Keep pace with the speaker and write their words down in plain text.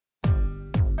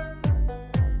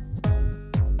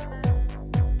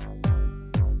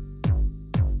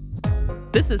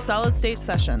This is Solid State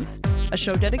Sessions, a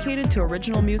show dedicated to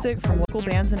original music from local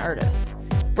bands and artists.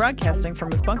 Broadcasting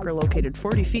from his bunker located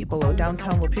 40 feet below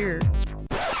downtown Lapeer.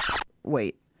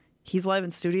 Wait, he's live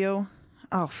in studio?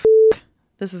 Oh,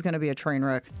 this is going to be a train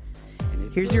wreck.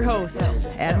 Here's your host,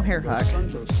 Adam Herhock.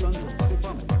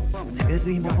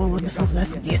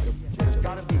 Yes.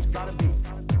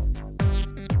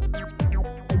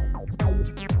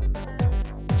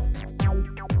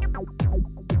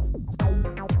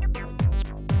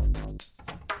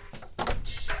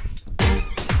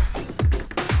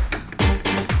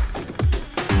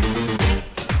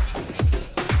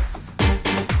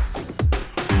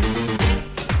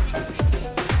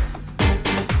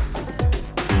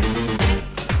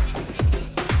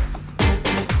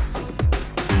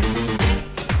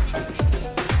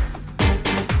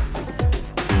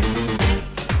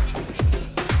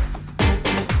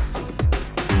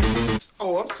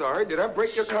 Did I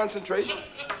break your concentration?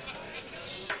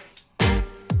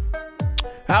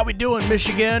 How we doing,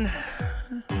 Michigan?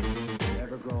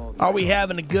 Are we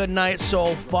having a good night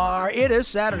so far? It is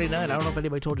Saturday night. I don't know if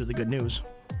anybody told you the good news.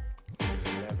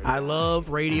 I love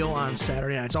radio on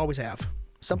Saturday nights. Always have.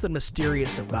 Something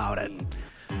mysterious about it.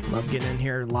 Love getting in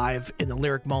here live in the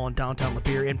Lyric Mall in downtown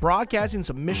Lapeer and broadcasting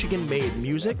some Michigan-made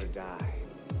music.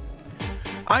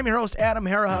 I'm your host, Adam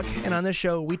Herhock, and on this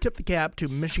show, we tip the cap to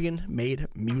Michigan-made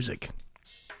music.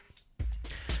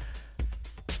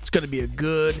 It's going to be a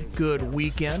good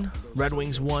weekend. Red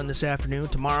Wings won this afternoon.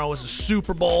 Tomorrow is the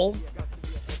Super Bowl.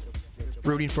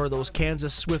 Rooting for those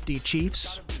Kansas Swiftie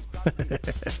Chiefs.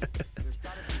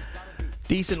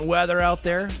 Decent weather out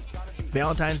there.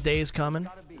 Valentine's Day is coming.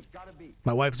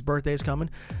 My wife's birthday is coming.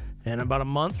 And in about a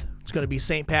month, it's going to be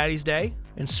St. Patty's Day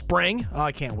in spring. Oh,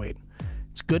 I can't wait.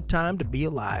 It's a good time to be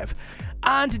alive.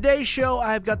 On today's show,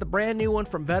 I've got the brand new one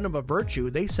from Venom of Virtue.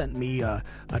 They sent me a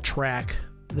track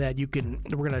that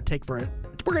we're gonna take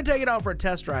it out for a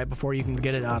test drive before you can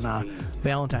get it on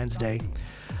Valentine's Day.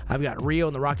 I've got Rio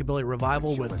and the Rockabilly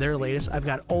Revival with their latest. I've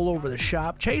got All Over the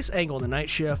Shop, Chase Angle in the Night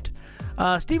Shift,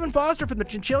 Stephen Foster from the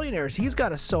Chinchillionaires. He's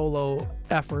got a solo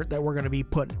effort that we're gonna be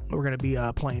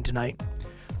playing tonight.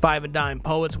 Five and Dime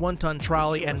Poets, One Ton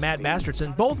Trolley, and Matt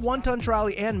Bastardson. Both One Ton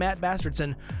Trolley and Matt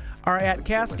Bastardson are at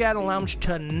Cascada Lounge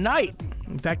tonight.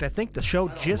 In fact, I think the show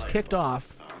just kicked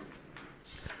off.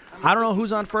 I don't know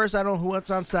who's on first. I don't know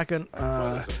what's on second.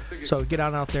 So get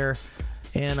on out there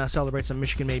and celebrate some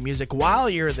Michigan-made music. While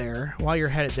you're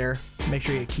headed there, make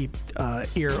sure you keep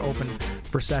ear open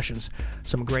for sessions.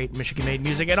 Some great Michigan-made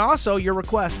music. And also your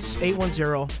requests,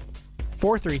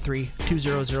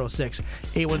 810-433-2006.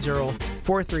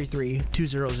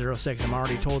 810-433-2006. I'm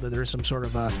already told that there's some sort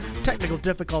of technical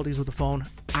difficulties with the phone.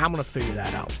 I'm going to figure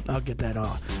that out. I'll get that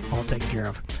all taken care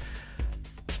of.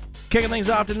 Kicking things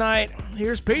off tonight,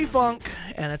 here's P-Funk,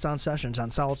 and it's on Sessions on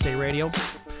Solid State Radio.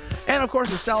 And, of course,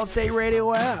 the Solid State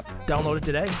Radio app. Download it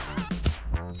today.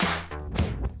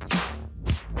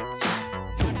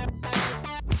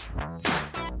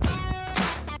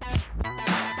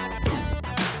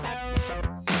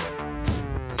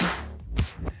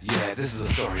 This is a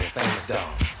story of famous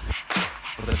dog.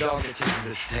 For the dog that chases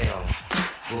its tail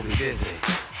will be busy.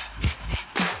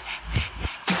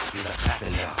 These are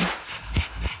clapping dogs,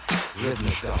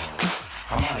 rhythmic dogs,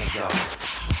 harmonic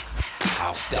dogs,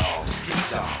 house dogs, street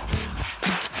dogs,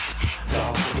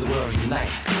 dogs of the world unite,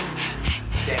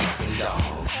 dancing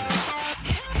dogs.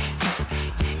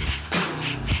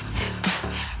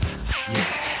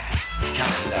 Yeah,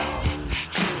 counting dog,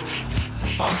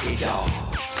 funky dog.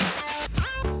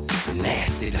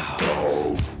 Nasty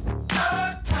dogs.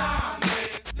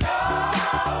 Atomic dog.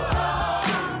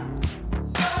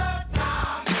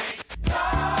 Atomic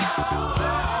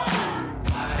dog.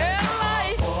 And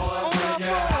life on our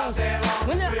floors.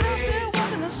 When you're out there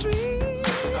walking the street,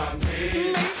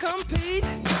 may compete.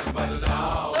 Other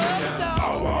dogs.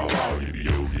 Bow wow wow, yippee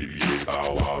yo, yippee yay.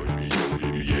 Bow wow, yippee yo,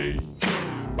 yippee yay.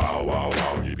 Bow wow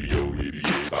wow, yippee yo, yippee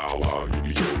yay. Bow wow,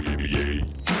 yippee yo, yippee yay.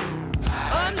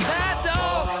 Untied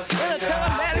dog.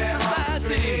 Telematic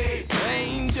society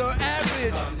ain't your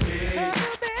average.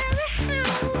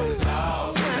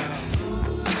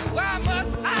 Why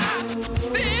must I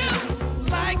feel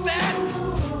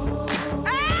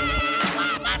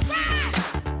like that? Why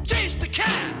must I chase the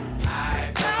cat? The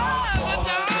dog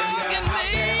in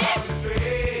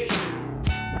me.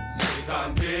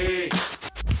 Come be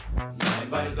nothing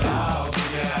but a dog,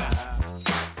 yeah.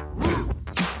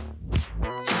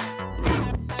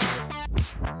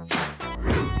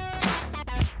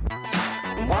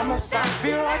 Why must I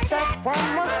feel like that? Why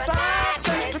must I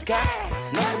chase the cat?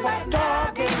 Nothing but a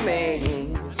dog in me.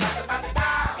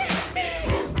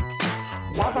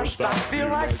 Why must must I feel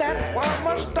like that? Why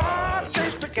must I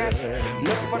chase the cat?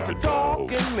 Nothing but the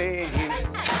dog in me.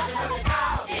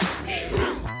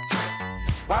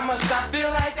 Why must I feel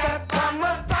like that? Why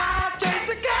must I chase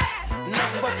the cat?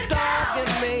 Nothing but the dog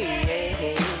in me.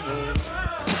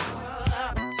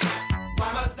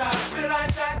 Why must I feel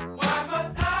like that? Why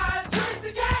must I chase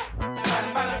the cat?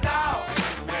 Nothing but the dog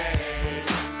in me.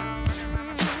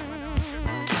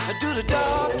 Do the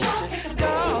dog catch it?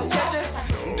 Dog catch it?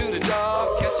 Do the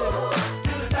dog catch it?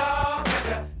 Do the dog catch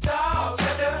it? Dog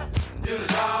catch it? Do the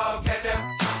dog catch it?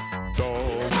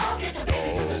 Dog catch it,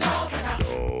 baby. Do the dog catch it?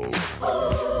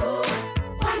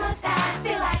 Why must I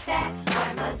feel like that?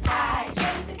 Why must I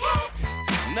chase the cat?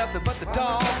 Nothing but the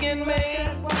dog in me.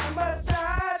 Why must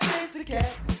I chase the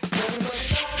cat? Nothing but the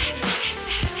dog in me.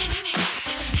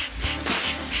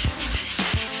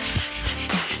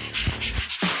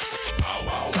 Wow,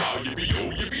 wow, wow, yippee-yo,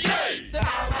 yippee-yay! Wow,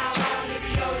 wow, wow,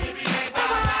 yippee-yo, yippee-yay. Wow,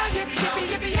 wow, yippee, yippee,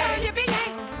 yippee-yo, yippee-yay.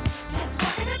 Just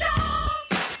walking the dog.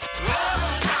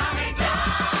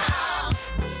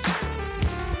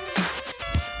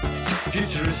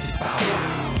 Futuristic bow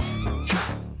wow.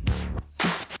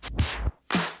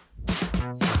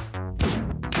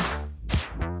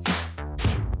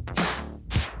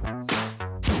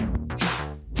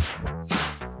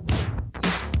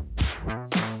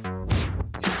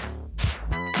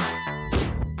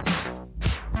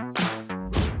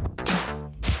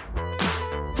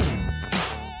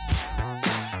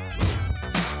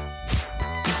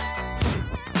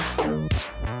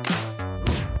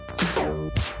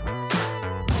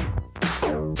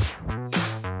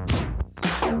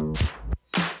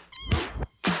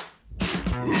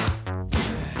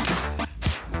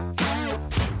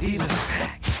 Leave it a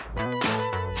pack.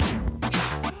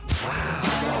 Wow,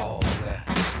 dog.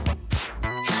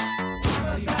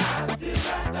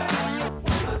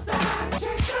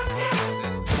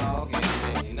 Dog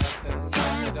in me, nothing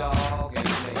but the dog in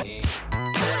me.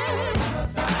 There's a dog in me, nothing but the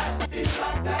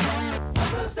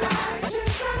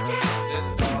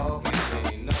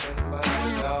dog in me.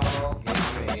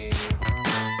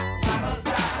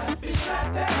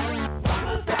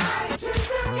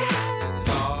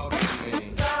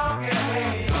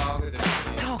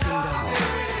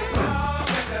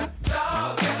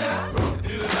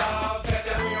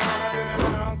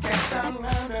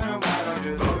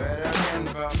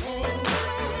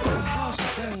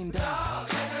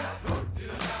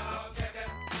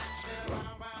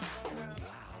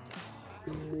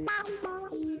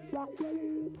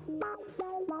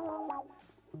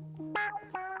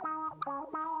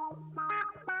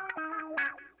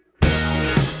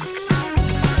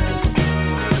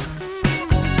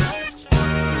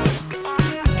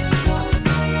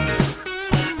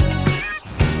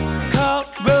 Caught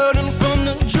running from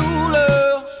the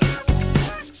jeweler.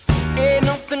 Ain't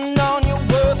nothing on you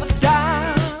worth a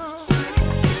dime.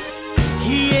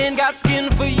 He ain't got skin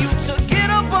for you to get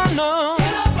up under.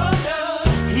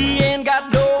 He ain't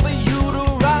got dough for you to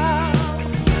ride.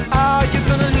 Are you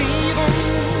gonna leave him?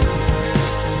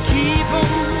 Keep him?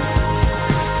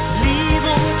 Leave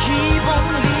him, keep him,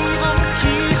 leave him,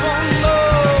 keep him. Oh,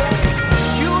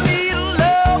 you need a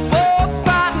love worth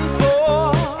fighting for.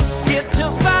 Get to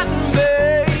fighting,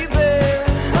 baby.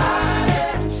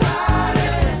 Fighting,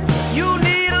 fighting. You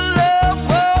need a love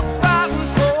worth fighting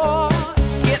for.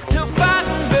 Get to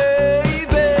fighting,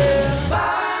 baby.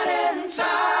 Fighting,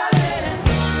 fighting.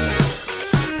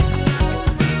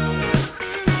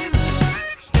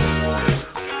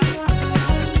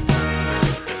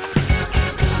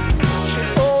 She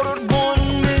ordered one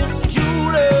mint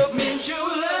julep.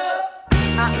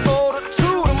 I ordered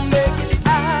two to make it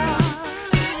out.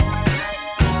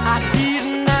 I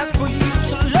didn't ask for you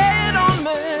to lay it on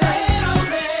me,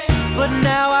 but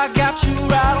now I got you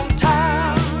right on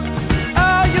time.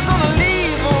 Are you gonna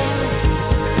leave him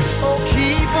or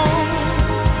keep him?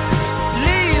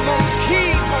 Leave him,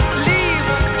 keep him, leave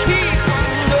him, keep him.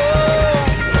 No,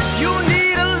 you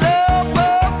need a love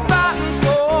worth fighting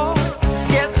for.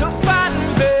 Get to fighting,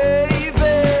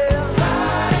 baby.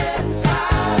 Fighting,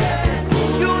 fighting.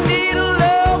 You need a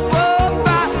love worth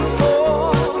fighting for.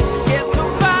 Get to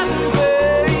fighting,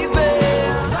 baby.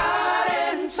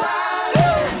 Fighting,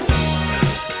 fighting.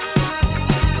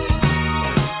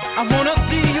 I wanna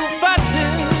see you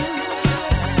fighting.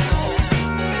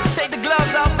 Take the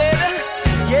gloves off, baby.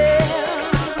 Yeah.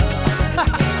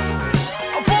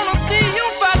 I wanna see you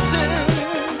fighting.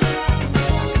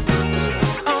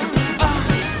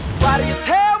 Why do you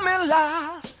tell me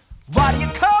lies? Why do you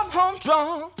come home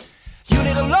drunk? You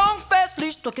need a long, fast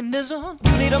leash mechanism.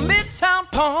 You need a midtown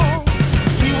pump.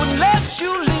 He wouldn't let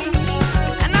you leave,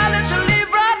 and I let you leave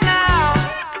right now.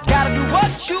 Gotta do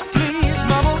what you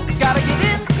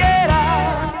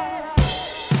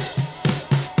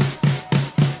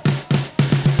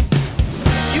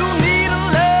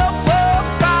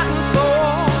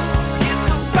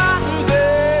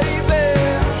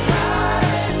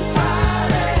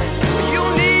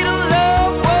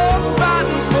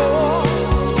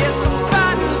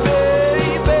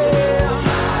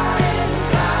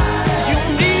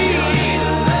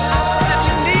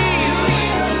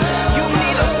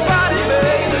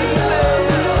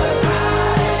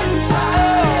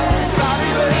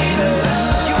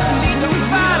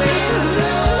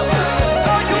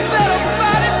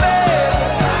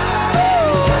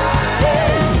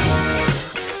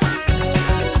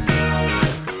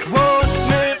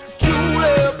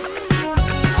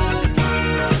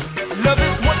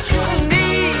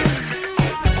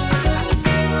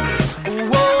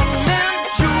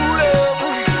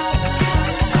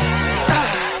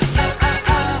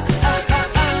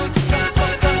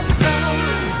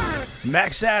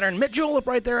Max Saturn, Mitt Julep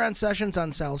right there on Sessions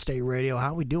on South State Radio.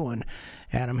 How we doing?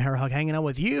 Adam Harahug hanging out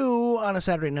with you on a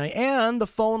Saturday night, and the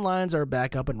phone lines are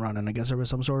back up and running. I guess there was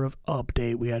some sort of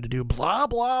update we had to do. Blah,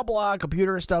 blah, blah.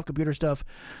 Computer stuff.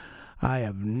 I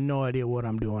have no idea what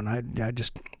I'm doing. I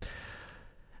just,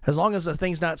 as long as the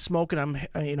thing's not smoking, I'm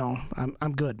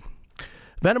good.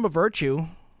 Venom of Virtue,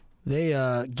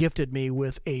 they gifted me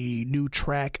with a new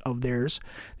track of theirs.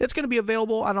 It's going to be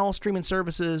available on all streaming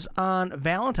services on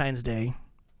Valentine's Day,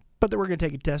 but then we're going to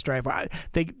take a test drive.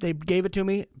 They gave it to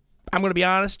me. I'm going to be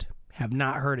honest, have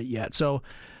not heard it yet. So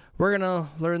we're going to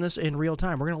learn this in real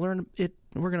time. We're going to learn it.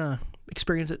 We're going to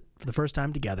experience it for the first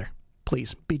time together.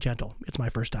 Please be gentle. It's my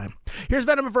first time. Here's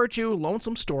Venom of Virtue,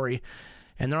 Lonesome Story,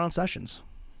 and they're on Sessions.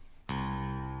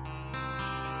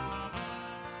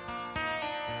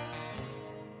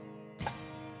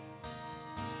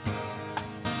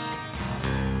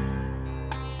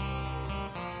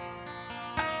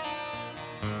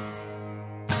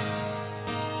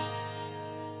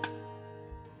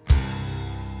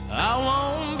 I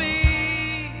won't be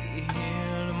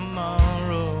here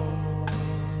tomorrow,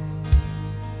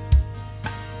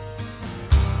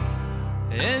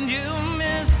 and you'll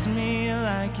miss me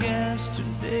like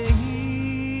yesterday,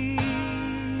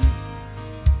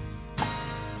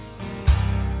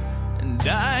 and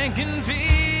I can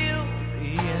feel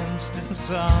the instant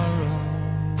sorrow,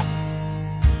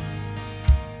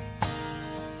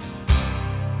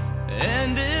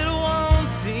 and it won't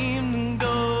seem to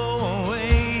go.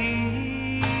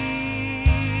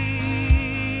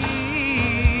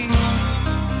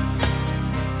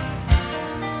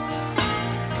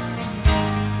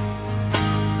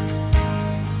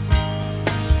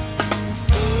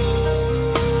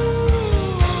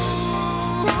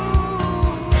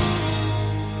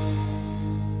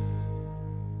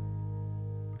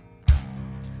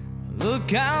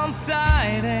 Look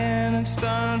outside and it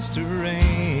starts to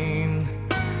rain.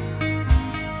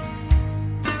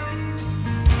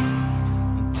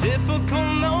 A typical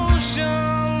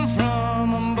notion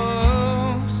from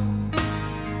above.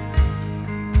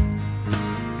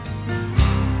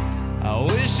 I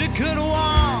wish it could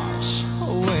wash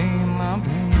away my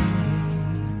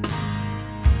pain,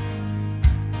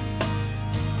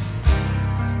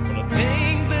 but I'll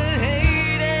take the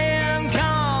hate and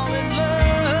call it love.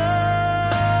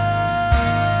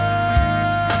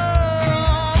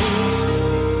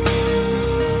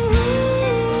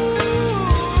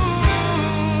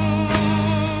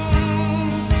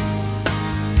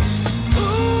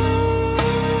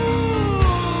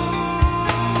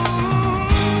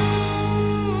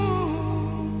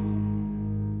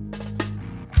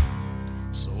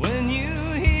 So when you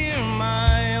hear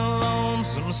my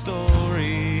lonesome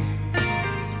story,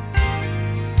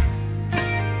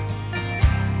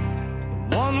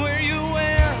 the one where you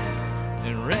went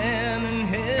and ran and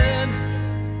hid,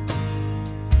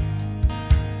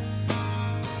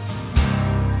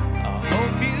 I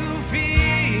hope you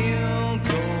feel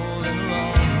cold and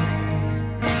lonely.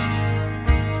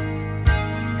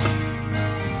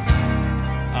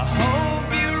 I hope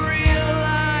you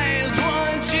realize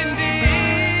what you did.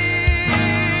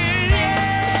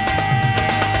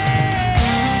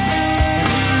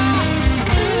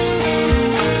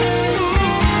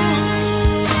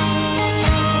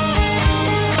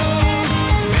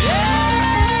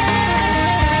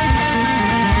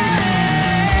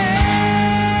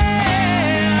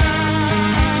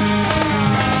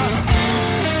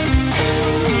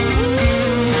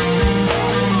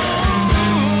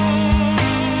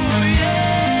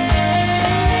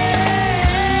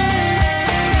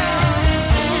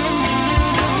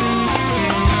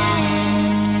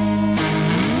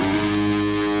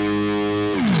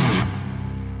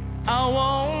 I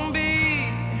won't be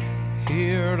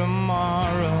here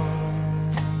tomorrow.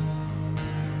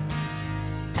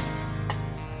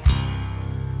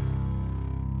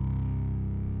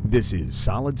 This is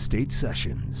Solid State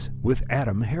Sessions with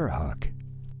Adam Harahug.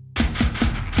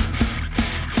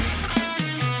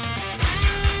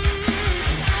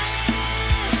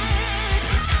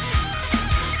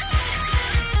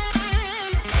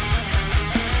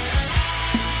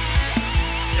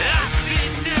 I've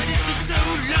been at it for so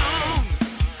long,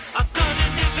 I thought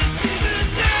I'd never see the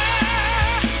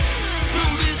night.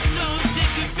 Wrote a song that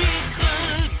could be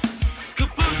sung,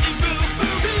 composed in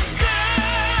blue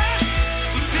sky.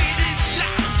 We painted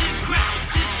lines and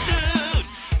crowds and stood,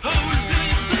 whole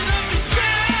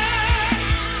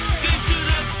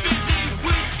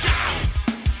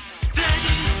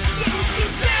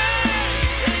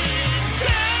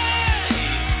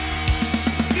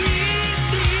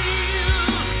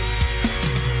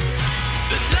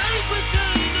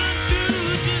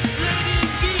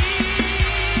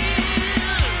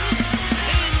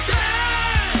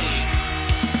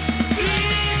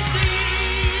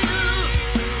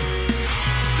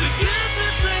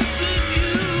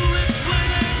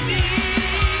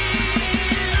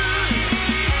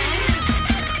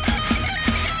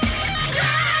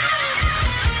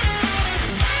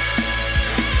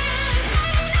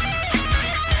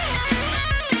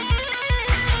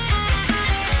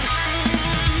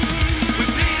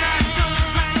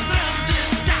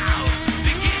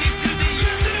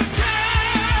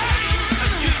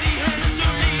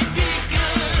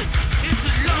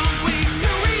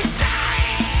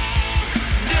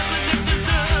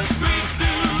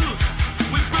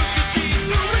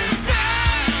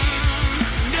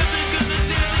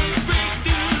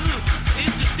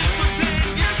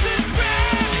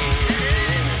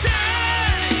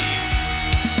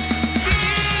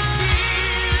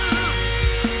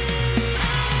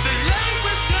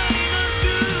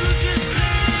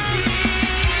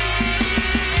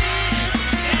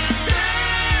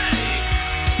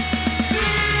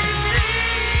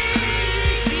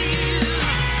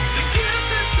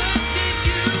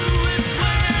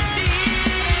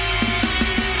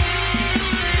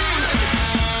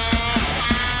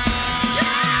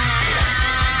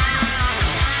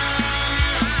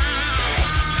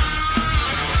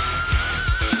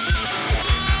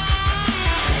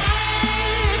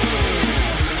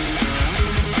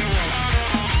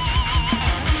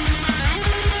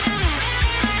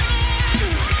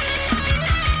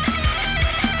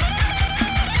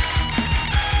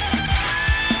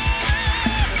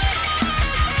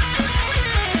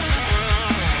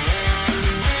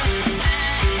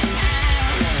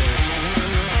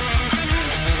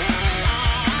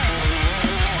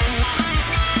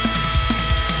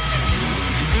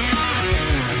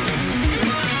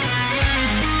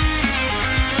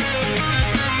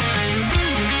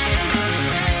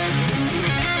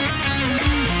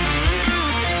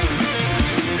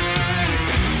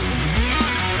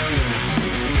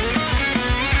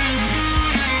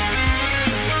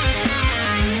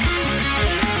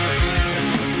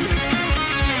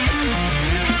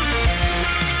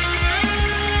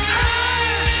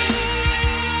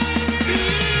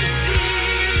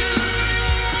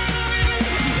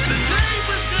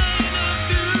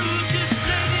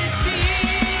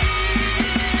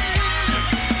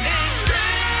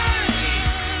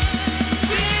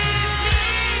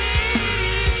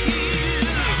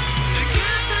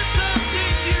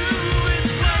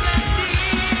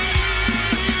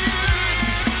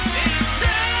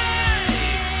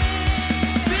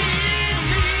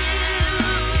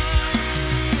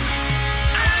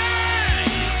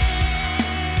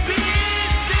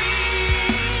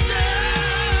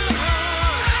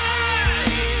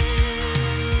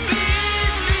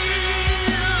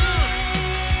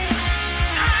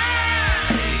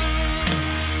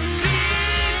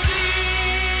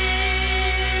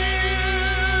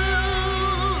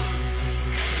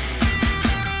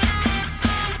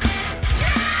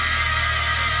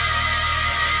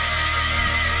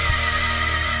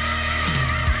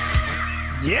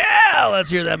let's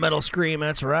hear that metal scream.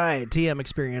 That's right. TM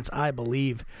Experience, I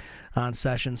believe, on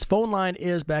Sessions. Phone line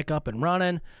is back up and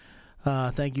running.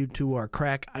 Thank you to our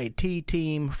crack IT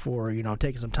team for,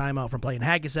 taking some time out from playing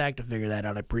Hacky-Sack to figure that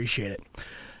out. I appreciate it.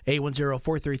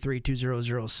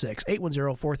 810-433-2006.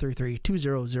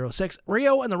 810-433-2006.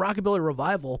 Rio and the Rockabilly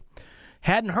Revival.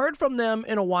 Hadn't heard from them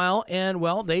in a while, and,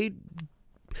 well, they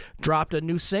dropped a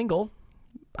new single.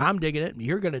 I'm digging it.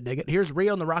 You're going to dig it. Here's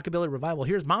Rio and the Rockabilly Revival.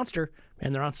 Here's Monster,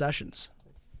 and they're on Sessions.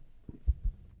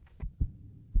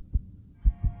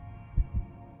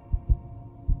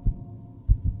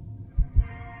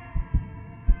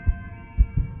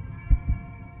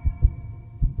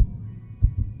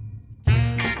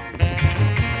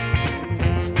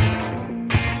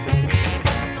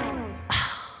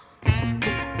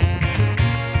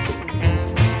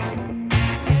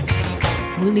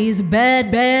 Well, he's a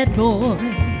bad, bad boy.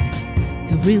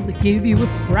 He'll really give you a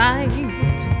fright.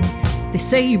 They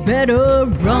say you better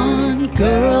run,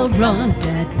 girl, run.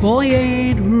 That boy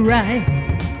ain't right.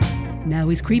 Now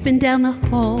he's creeping down the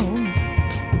hall,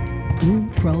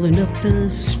 crawling up the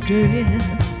stairs,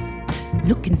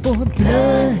 looking for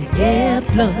blood, yeah,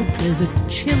 blood. There's a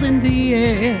chill in the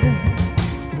air.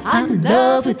 I'm in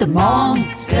love with the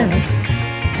monster,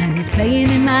 and he's playing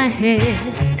in my head.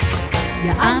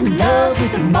 Yeah, I'm in love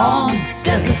with the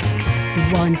monster, the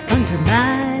one under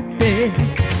my bed.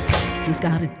 He's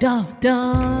got a dark,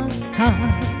 dark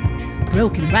heart,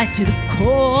 broken right to the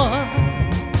core.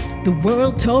 The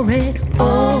world tore it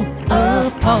all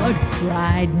apart,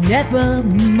 cried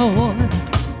nevermore.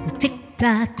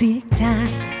 Tick-tock, tick-tock,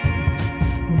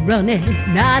 running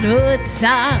out of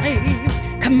time.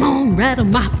 Come on, rattle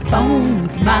my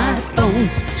bones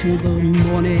to the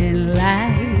morning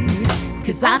light.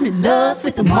 'Cause I'm in love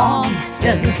with the monster,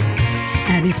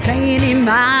 and he's playing in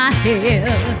my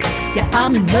head. Yeah,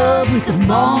 I'm in love with the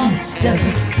monster,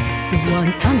 the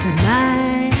one under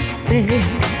my bed.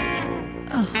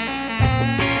 Oh.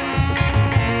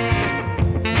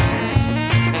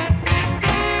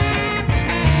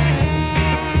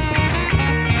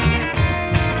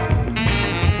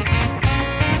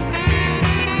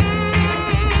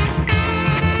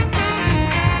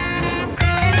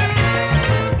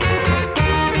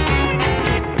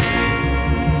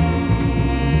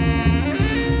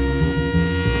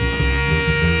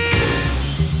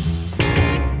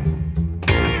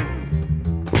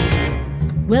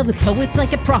 Well, the poet's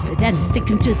like a prophet, and he's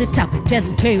sticking to the topic,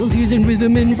 telling tales using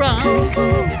rhythm and rhyme.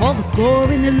 All the gore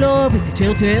in the lore with the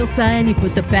telltale sign, he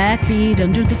put the backbeat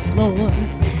under the floor.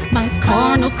 My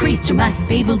carnal creature, my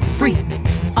fabled freak,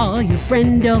 are your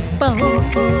friend or foe?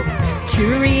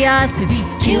 Curiosity,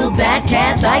 kill that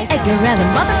cat like Edgar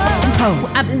Allan motherfucking Poe.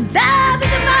 I'm in love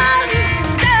with the monster.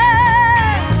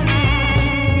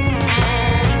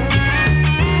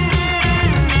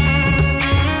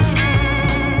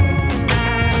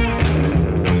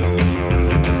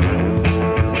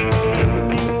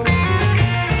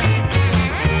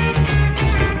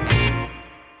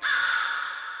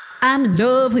 I'm in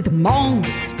love with a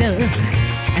monster,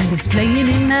 and he's playing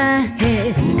in my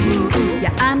head.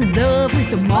 Yeah, I'm in love with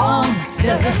the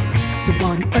monster, the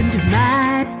one under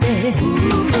my bed.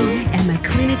 Am I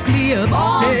clinically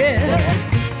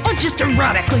obsessed, or just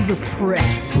erotically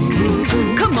repressed?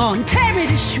 Come on, tear me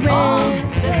to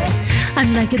shreds.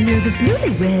 I'm like a nervous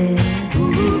newlywed.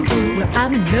 Well,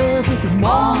 I'm in love with the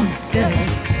monster,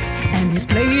 and he's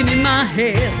playing in my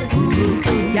head.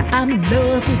 Yeah, I'm in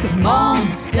love with the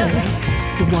monster,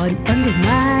 the one under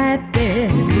my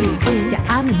bed. Yeah,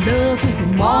 I'm in love with the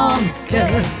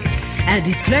monster, and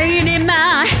he's playing in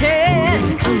my head.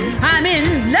 I'm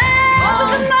in love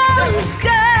with the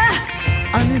monster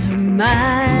under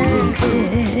my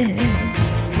bed.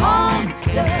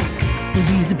 Monster. Well,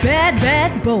 he's a bad,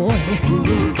 bad boy.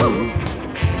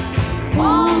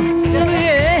 Monster. Ooh,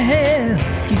 yeah,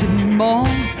 he's a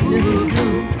monster.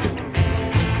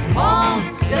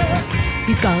 Monster.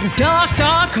 He's got a dark,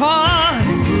 dark heart.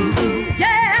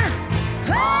 Yeah.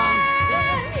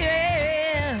 Oh,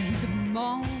 yeah. He's a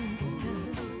monster.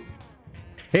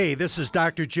 Hey, this is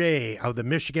Dr. J of the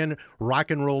Michigan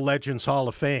Rock and Roll Legends Hall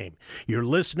of Fame. You're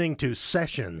listening to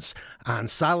Sessions on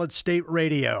Solid State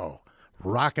Radio.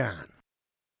 Rock on.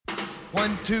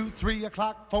 1, 2, 3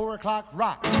 o'clock, 4 o'clock,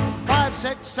 rock. 5,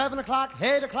 6, 7 o'clock,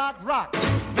 8 o'clock, rock.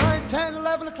 9, 10,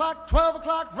 11 o'clock, 12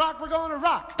 o'clock, rock. We're gonna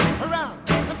rock around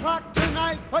the clock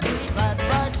tonight. Put your glad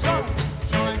rags on,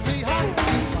 join me home.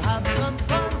 We'll have some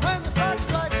fun when the clock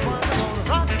strikes 1. We're gonna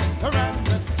rock around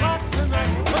the clock tonight.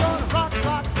 We're gonna rock,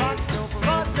 rock, rock till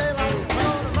broad daylight. We're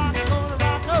gonna rock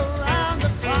around the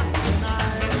clock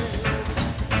tonight.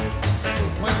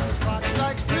 When the clock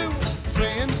strikes 2,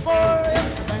 3, and 4, if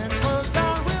the band slows down,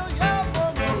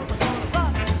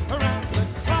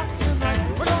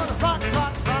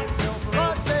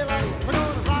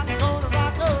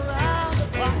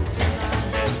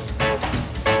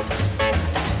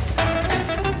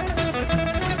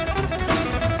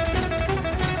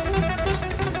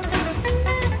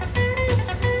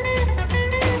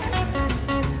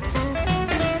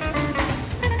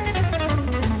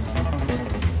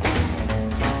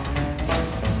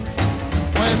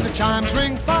 Chimes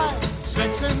ring 5,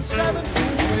 6, and 7.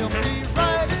 We'll be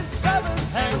right in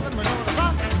seventh heaven. We're gonna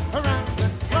rock around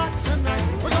the clock tonight.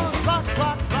 We're gonna rock,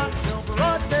 rock, rock till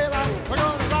broad daylight. We're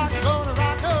gonna rock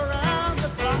around the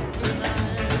clock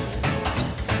tonight.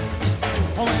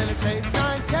 Oh, when it's 8,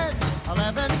 9, 10,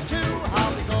 11, 2,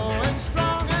 I'll be going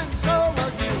strong, and so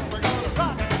will you. We're gonna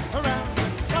rock around the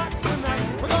clock tonight.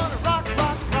 We're gonna rock,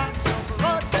 rock, rock till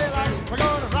broad daylight. We're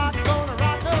gonna rock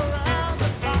around the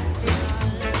clock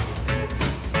tonight.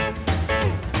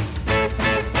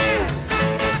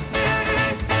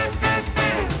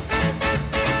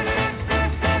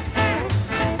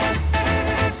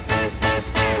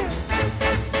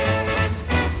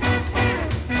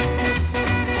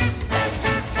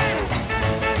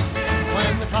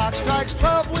 When the clock strikes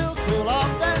 12, we'll cool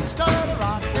off, then start a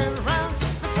rockin' around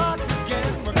the clock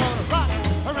again. We're gonna rock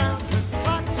around the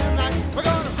clock tonight. We're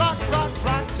gonna rock, rock,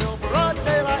 rock till broad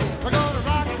daylight. We're gonna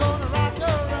rock around the clock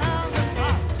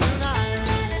tonight.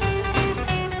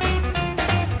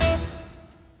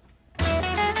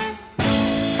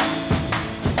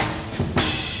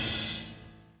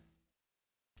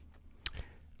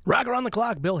 Rock Around the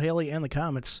Clock, Bill Haley and the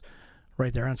Comets,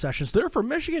 right there on Sessions. They're from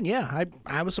Michigan. Yeah,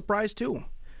 I was surprised too.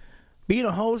 Being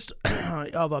a host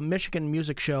of a Michigan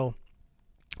music show,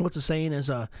 what's the saying is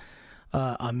a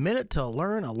minute to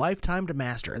learn, a lifetime to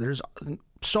master. There's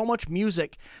so much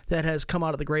music that has come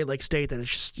out of the Great Lakes State that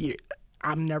it's just,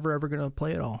 I'm never ever going to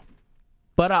play it all.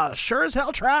 But I'll sure as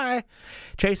hell try.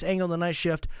 Chase Engel, The Night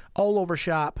Shift, All Over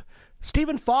Shop.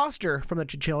 Stephen Foster from the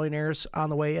Chinchillionaires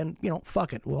on the way, and,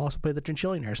 fuck it, we'll also play the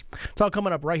Chinchillionaires. It's all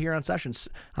coming up right here on Sessions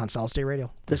on Solid State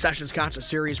Radio. The Sessions Concert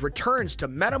Series returns to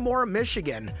Metamora,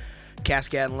 Michigan.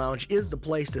 Cascade Lounge is the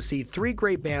place to see 3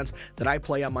 great bands that I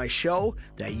play on my show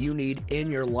that you need in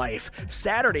your life.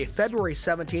 Saturday, February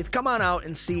 17th, come on out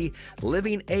and see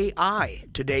Living AI,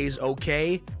 Today's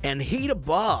Okay, and Heat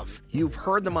Above. You've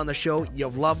heard them on the show,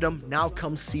 you've loved them, now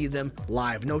come see them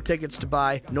live. No tickets to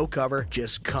buy, no cover,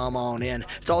 just come on in.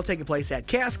 It's all taking place at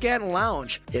Cascade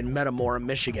Lounge in Metamora,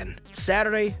 Michigan.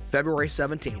 Saturday, February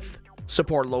 17th.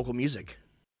 Support local music.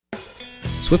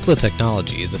 Swiftlet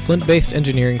Technology is a Flint-based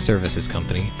engineering services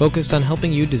company focused on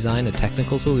helping you design a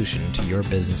technical solution to your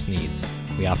business needs.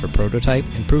 We offer prototype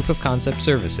and proof of concept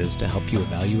services to help you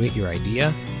evaluate your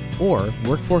idea, or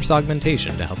workforce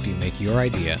augmentation to help you make your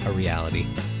idea a reality.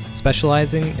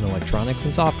 Specializing in electronics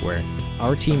and software,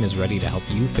 our team is ready to help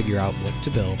you figure out what to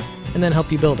build and then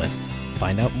help you build it.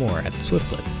 Find out more at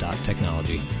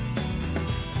swiftlet.technology.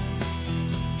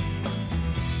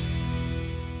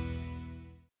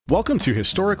 Welcome to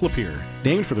Historic Lapeer.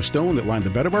 Named for the stone that lined the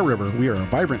bed of our river, we are a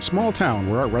vibrant small town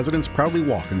where our residents proudly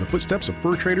walk in the footsteps of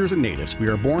fur traders and natives. We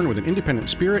are born with an independent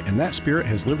spirit, and that spirit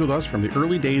has lived with us from the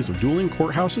early days of dueling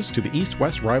courthouses to the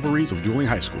east-west rivalries of dueling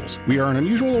high schools. We are an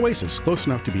unusual oasis, close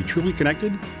enough to be truly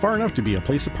connected, far enough to be a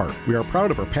place apart. We are proud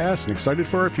of our past and excited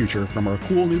for our future, from our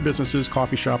cool new businesses,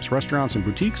 coffee shops, restaurants, and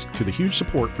boutiques, to the huge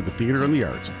support for the theater and the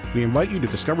arts. We invite you to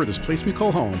discover this place we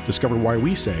call home, discover why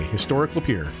we say Historic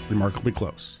Lapeer, remarkably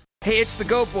close. Hey, it's the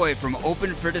Goat Boy from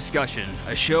Open for Discussion,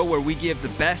 a show where we give the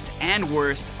best and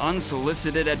worst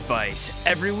unsolicited advice.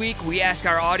 Every week, we ask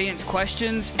our audience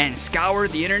questions and scour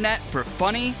the internet for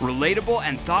funny, relatable,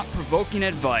 and thought-provoking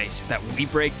advice that we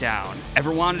break down.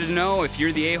 Ever wanted to know if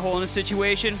you're the a-hole in a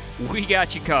situation? We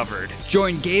got you covered.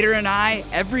 Join Gator and I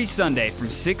every Sunday from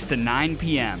 6 to 9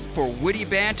 p.m. for witty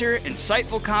banter,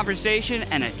 insightful conversation,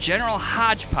 and a general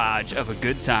hodgepodge of a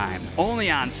good time.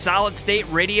 Only on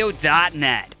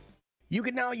SolidStateRadio.net. You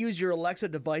can now use your Alexa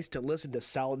device to listen to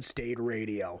Solid State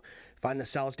Radio. Find the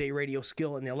Solid State Radio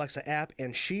skill in the Alexa app,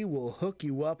 and she will hook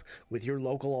you up with your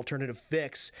local alternative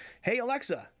fix. Hey,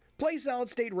 Alexa, play Solid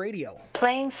State Radio.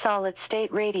 Playing Solid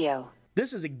State Radio.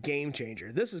 This is a game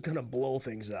changer. This is going to blow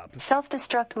things up.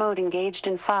 Self-destruct mode engaged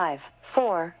in 5,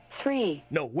 4, 3.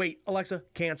 No, wait, Alexa,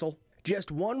 cancel.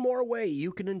 Just one more way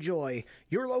you can enjoy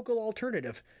your local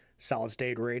alternative, Solid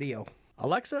State Radio.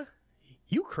 Alexa,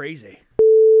 you crazy.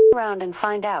 Around and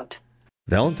find out.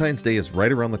 Valentine's Day is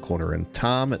right around the corner, and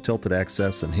Tom at Tilted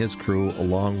Access and his crew,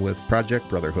 along with Project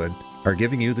Brotherhood, are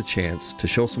giving you the chance to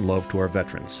show some love to our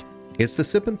veterans. It's the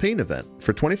Sip and Paint event.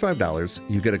 For $25,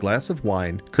 you get a glass of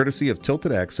wine, courtesy of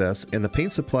Tilted Access, and the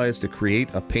paint supplies to create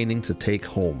a painting to take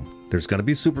home. There's going to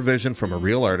be supervision from a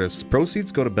real artist.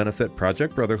 Proceeds go to benefit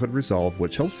Project Brotherhood Resolve,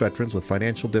 which helps veterans with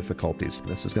financial difficulties.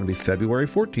 This is going to be February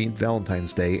 14th,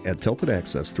 Valentine's Day, at Tilted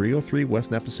Access, 303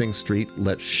 West Nipissing Street.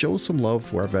 Let's show some love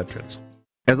to our veterans.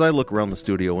 As I look around the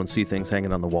studio and see things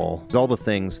hanging on the wall, all the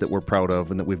things that we're proud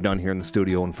of and that we've done here in the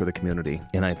studio and for the community,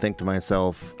 and I think to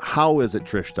myself, how is it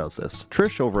Trish does this?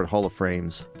 Trish over at Hall of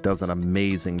Frames does an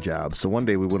amazing job. So one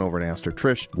day we went over and asked her,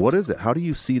 Trish, what is it? How do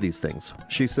you see these things?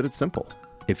 She said it's simple.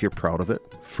 If you're proud of it,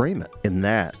 frame it. And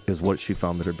that is what she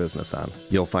founded her business on.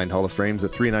 You'll find Hall of Frames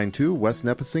at 392 West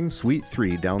Nipissing, Suite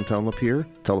 3, downtown Lapeer.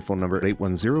 Telephone number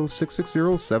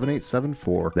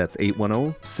 810-660-7874. That's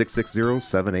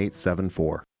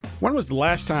 810-660-7874. When was the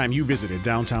last time you visited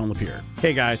downtown Lapeer?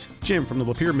 Hey guys, Jim from the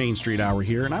Lapeer Main Street Hour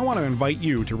here, and I want to invite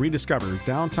you to rediscover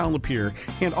downtown Lapeer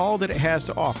and all that it has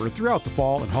to offer throughout the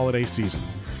fall and holiday season.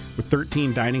 With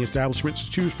 13 dining establishments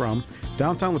to choose from,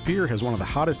 downtown Lapeer has one of the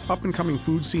hottest up-and-coming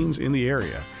food scenes in the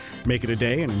area. Make it a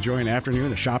day and enjoy an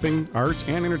afternoon of shopping, arts,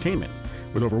 and entertainment.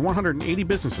 With over 180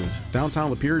 businesses,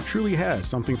 downtown Lapeer truly has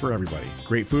something for everybody.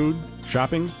 Great food,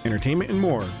 shopping, entertainment, and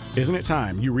more. Isn't it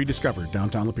time you rediscovered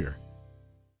downtown Lapeer?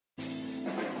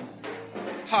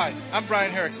 Hi, I'm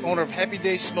Brian Herrick, owner of Happy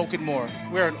Days Smoke and More.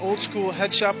 We're an old-school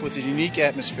head shop with a unique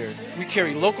atmosphere. We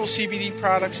carry local CBD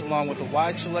products along with a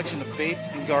wide selection of vape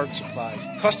and garden supplies,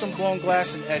 custom-blown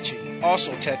glass and etching,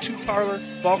 also tattoo parlor,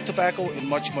 bulk tobacco, and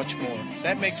much, much more.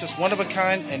 That makes us one of a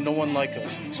kind and no one like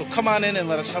us. So come on in and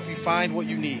let us help you find what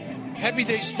you need. Happy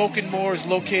Days Smoke and More is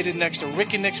located next to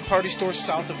Rick and Nick's Party Store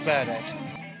south of Bad Axe.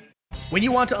 When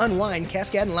you want to unwind,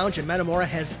 Cascadon Lounge in Metamora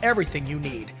has everything you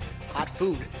need. Hot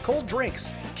food, cold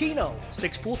drinks, keno,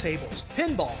 6 pool tables,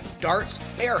 pinball, darts,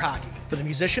 air hockey. For the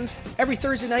musicians, every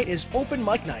Thursday night is open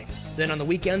mic night. Then on the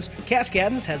weekends,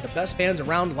 Cascadon's has the best bands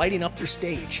around lighting up their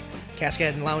stage.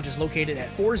 Cascadon Lounge is located at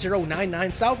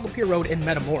 4099 South Lapeer Road in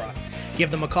Metamora.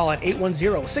 Give them a call at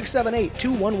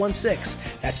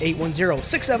 810-678-2116. That's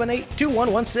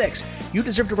 810-678-2116. You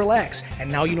deserve to relax, and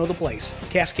now you know the place,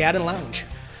 Cascadon Lounge.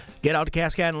 Get out to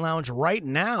Cascadon Lounge right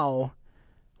now.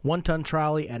 One Ton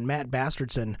Trolley and Matt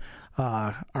Bastardson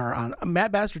are on.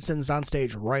 Matt Bastardson's on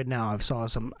stage right now. I've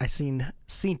seen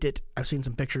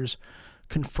some pictures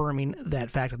confirming that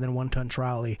fact. And then One Ton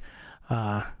Trolley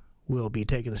will be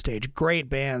taking the stage. Great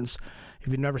bands. If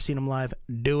you've never seen them live,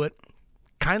 do it.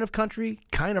 Kind of country,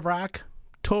 kind of rock,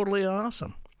 totally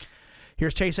awesome.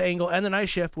 Here's Chase Angle and the Night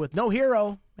Shift with No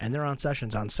Hero, and they're on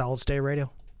Sessions on Solid State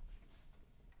Radio.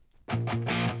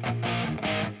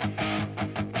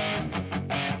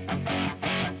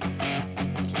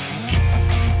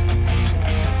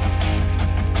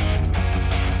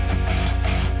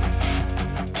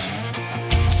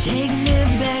 Take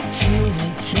me back to the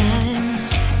time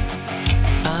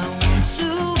I want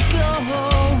to go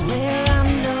where I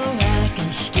know I can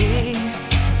stay.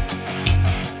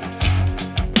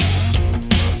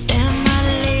 Am I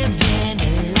living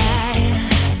a lie?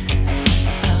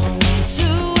 I want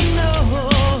to know.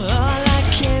 All I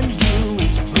can do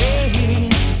is pray.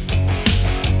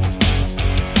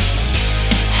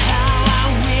 How I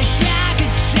wish I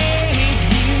could save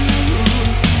you.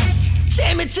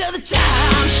 Take me to the top.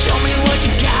 Show me what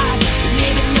you got,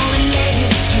 living on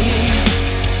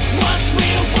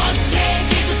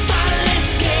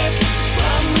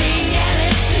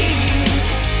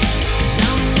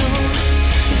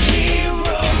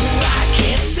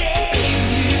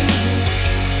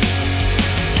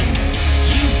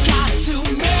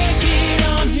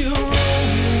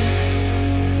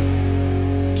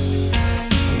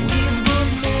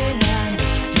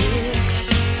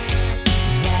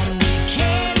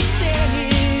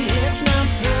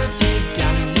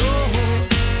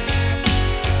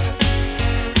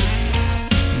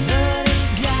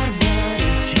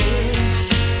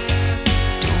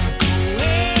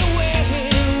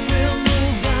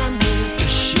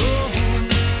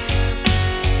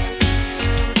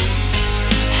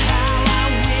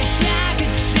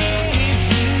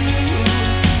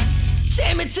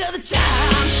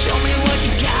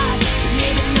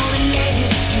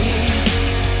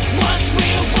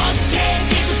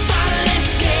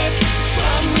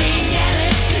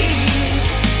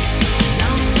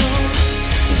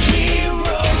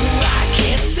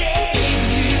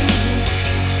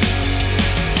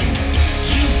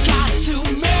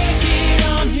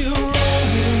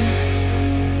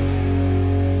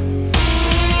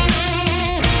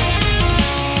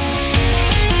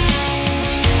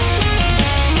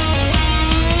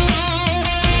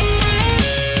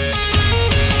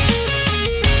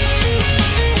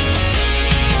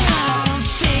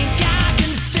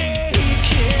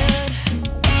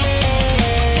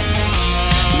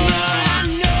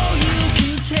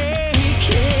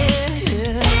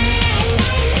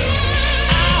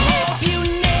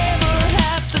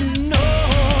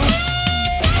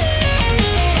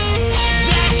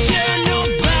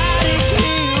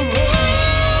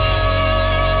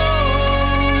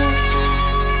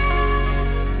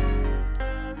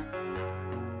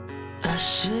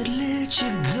should let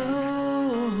you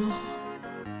go.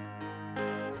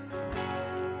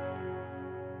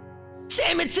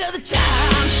 Take me to the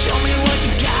top, show me what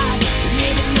you got,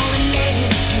 living on a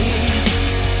legacy.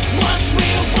 Once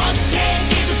real, once dead,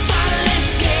 it's a final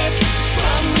escape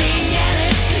from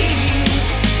reality.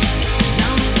 'Cause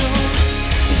I'm no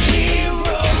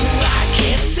hero, I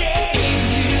can't save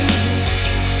you.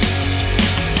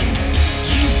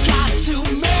 You've got to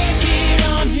make it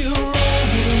on your own.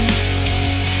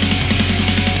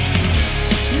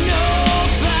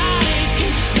 Nobody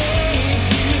can save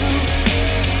you.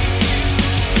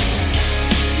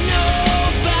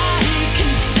 Nobody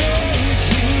can save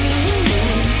you.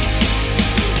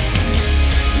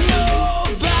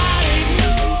 Nobody,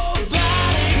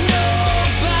 nobody,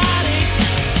 nobody.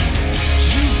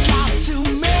 You've got to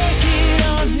make it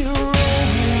on your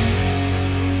own.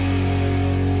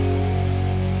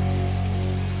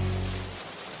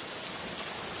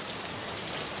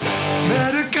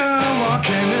 Met a girl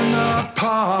walking in the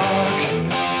park.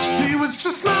 She was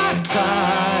just my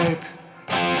type.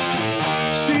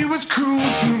 She was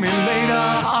cruel to me later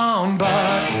on,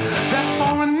 but that's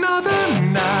for another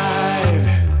night.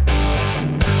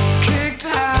 Kicked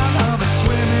out of a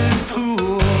swimming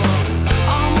pool,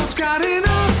 almost got in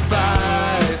a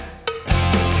fight.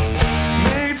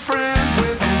 Made friends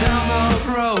with him down the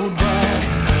road, but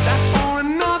that's for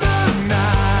another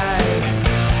night.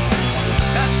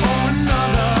 That's for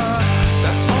another,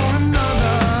 that's for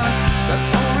another, that's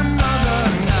for another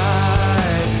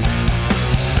night.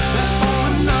 That's for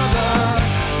another,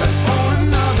 that's for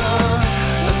another,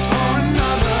 that's for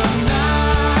another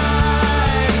night.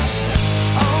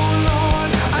 Oh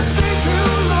Lord, I stayed too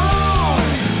long.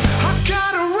 I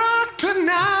gotta rock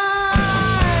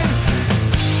tonight.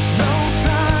 No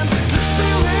time to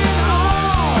spill it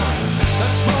all.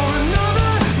 That's for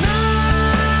another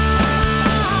night.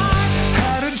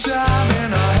 Had a job in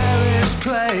a hellish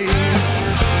place.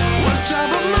 Worst job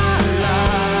of my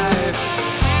life.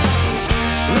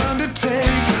 Learn to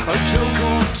take a joke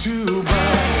or two,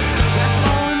 but that's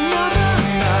for another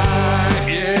night,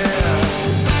 yeah.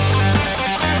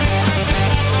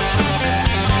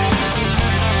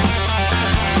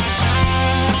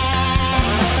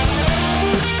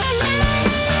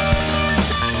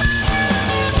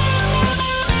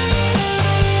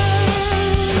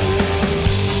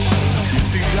 You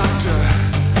see, doctor,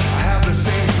 I have the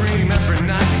same dream every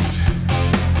night.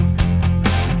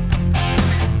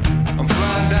 I'm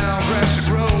flying down Gratiot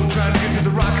Road, trying to get to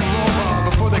the rock and roll bar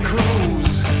before they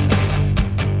close.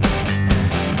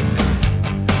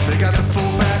 They got the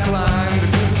full back line, the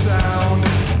good sound,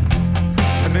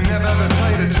 and they never ever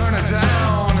tell you to turn it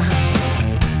down.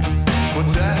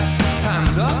 What's that?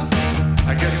 Time's up?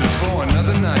 I guess it's for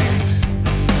another night.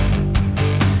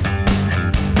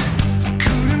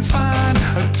 Couldn't find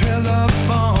a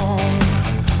telephone,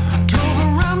 drove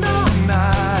around all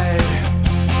night.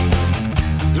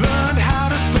 Learned how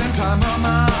to spend time on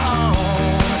my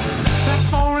own. That's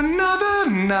for another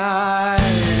night.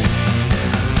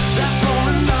 That's for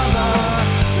another.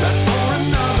 That's for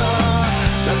another.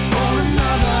 That's for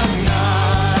another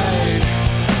night.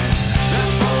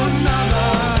 That's for another.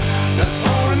 That's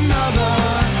for another.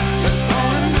 That's for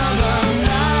another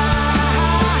night.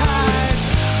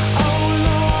 Oh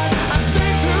Lord, I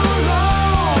stayed too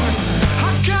long. I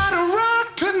gotta rock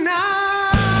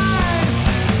tonight.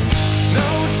 No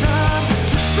time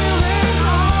to spill it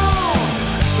all.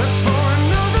 That's for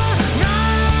another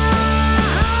night.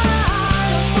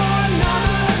 That's for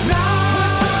another night.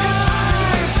 We're so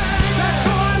tight. That's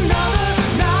for another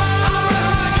night.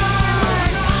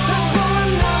 That's for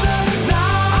another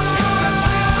night.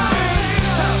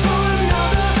 That's for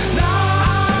another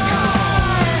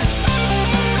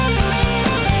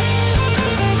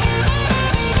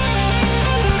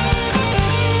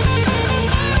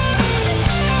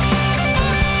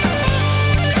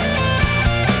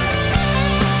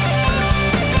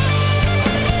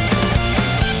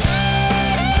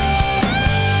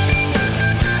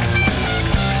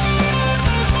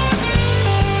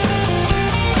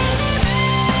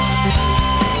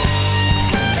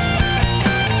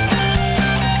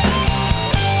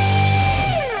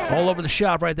All over the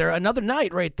shop right there. Another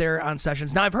night right there on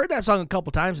Sessions. Now, I've heard that song a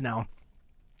couple times now,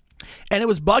 and it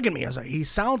was bugging me. I was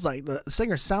like, the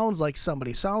singer sounds like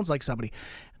somebody.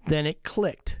 Then it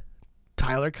clicked.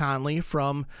 Tyler Conley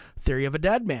from Theory of a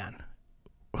Dead Man.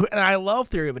 And I love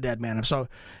Theory of a Dead Man. So,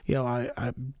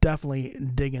 I'm definitely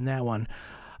digging that one.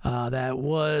 That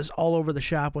was All Over the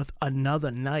Shop with Another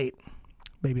Night.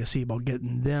 Maybe I'll see about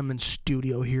getting them in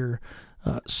studio here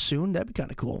soon. That'd be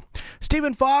kind of cool.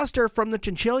 Stephen Foster from the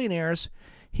Chinchillionaires.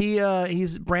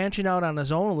 He's branching out on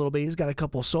his own a little bit. He's got a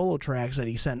couple solo tracks that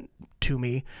he sent to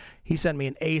me. He sent me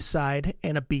an A side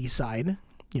and a B side.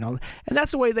 And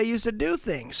that's the way they used to do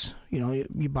things.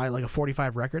 You buy like a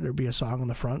 45 record, there'd be a song on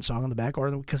the front, song on the back, or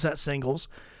the cassette singles.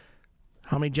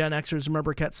 How many Gen Xers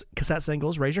remember cassette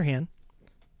singles? Raise your hand.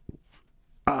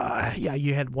 Yeah,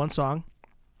 you had one song,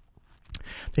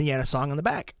 then you had a song on the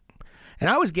back. And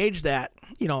I always gauged that,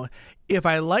 if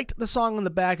I liked the song on the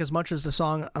back as much as the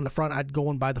song on the front, I'd go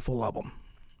and buy the full album.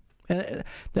 And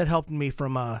that helped me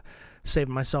from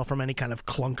saving myself from any kind of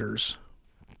clunkers.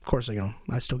 Of course,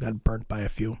 I still got burnt by a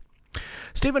few.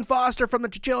 Stephen Foster from the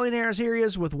Chichillionaires here he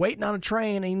is with Waiting on a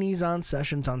Train, and he's on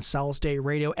Sessions on Solid State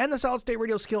Radio and the Solid State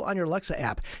Radio skill on your Alexa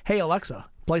app. Hey, Alexa,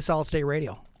 play Solid State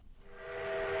Radio.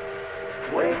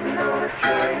 Waiting on a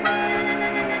train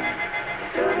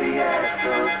to the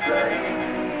Astros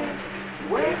plane.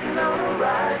 Waiting on a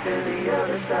ride to the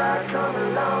other side. Come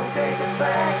along, take us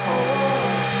back home.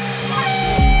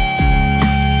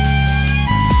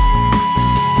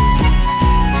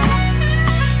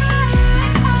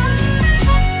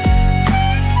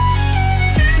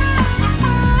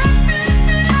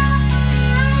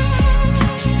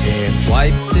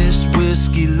 Wipe this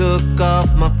whiskey look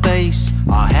off my face.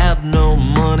 I have no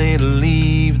money to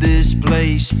leave this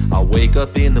place. I wake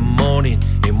up in the morning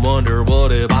and wonder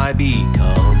what have I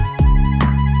become.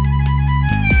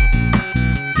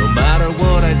 No matter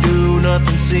what I do,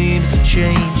 nothing seems to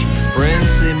change.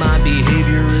 Friends say my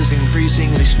behavior is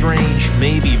increasingly strange.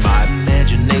 Maybe my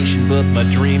imagination, but my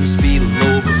dreams feel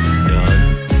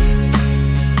overdone.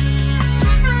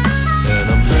 And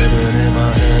I'm living in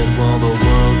my head while the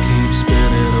world keeps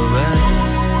spinning around.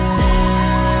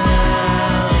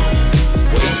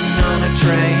 Waiting on a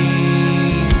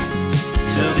train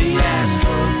to the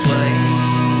astral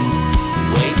plane.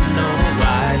 Waiting on a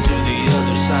ride to the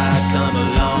other side. Come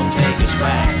along, take us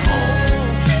back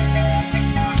home.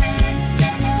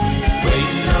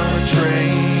 Waiting on a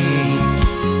train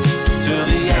to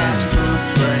the astral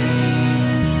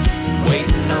plane.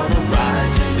 Waiting on a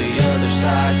ride to the other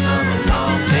side. Come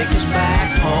along, take us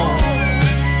back home.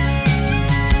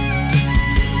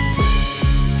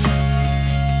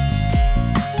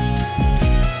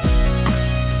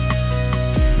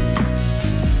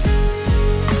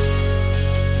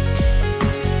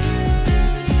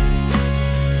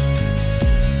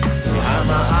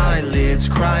 Eyelids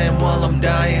crying while I'm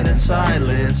dying in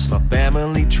silence. My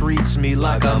family treats me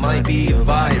like I might be a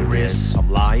virus. I'm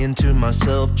lying to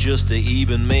myself just to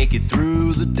even make it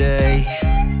through the day.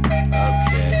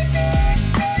 Okay.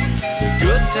 The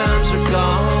good times are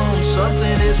gone,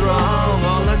 something is wrong.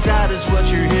 All I got is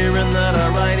what you're hearing that I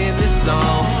write in this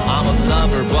song. I'm a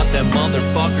lover, but them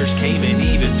motherfuckers came and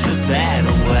even took that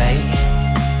away.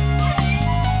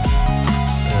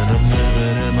 And I'm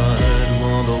living in my head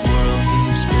while the world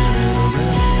keeps spinning around.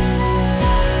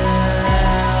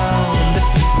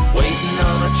 Waiting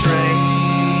on a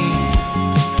train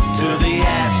to the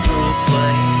astral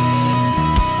plane.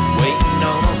 Waiting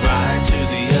on a ride to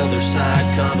the other side.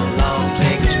 Come along,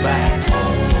 take us back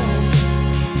home.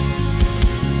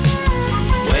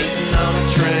 Waiting on a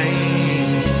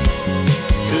train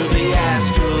to the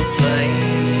astral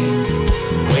plane.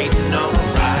 Waiting on a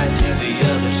ride to the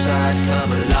other side.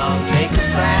 Come along, take us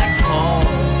back home.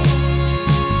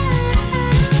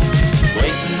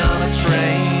 Waiting on a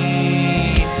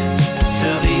train to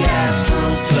the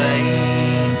astral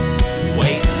plane.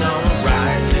 Waiting on a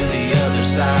ride to the other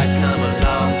side. Come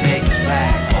along, take us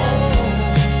back home.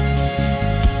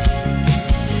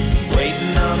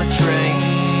 Waiting on a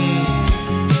train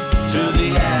to the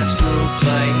astral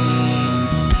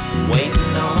plane.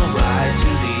 Waiting on a ride to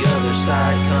the other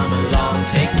side. Come along,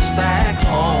 take us back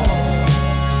home.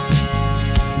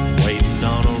 Waiting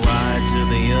on a ride to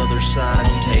the other side.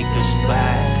 Take us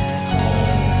back home.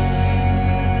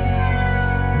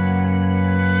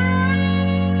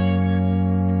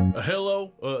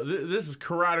 Hello, this is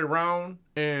Karate Ron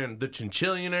and the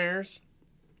Chinchillionaires.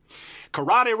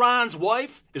 Karate Ron's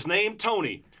wife is named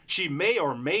Tony. She may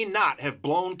or may not have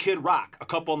blown Kid Rock a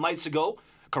couple of nights ago.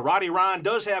 Karate Ron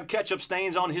does have ketchup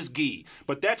stains on his gi,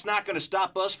 but that's not going to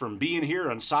stop us from being here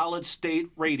on Solid State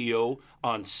Radio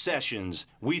on Sessions.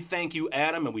 We thank you,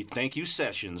 Adam, and we thank you,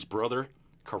 Sessions, brother.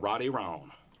 Karate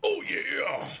Ron. Oh,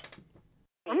 yeah.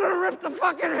 I'm gonna rip the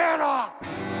fucking head off!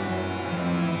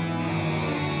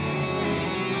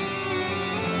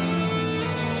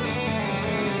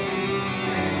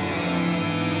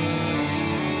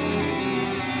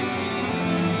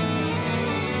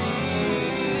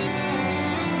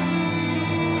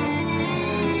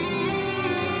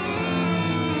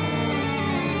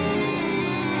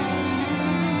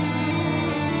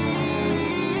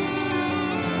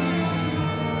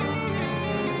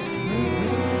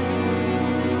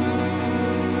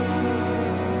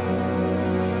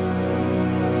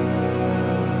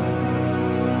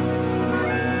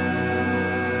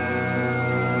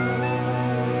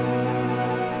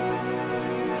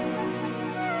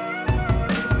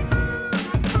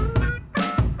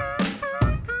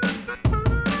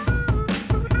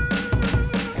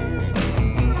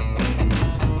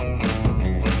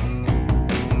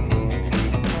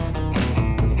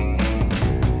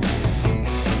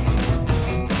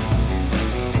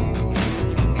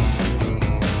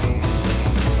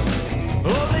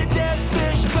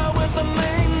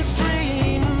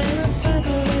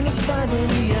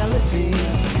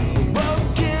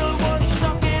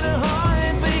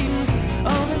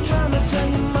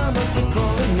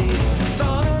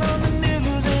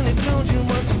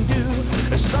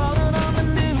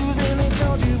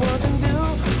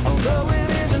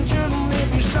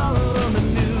 saw it on the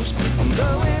news.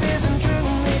 Although it isn't true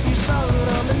if you saw it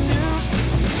on the news.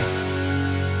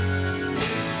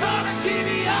 Turn the TV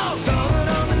off. Saw it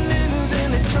on the news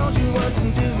and they told you what to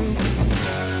do.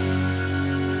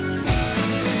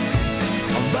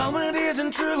 Although it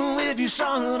isn't true if you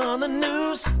saw it on the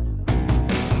news.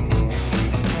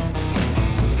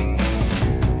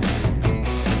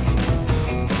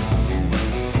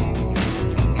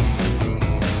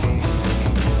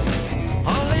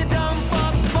 Only dumb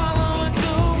fucks follow a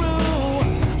guru.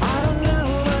 I don't know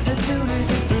what to do to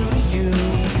get through to you.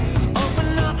 Open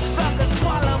up, sucker,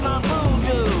 swallow my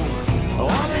voodoo.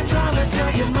 All they trying to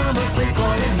tell your mama they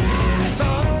calling me.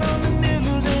 Saw it on the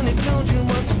news and they told you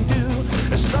what to do.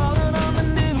 Saw it on the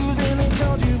news and they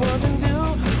told you what to do.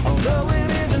 Although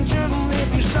it isn't true if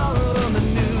you saw it on the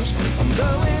news.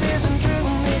 Although it isn't true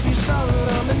if you saw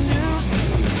it on the news.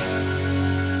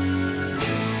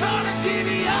 Turn the TV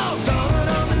off. Saw it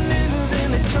on the news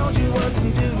and they told you what to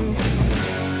do.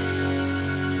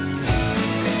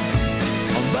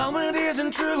 Although it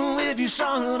isn't true if you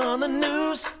saw it on the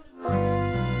news.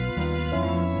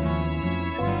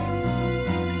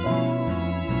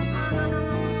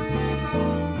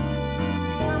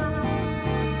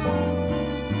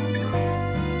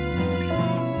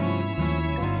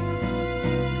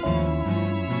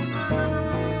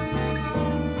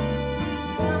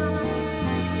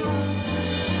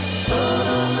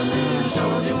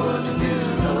 Told you what to do,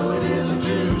 no it isn't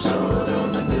true, saw it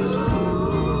on the news.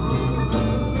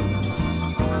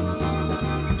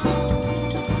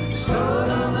 Saw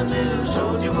it on the news,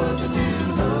 told you what to do,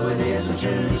 no it isn't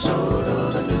true, saw it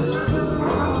on the news.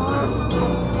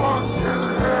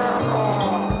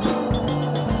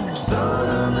 Saw it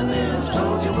on the news,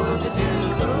 told you what to do,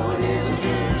 no it isn't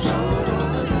true, saw it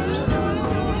on the news.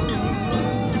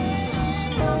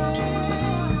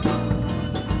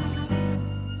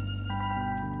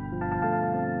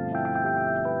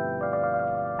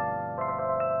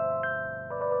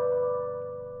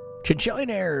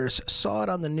 Chinchillionaires, saw it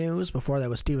on the news. Before that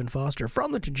was Stephen Foster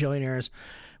from the Chinchillionaires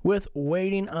with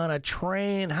Waiting on a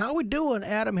Train. How we doing?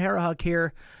 Adam Harahuk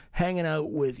here, hanging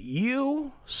out with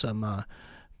you. Some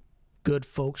good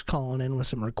folks calling in with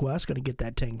some requests. Going to get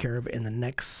that taken care of in the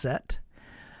next set.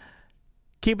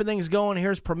 Keeping things going,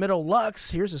 here's Promitto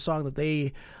Lux. Here's a song that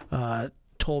they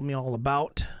told me all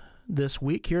about this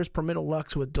week. Here's Promitto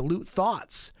Lux with Dilute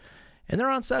Thoughts. And they're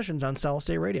on Sessions on Solid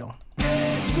State Radio.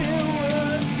 Is it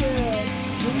worth it?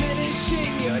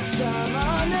 Diminishing your time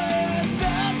on earth,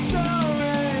 that's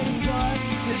alright, but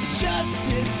this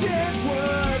just isn't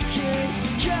working.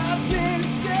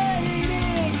 Compensating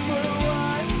for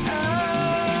what I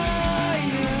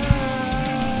am.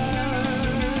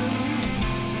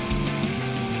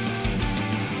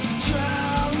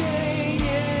 Drowning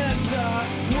in the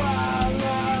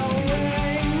wallowing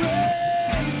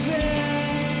raving,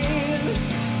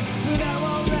 but I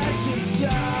won't let this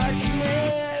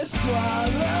darkness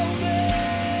swallow me.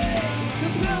 The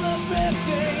pill of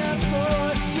living I'm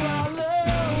swallowing.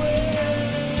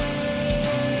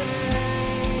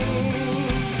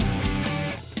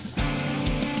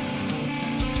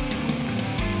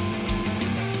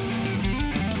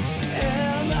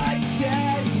 Am I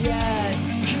dead yet?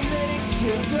 Committing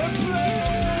to the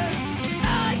blood. I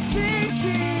see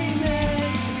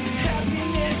demons,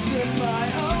 happiness in my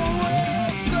own way,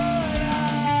 but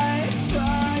I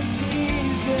find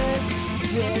teasing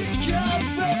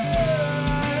discomfort.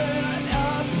 I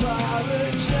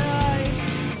apologize,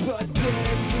 but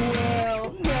this will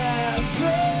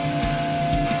never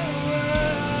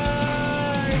work.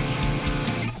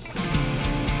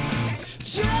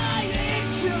 Trying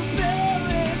to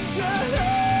balance a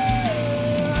heart.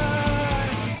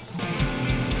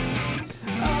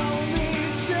 Only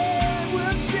time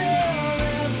will tell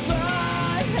if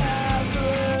I have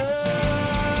learned.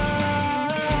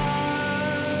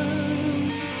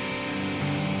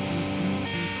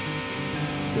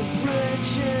 The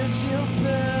bridges you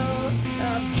built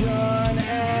have gone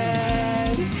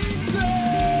and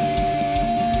burned.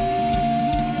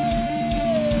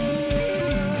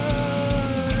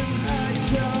 I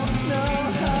don't know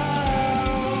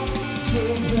how to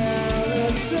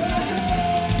balance the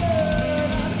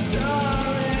hurt. I'm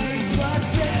sorry, but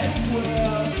this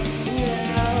will never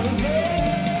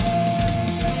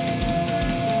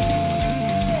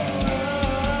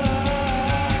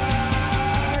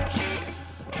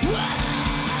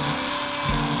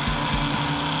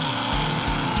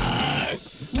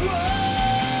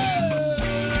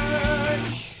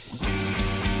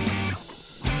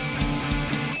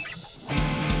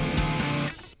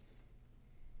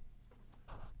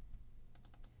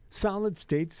Solid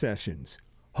State Sessions,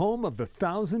 home of the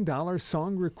 $1,000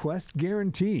 song request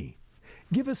guarantee.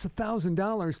 Give us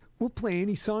 $1,000, we'll play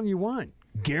any song you want.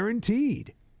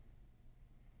 Guaranteed.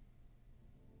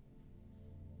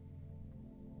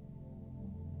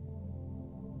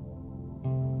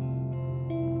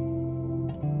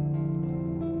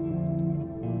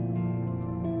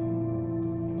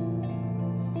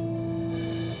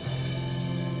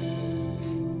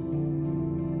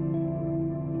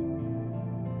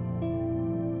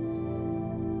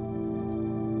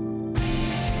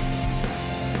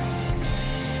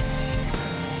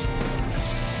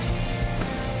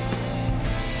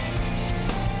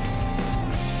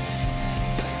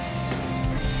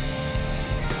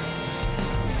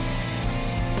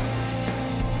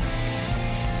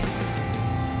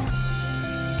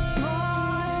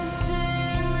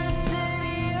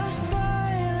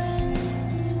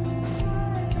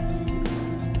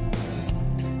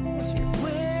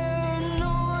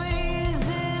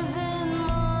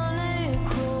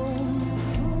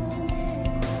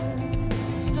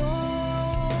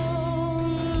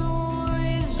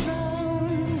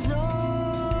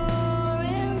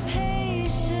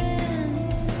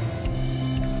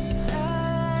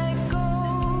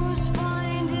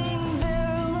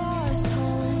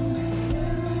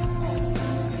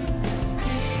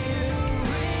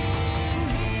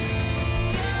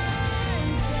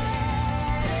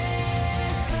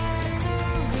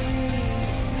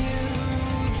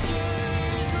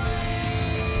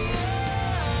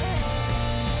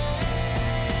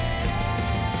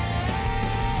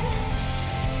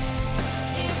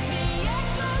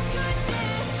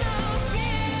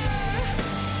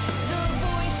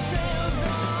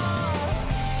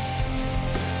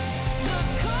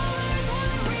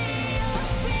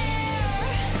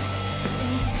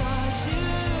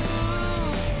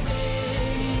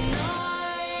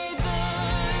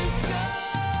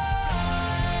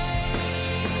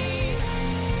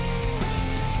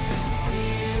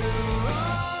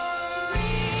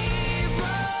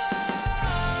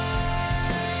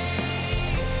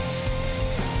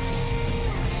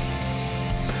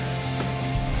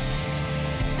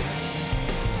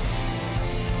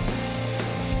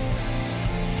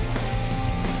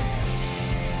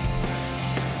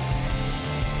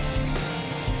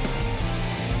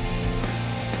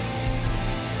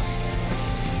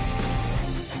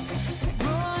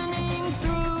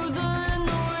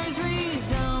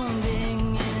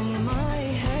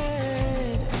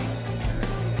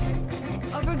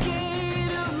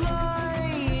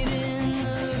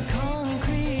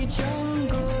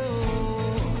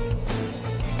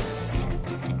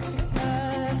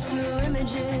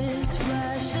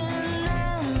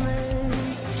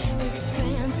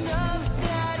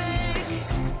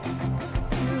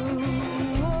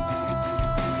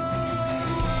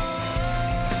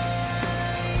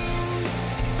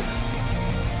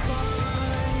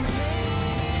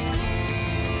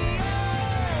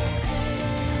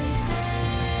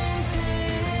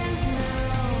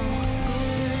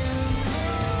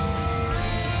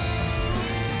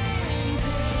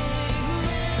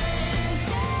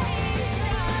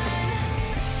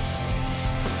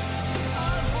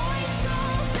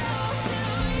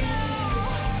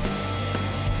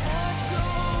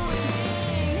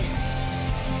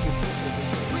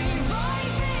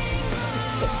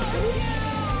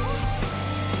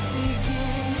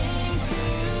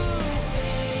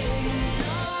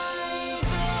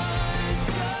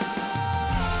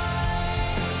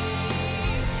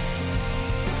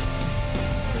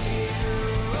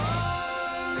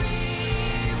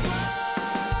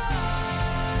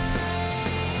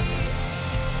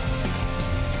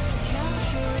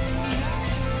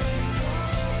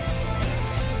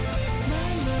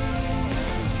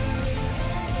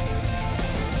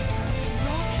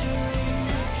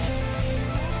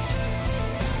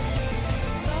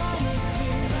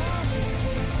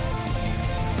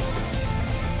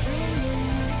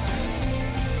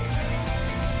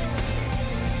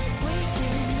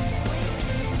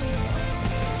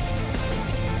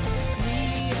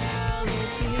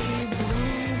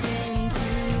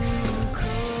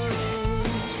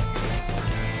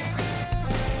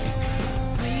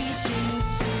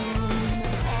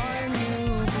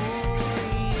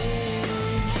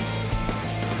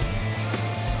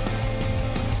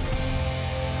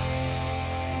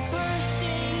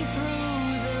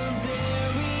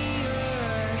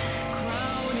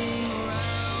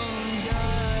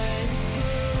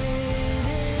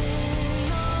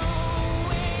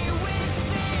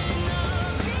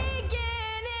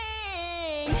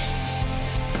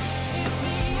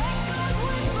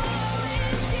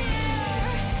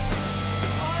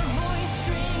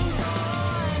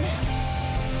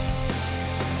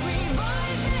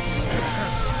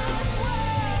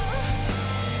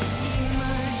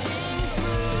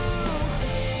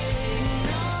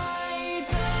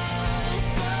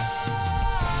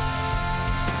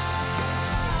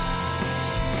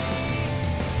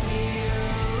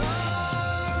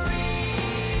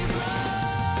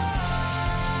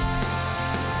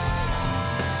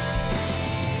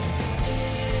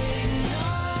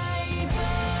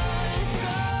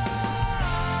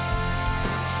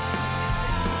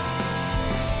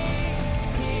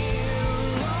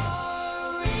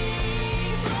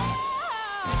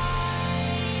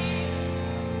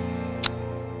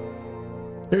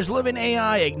 There's Living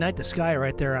AI, Ignite the Sky,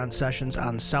 right there on Sessions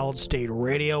on Solid State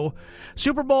Radio.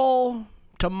 Super Bowl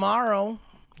tomorrow.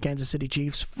 Kansas City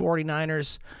Chiefs,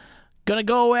 49ers, gonna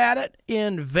go at it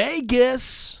in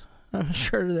Vegas. I'm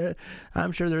sure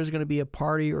there's gonna be a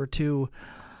party or two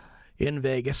in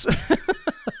Vegas.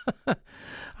 I'm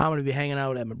gonna be hanging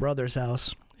out at my brother's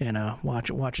house and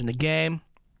watching the game.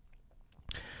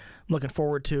 I'm looking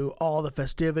forward to all the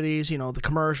festivities, the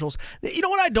commercials. You know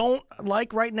what I don't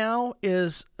like right now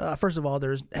is, first of all,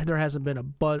 there hasn't been a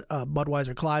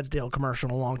Budweiser Clydesdale commercial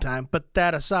in a long time. But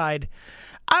that aside,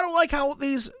 I don't like how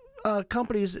these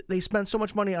companies, they spend so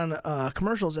much money on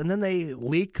commercials and then they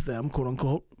leak them, quote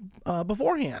unquote,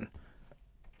 beforehand.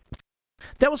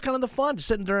 That was kind of the fun, just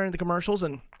sitting during the commercials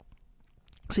and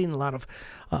seeing a lot of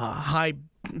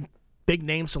big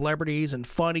name celebrities and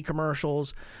funny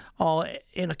commercials, all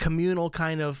in a communal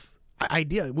kind of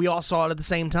idea. We all saw it at the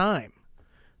same time,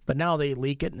 but now they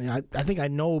leak it, and I think I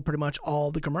know pretty much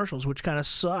all the commercials, which kind of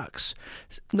sucks.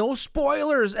 No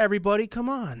spoilers, everybody. Come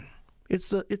on,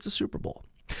 it's a Super Bowl.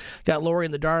 Got Lori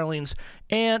and the Darlings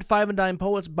and Five and Dime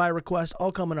Poets by request,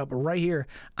 all coming up right here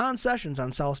on Sessions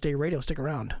on Solid State Radio. Stick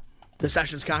around. The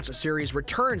Sessions Concert Series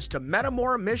returns to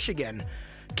Metamora, Michigan.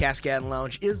 Cascade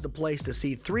Lounge is the place to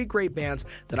see 3 great bands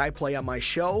that I play on my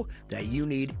show that you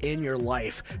need in your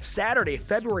life. Saturday,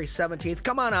 February 17th,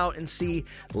 come on out and see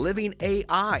Living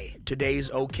AI,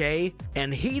 Today's Okay,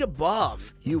 and Heat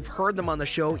Above. You've heard them on the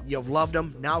show, you've loved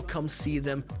them, now come see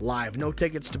them live. No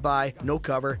tickets to buy, no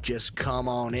cover, just come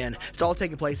on in. It's all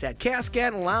taking place at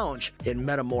Cascade Lounge in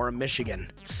Metamora,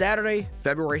 Michigan. Saturday,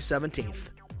 February 17th.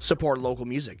 Support local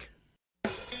music.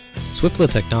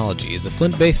 Swiftlet Technology is a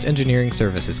Flint-based engineering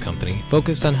services company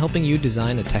focused on helping you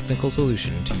design a technical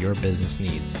solution to your business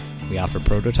needs. We offer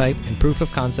prototype and proof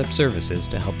of concept services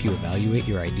to help you evaluate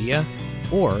your idea,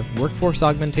 or workforce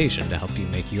augmentation to help you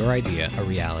make your idea a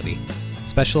reality.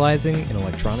 Specializing in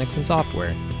electronics and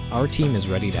software, our team is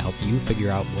ready to help you figure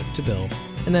out what to build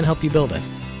and then help you build it.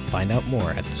 Find out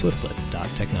more at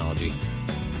swiftlet.technology.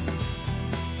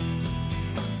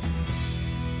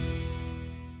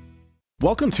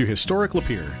 Welcome to historic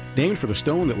Lapeer. Named for the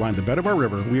stone that lined the bed of our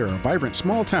river, we are a vibrant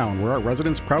small town where our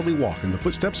residents proudly walk in the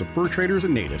footsteps of fur traders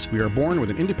and natives. We are born with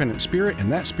an independent spirit,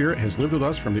 and that spirit has lived with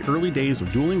us from the early days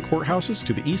of dueling courthouses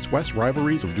to the east-west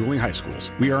rivalries of dueling high schools.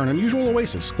 We are an unusual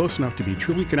oasis, close enough to be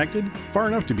truly connected, far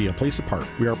enough to be a place apart.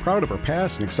 We are proud of our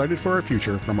past and excited for our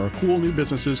future, from our cool new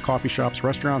businesses, coffee shops,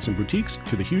 restaurants, and boutiques,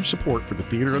 to the huge support for the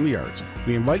theater and the arts.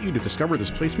 We invite you to discover this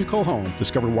place we call home,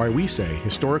 discover why we say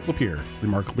historic Lapeer,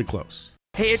 remarkably close.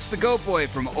 Hey, it's the Goat Boy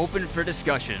from Open for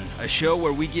Discussion, a show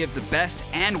where we give the best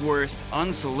and worst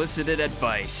unsolicited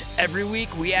advice. Every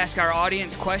week, we ask our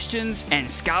audience questions and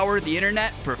scour the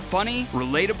internet for funny,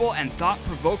 relatable, and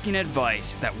thought-provoking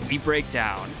advice that we break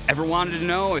down. Ever wanted to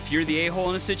know if you're the a-hole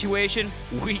in a situation?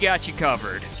 We got you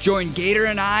covered. Join Gator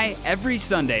and I every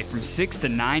Sunday from 6 to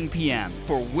 9 p.m.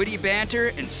 for witty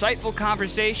banter, insightful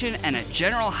conversation, and a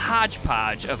general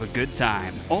hodgepodge of a good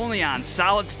time. Only on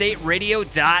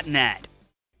SolidStateRadio.net.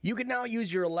 You can now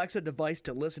use your Alexa device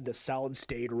to listen to Solid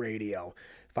State Radio.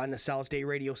 Find the Solid State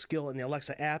Radio skill in the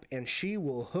Alexa app, and she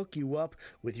will hook you up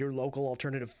with your local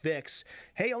alternative fix.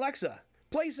 Hey, Alexa,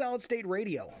 play Solid State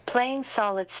Radio. Playing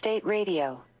Solid State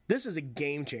Radio. This is a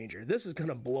game changer. This is going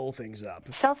to blow things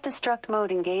up. Self-destruct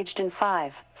mode engaged in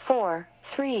 5, 4,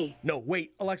 3. No,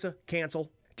 wait, Alexa,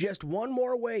 cancel. Just one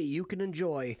more way you can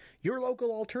enjoy your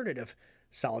local alternative,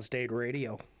 Solid State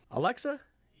Radio. Alexa,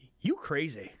 you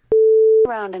crazy.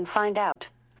 Around and find out.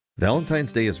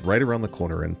 Valentine's Day is right around the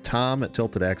corner, and Tom at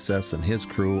Tilted Access and his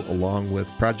crew, along with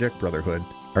Project Brotherhood,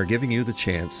 are giving you the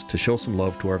chance to show some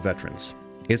love to our veterans.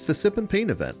 It's the Sip and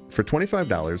Paint event. For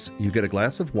 $25, you get a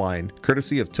glass of wine,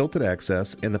 courtesy of Tilted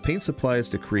Access, and the paint supplies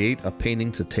to create a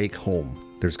painting to take home.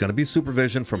 There's going to be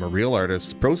supervision from a real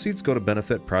artist. Proceeds go to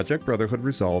benefit Project Brotherhood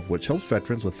Resolve, which helps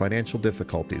veterans with financial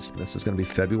difficulties. This is going to be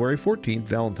February 14th,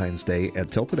 Valentine's Day, at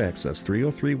Tilted Access,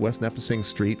 303 West Nipissing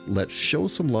Street. Let's show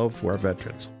some love to our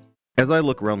veterans. As I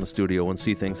look around the studio and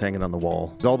see things hanging on the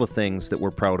wall, all the things that we're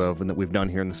proud of and that we've done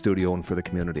here in the studio and for the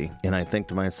community, and I think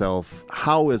to myself,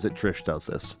 how is it Trish does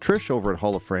this? Trish over at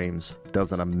Hall of Frames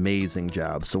does an amazing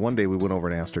job. So one day we went over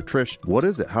and asked her, Trish, what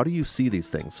is it? How do you see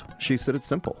these things? She said it's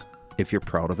simple. If you're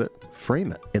proud of it,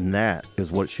 frame it. And that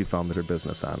is what she founded her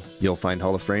business on. You'll find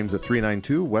Hall of Frames at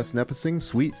 392 West Nipissing,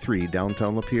 Suite 3,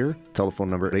 downtown Lapeer. Telephone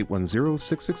number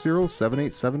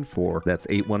 810-660-7874. That's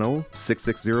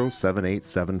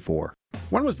 810-660-7874.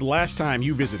 When was the last time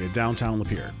you visited downtown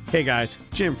Lapeer? Hey guys,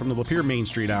 Jim from the Lapeer Main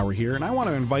Street Hour here, and I want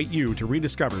to invite you to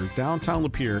rediscover downtown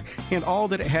Lapeer and all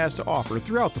that it has to offer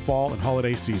throughout the fall and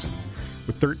holiday season.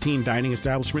 With 13 dining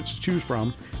establishments to choose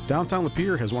from, downtown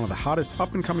Lapeer has one of the hottest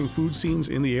up-and-coming food scenes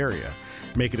in the area.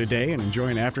 Make it a day and enjoy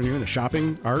an afternoon of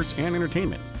shopping, arts, and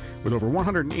entertainment. With over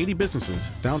 180 businesses,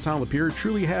 downtown Lapeer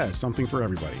truly has something for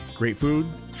everybody. Great food,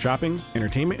 shopping,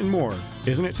 entertainment, and more.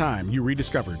 Isn't it time you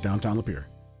rediscovered downtown Lapeer?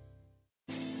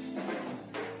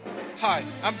 Hi,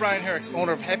 I'm Brian Herrick,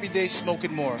 owner of Happy Days Smoke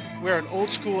and More. We're an old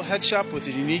school head shop with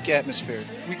a unique atmosphere.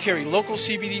 We carry local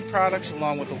CBD products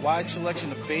along with a wide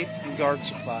selection of vape and garden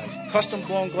supplies, custom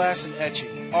blown glass and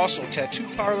etching, also tattoo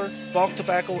parlor, bulk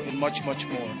tobacco, and much, much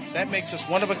more. That makes us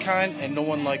one of a kind and no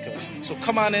one like us. So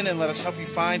come on in and let us help you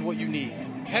find what you need.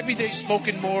 Happy Days Smoke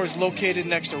and More is located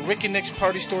next to Rick and Nick's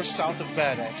Party Store south of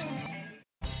Bad Axe.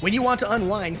 When you want to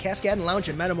unwind, Cascadon Lounge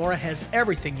in Metamora has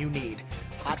everything you need.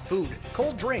 Hot food,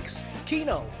 cold drinks,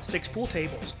 keno, 6 pool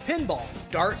tables, pinball,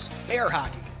 darts, air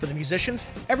hockey. For the musicians,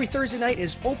 every Thursday night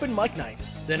is open mic night.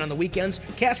 Then on the weekends,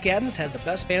 Cascadon's has the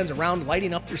best bands around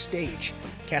lighting up their stage.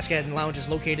 Cascadon Lounge is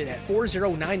located at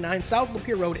 4099 South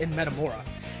Lapeer Road in Metamora.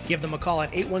 Give them a call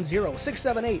at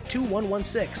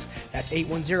 810-678-2116. That's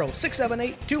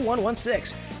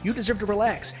 810-678-2116. You deserve to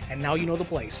relax, and now you know the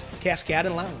place.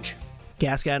 Cascadon Lounge.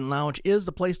 Cascadon Lounge is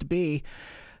the place to be.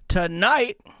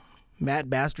 Tonight, Matt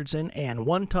Bastardson and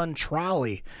One Ton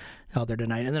Trolley out there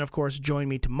tonight. And then, of course, join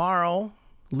me tomorrow,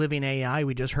 Living AI.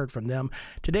 We just heard from them.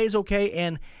 Today's Okay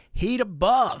and Heat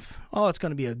Above. Oh, it's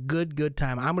going to be a good, good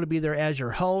time. I'm going to be there as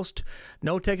your host.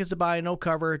 No tickets to buy, no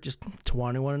cover, just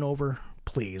 21 and over,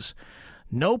 please.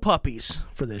 No puppies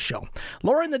for this show.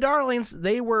 Laura and the Darlings,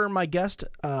 they were my guest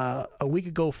a week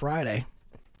ago Friday.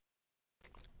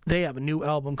 They have a new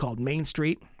album called Main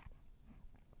Street.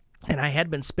 And I had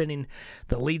been spinning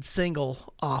the lead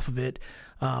single off of it,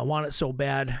 Want It So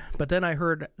Bad. But then I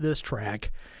heard this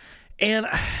track, and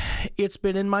it's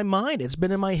been in my mind. It's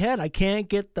been in my head. I can't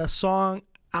get the song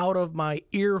out of my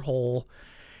ear hole.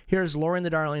 Here's Laura and the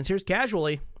Darlings. Here's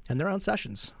Casually, and they're on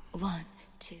Sessions. 1,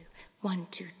 2, 1,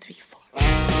 2, 3, 4.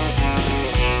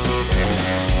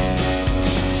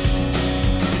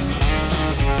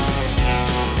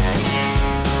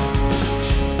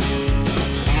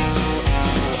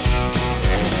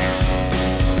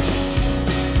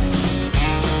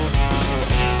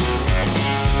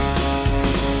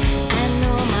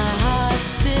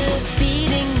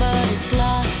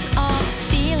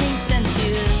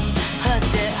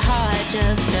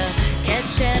 Just to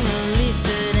catch and release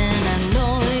it, and I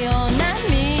know you're not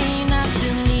mean. I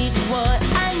still need what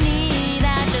I need.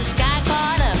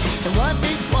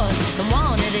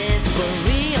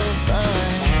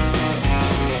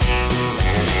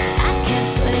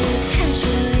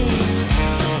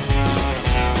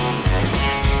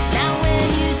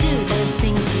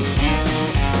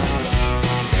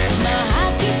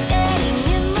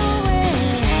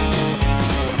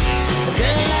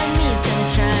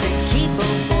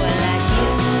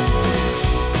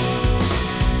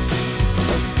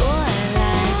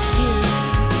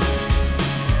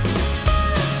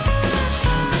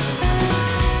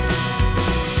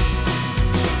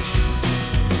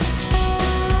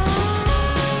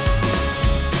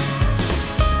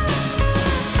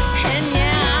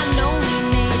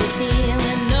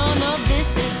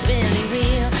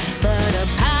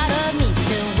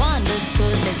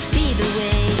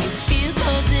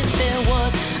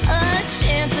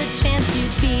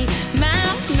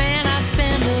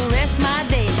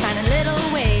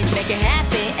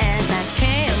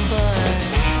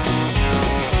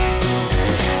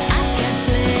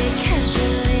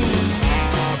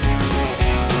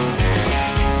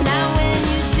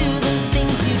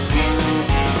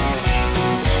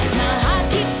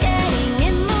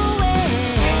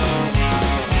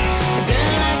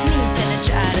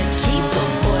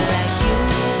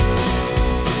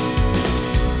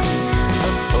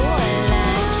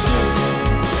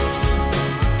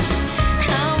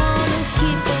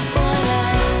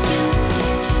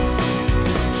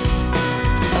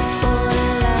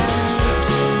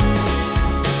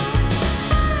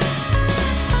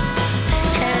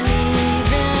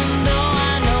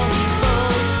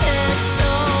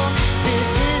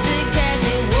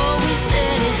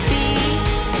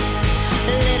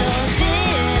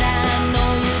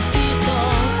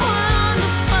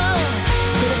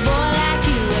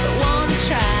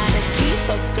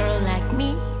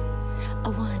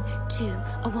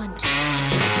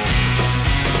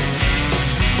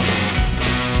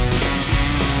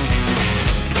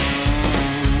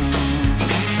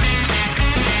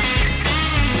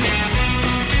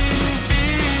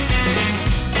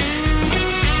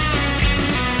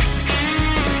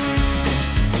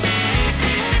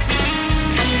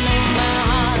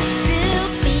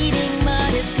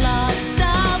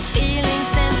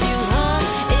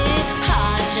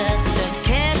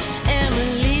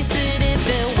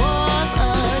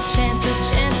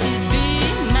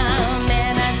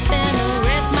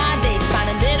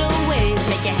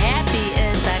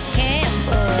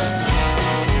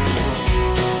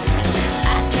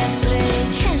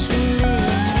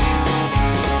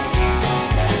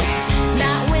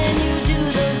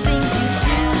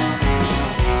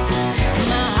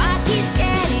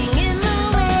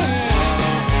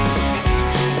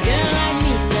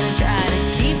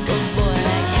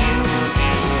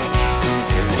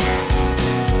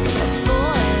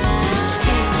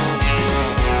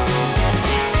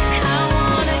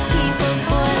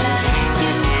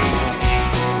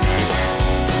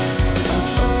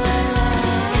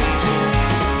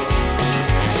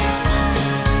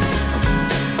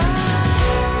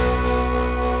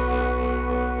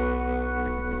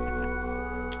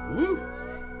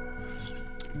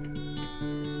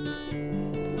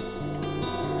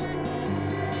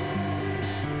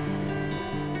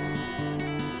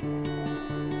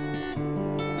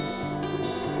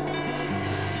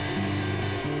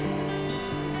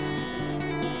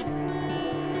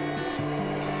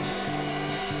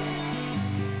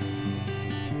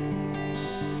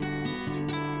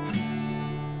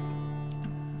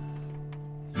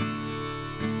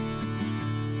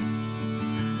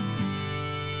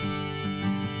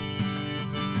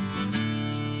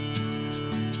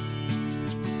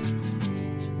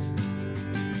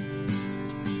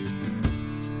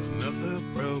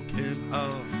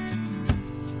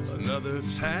 Another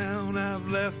town I've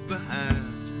left behind.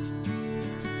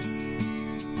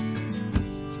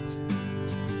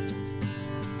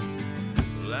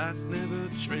 Well, I never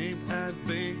dreamed I'd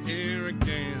be here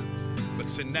again, but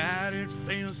tonight it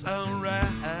feels alright.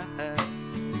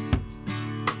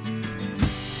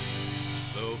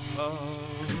 So far.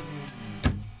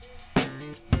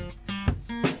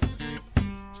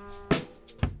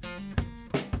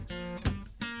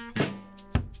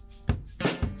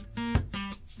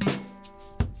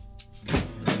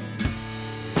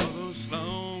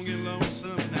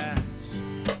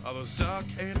 Dark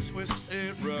and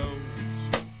twisted roads.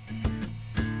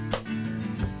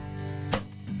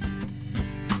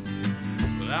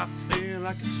 But I feel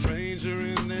like a stranger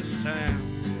in this town,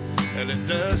 and it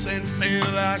doesn't feel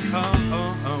like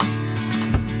home.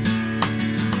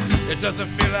 It doesn't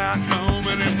feel like home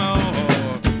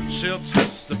anymore. She'll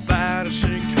testify that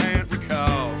she can't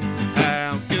recall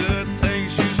how good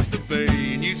things used to be,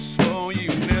 and you swore you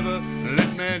never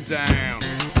let me down.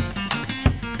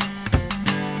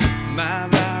 My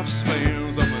life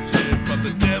spans on the tip of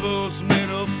the devil's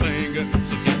middle finger.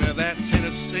 So give me that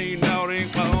Tennessee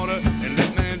Nordic water and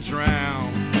let me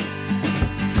drown.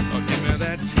 Oh, give me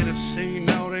that Tennessee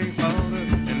Nordic water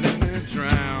and let me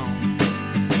drown.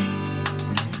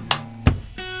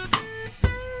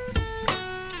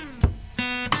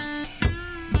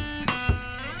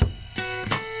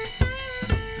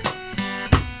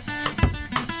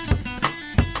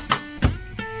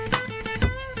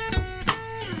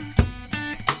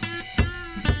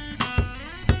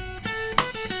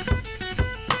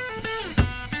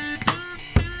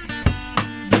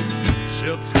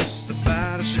 She'll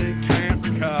testify that she can't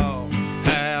recall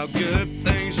how good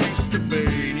things used to be,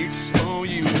 and you swore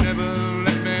you never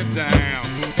let me down.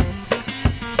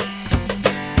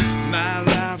 My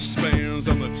life spans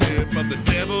on the tip of the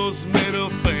devil's middle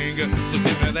finger. So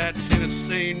give me that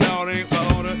Tennessee Nordic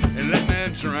water and let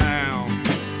me drown.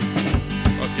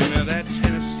 Or give me that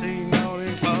Tennessee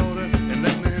Nordic water and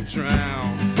let me drown.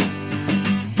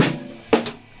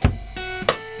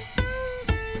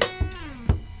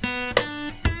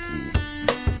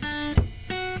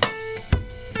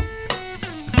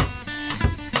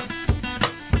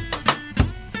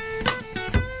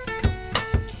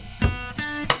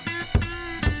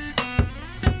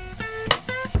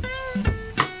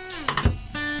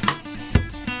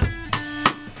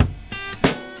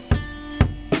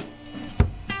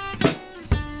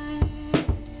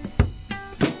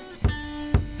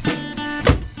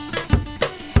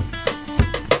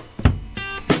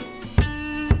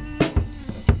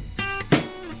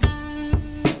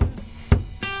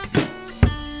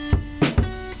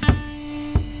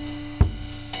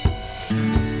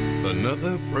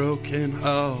 Another broken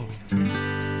heart,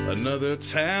 another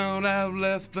town I've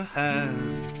left behind.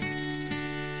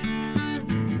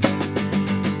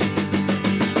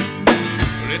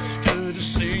 But it's good to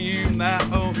see you, my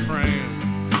old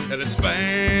friend, and it's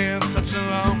been such a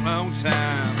long, long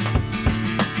time.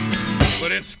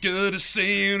 But it's good to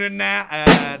see you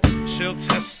tonight. She'll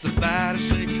testify that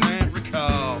she can't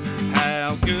recall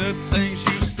how good things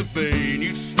used to be, and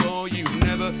you swore you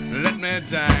never let me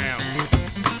down.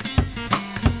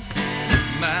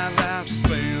 My life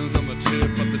spans on the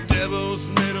tip of the devil's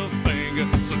middle finger.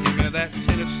 So give me that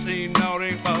Tennessee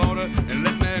Nordic water and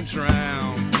let me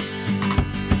drown.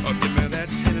 Or give me that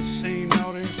Tennessee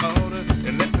Nordic water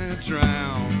and let me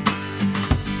drown.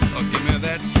 Or give me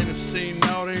that Tennessee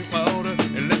Nordic water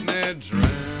and let me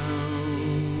drown.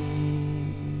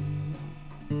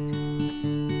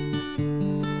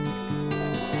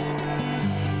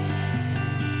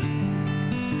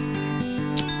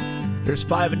 There's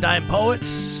Five and Dime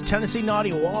Poets, Tennessee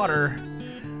Naughty Water.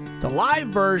 The live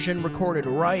version recorded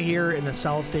right here in the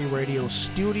Solid State Radio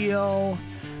studio.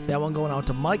 That one going out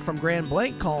to Mike from Grand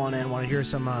Blanc calling in. Want to hear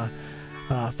some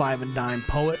Five and Dime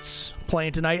Poets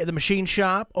playing tonight at the Machine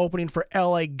Shop, opening for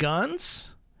LA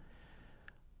Guns.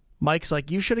 Mike's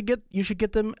like, you should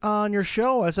get them on your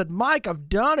show. I said, Mike, I've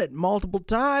done it multiple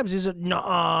times. He said, no,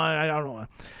 I don't know.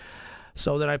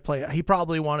 So then he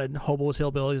probably wanted Hobo's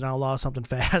Hillbillies and Outlaw something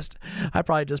fast. I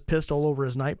probably just pissed all over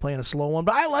his night playing a slow one,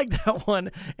 but I like that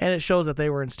one, and it shows that they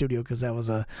were in studio because that was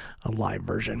a live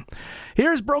version.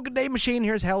 Here's Broken Day Machine,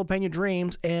 here's Jalapeno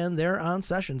Dreams, and they're on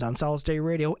sessions on Solid State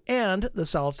Radio and the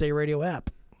Solid State Radio app.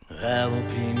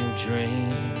 Jalapeno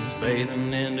dreams,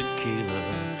 bathing in tequila,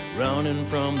 running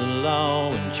from the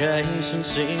law and chasing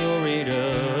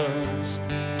senoritas.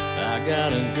 I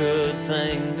got a good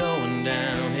thing going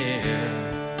down here.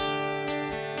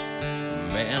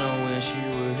 Man, I wish you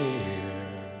were here.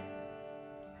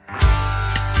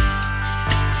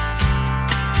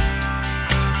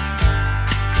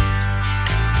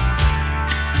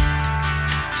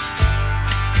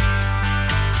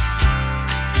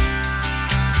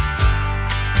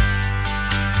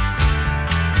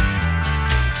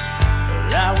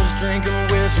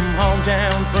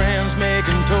 friends,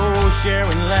 making toast,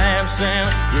 sharing laughs,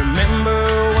 and remember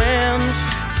whens.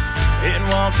 In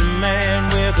walked a man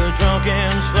with a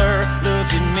drunken slur,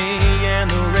 looked at me and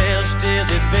the rest is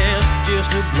at best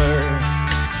just a blur.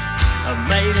 I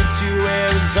made it to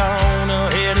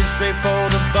Arizona, headed straight for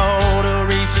the border,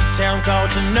 reached a town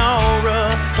called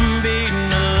Sonora, I'm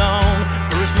beating along.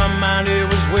 First my mind it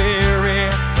was weary,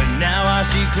 but now I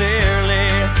see clearly,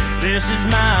 this is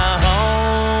my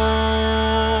home.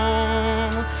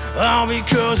 All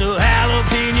because of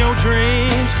jalapeno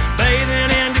dreams,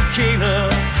 bathing in tequila,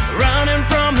 running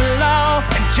from the law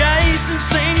and chasing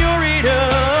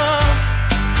senoritas.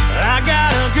 I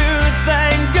got a good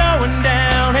thing going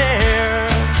down here.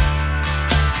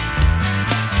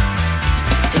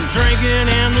 Drinking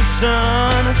in the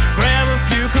sun, grab a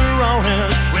few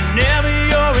Coronas whenever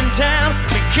you're in town.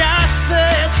 Because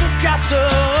it's a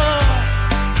gossip.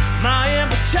 My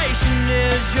invitation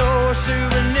is your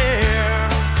souvenir.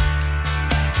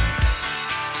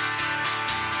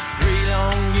 3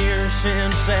 long years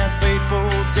since that fateful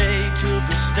day, took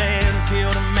a stand,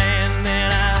 killed a man,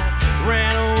 then I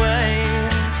ran away.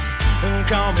 And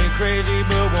call me crazy,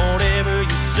 but whatever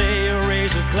you say,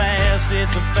 raise a glass,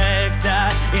 it's a fact, I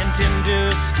intend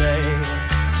to stay.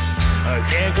 I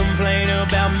can't complain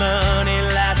about money,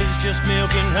 life is just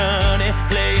milk and honey.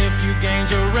 Play a few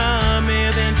games of rummy,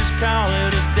 then just call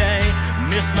it a day.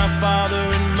 Miss my father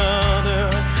and mother,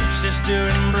 sister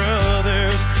and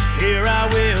brothers, here I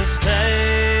will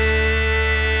stay.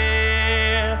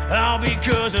 All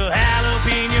because of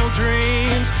jalapeno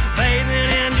dreams,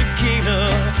 bathing in tequila,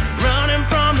 running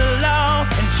from the law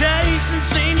and chasing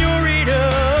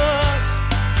senoritas.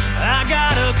 I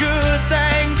got a good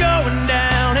thing going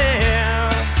down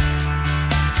here.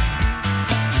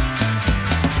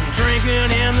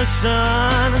 Drinking in the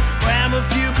sun, grab a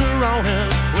few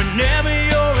Coronas whenever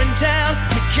you're in town.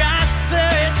 Mi casa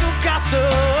es su casa.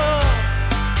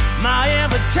 My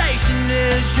invitation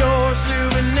is your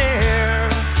souvenir.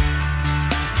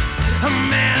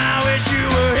 Man, I wish you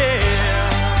were here.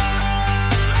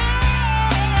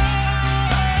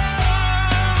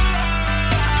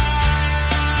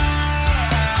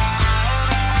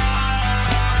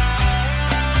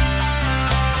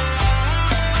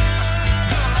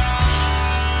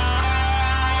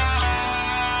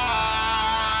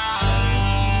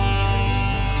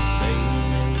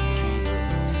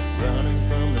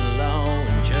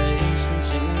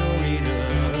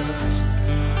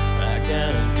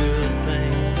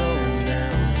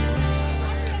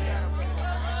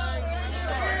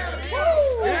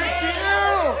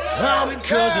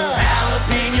 Because of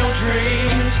jalapeno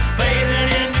dreams, bathing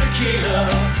in tequila,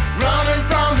 running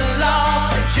from the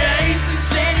law and chasing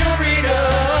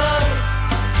senoritas.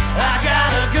 I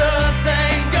got a good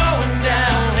thing going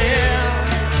down here.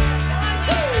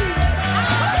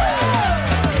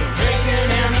 Drinking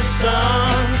in the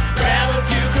sun, grab a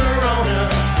few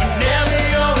Coronas whenever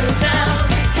you're in town.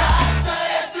 Mi casa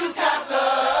es su casa.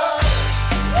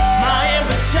 My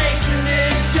invitation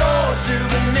is your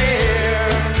souvenir.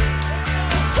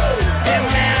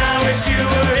 You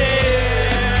were here.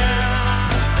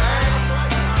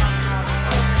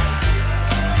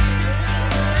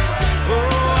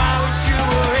 Oh, I wish you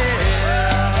were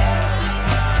here.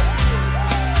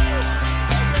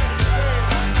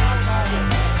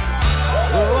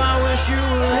 Oh, I wish you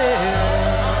were here.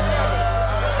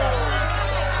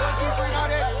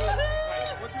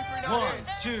 1,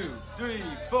 2, 3,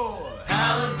 4.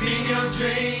 Jalapeno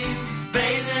dreams,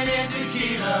 bathing in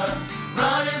tequila,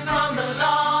 running from the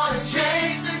law.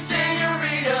 Chasing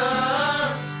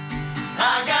senoritas,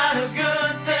 I got a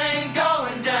good thing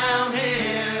going down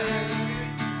here.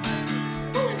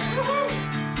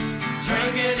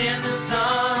 Drinking in the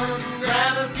sun,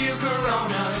 grab a few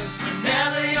Coronas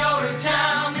whenever you're in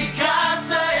town. Mi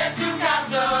casa es su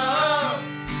casa.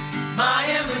 My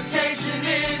invitation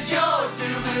is your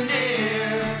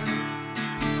souvenir.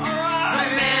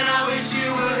 Alright, man, I wish you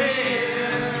were here.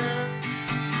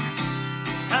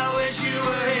 I wish you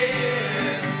were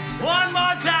here. One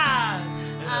more time.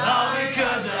 All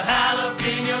because of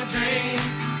jalapeno dreams,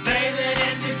 bathing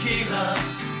in tequila,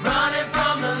 running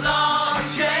from the law,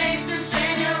 chasing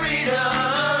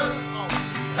senoritas.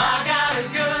 I got a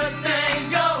good thing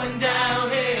going down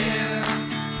here.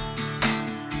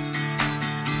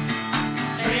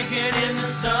 Drinking in the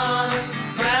sun,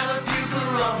 grab a few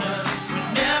Coronas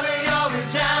whenever you're in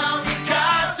town. Mi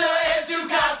casa es su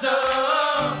casa.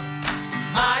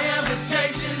 My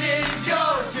invitation is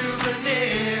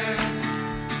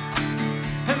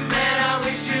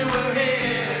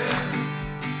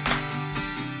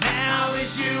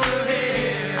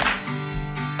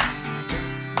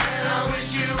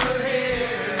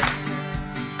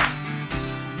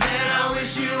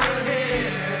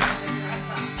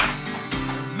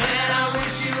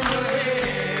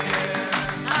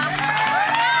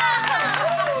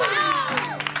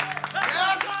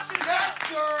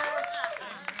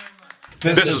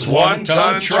This is One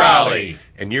Ton Trolley,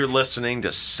 and you're listening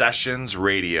to Sessions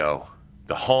Radio,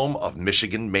 the home of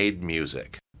Michigan-made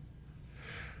music.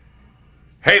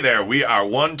 Hey there, we are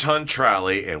One Ton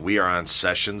Trolley, and we are on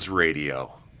Sessions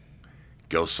Radio.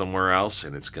 Go somewhere else,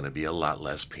 and it's going to be a lot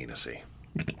less penisy.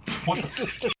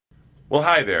 Well,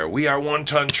 hi there, we are One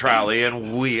Ton Trolley,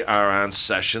 and we are on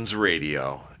Sessions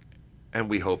Radio. And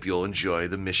we hope you'll enjoy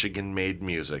the Michigan-made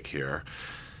music here.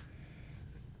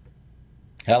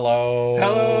 Hello.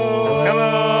 Hello.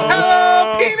 Hello.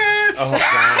 Hello, penis. Oh,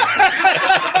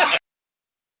 God.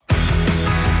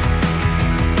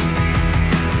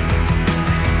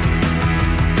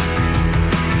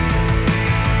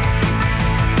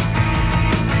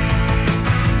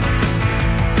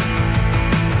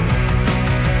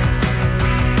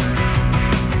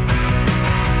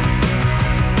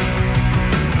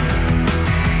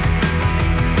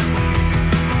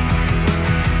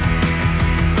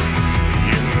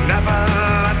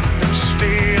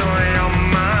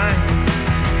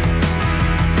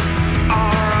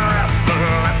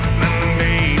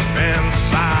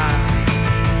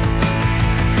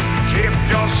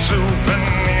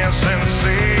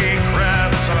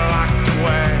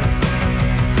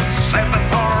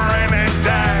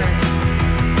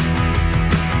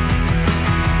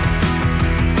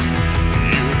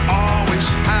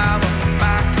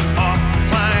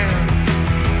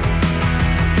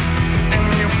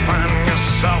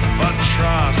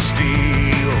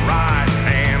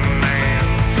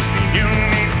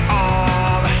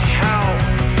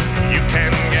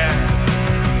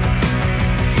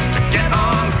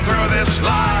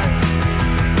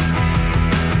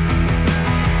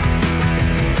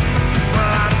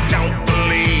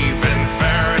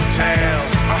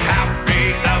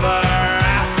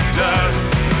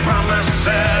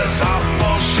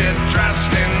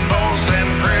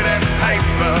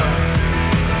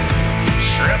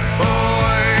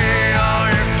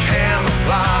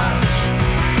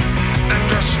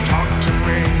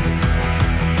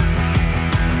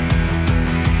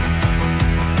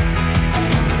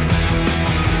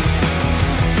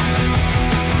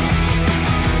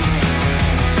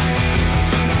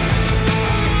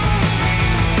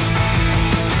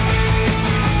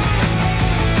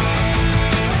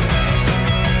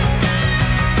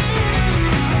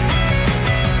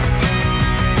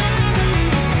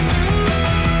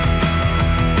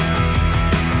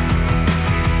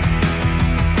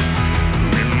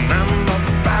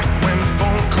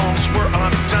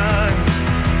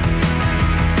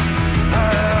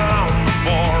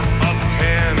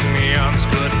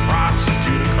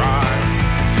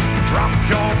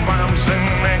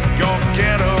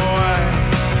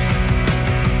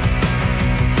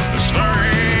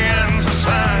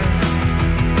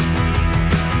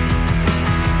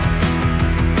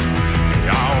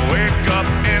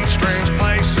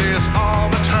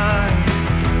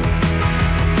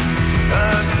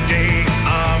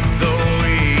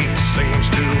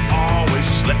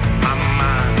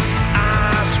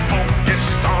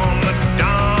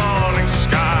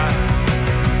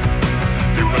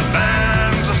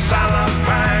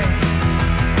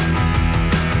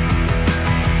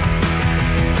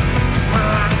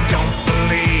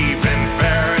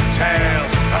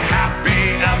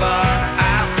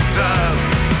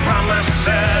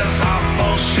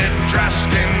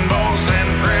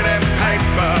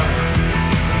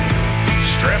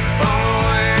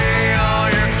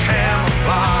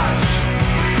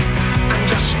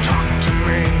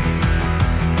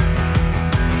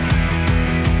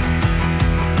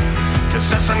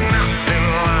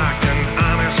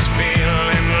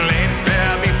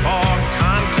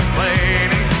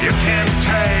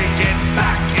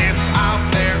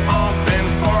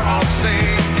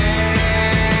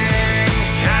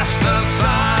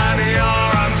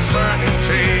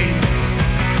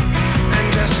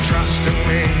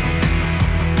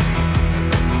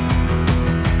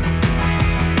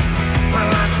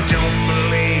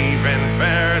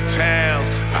 Tales,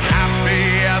 a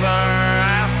happy ever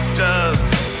afters,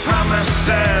 promise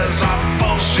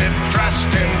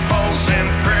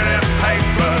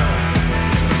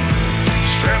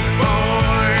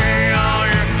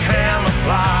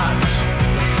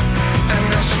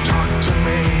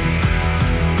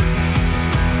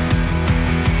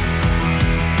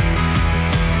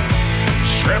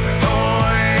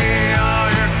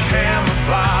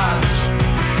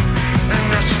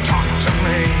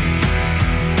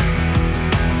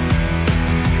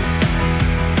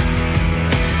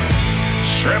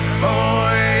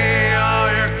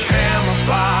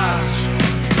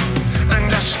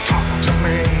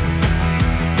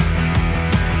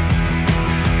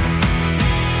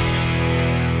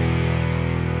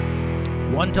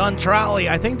One Ton Trolley.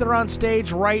 I think they're on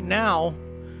stage right now.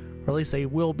 Or at least they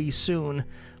will be soon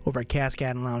over at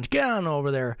Cascade Lounge. Get on over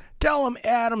there. Tell them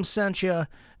Adam sent you.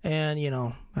 And, you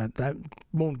know, that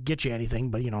won't get you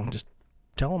anything, but, you know, just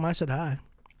tell them I said hi.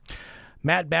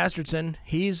 Matt Bastardson,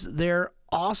 he's there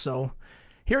also.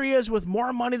 Here he is with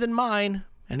More Money Than Mine,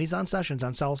 and he's on Sessions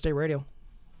on Solid State Radio.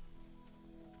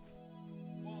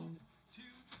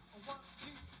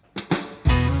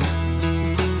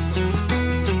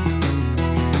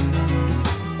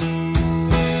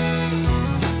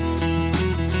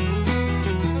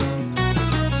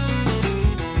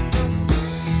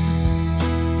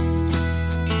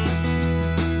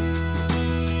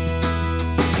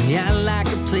 Yeah, I like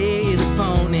to play the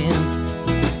ponies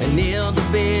and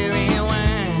elderberry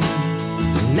wine.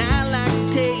 And I like the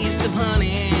taste of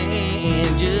honey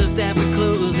just after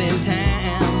closing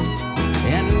time.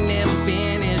 And I never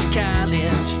finished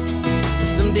college.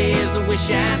 Some days I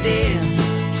wish I did.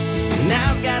 And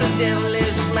I've got a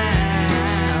devilish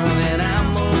smile that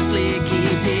I mostly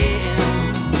keep here.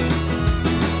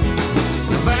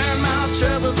 I've earned more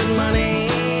trouble than money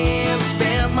and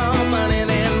spent more money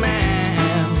than mine.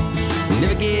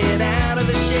 Never get out of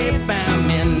the shape I'm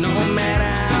in, no matter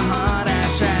how hard I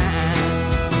try.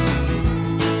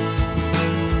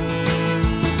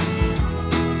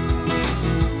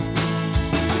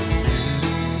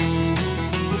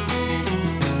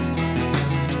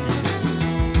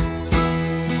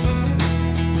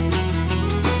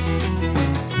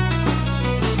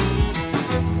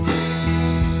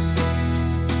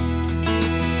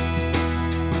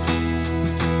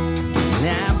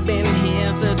 Now I've been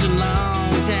here such a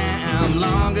long time,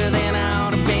 longer than I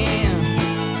ought to been.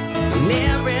 And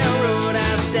every road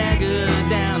I staggered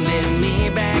down led me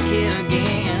back here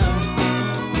again.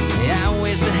 Yeah, I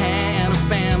wish I had a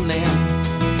family,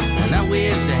 and I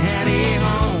wish I had a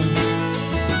home.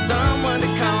 Someone to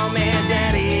call me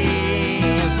daddy,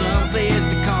 and some place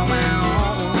to call my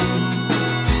own.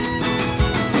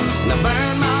 And I've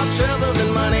earned more trouble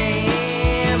than money,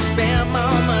 and spent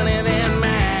more money than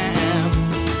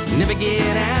mine. Never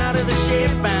get out of the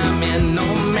shape I'm in, no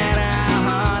matter how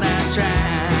hard I try.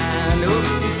 Nope.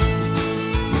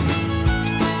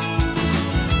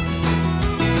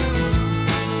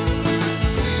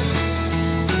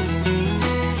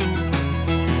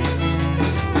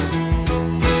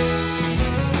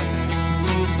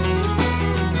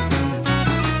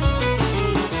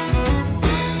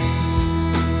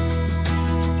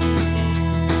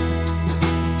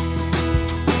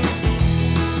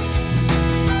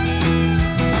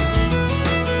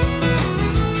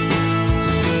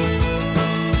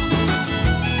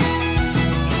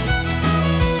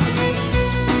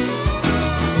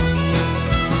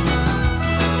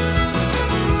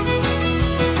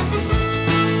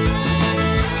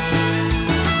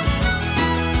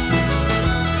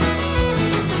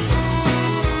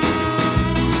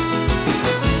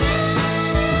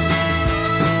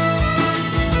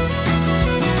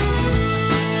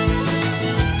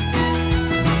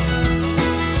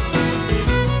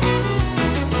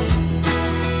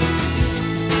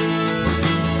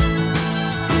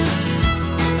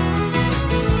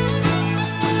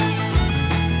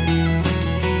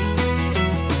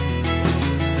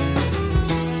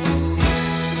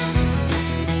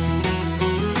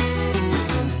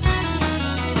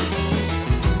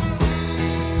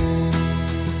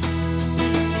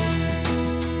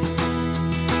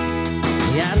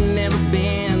 Yeah, I've never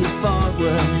been to Fort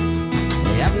Worth.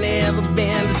 I've never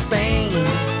been to Spain.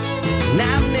 And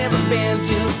I've never been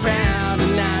too proud of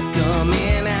not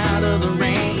coming out of the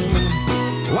rain.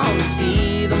 I want to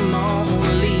see the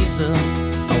Mona Lisa.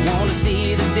 I want to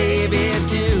see the David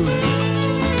too.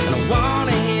 And I want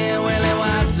to hear Willie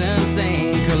Watson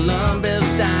sing Columbus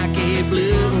Stockade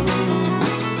Blues.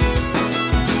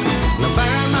 And I've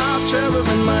earned more trouble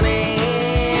than money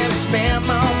and spent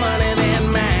more money than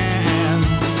mine.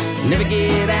 Never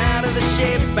get out of the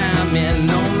shape I'm in,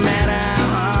 no matter how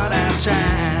hard I try.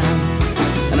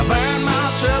 And I've earned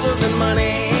more trouble than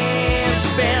money and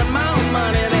spent more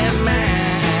money than mine.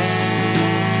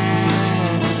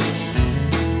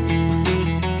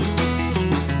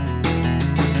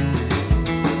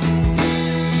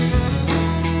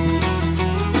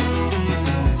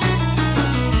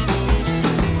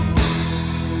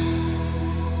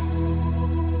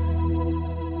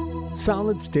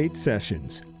 Solid State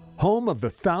Sessions, home of the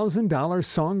 $1,000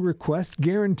 song request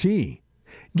guarantee.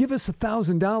 Give us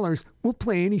 $1,000, we'll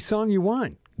play any song you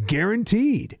want.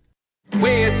 Guaranteed.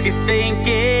 Whiskey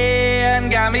thinking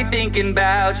got me thinking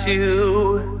about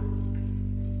you.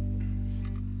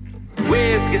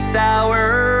 Whiskey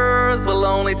sours will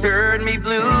only turn me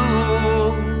blue.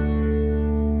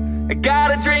 I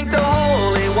gotta drink the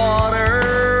holy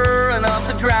water enough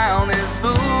to drown this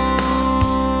fool.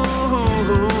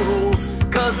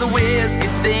 'Cause the whiskey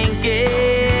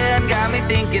thinking got me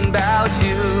thinking about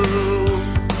you.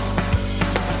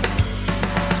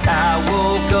 I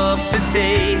woke up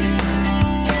today,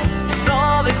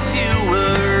 saw that you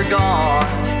were gone,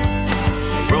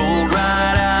 rolled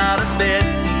right out of bed,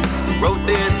 wrote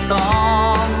this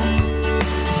song.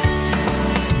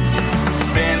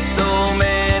 Spent so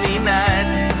many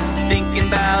nights thinking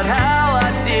about how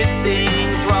I did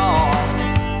things wrong.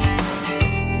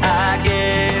 I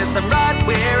guess I'm right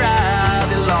where I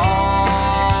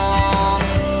belong.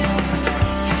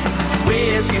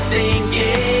 Whiskey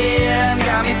thinking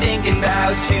got me thinking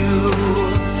about you.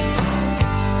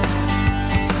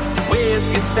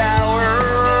 Whiskey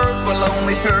sours will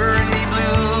only turn me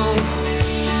blue.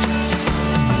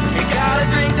 You gotta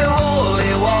drink the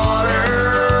holy water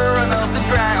enough to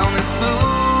drown this fool.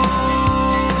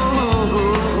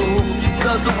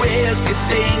 'Cause the whiskey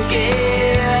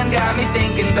thinking got me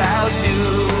thinking about you.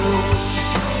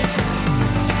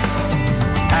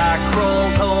 I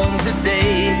crawled home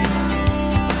today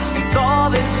and saw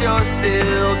that you're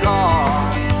still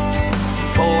gone.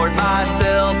 Poured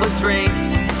myself a drink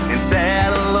and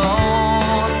sat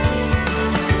alone.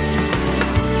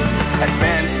 I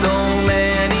spent so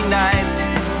many nights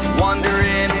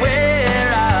wondering where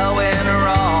I went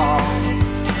wrong.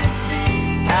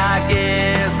 I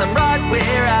guess I'm right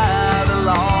where I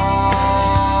belong.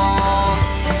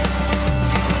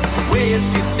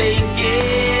 Whiskey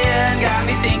thinking got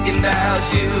me thinking about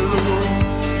you.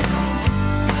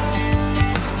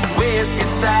 Whiskey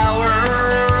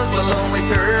sours will only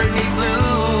turn me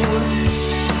blue.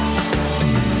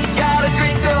 Gotta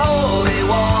drink the holy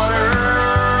water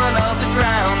enough to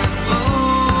drown this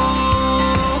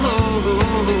fool.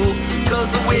 'Cause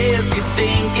the whiskey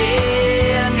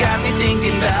thinking got me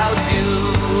thinking about you.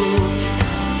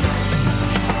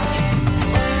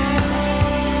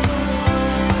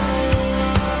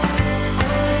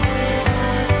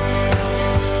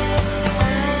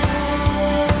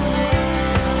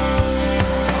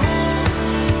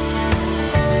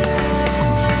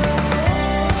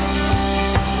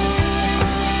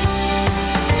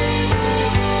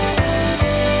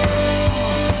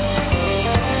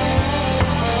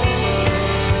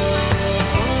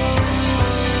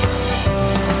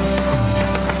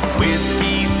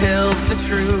 Tells the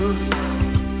truth,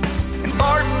 and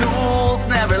bar stools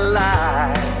never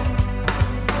lie.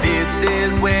 This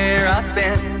is where I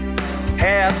spent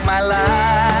half my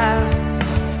life.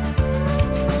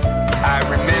 I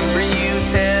remember you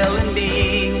telling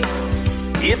me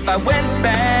if I went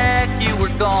back you were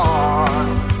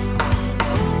gone.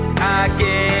 I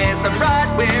guess I'm right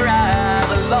where I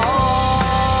belong.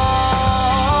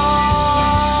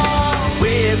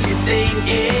 Whiskey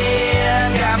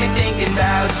thinking got me thinking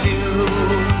about you.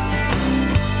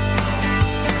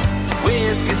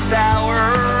 Whiskey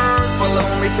sours will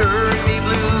only turn me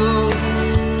blue.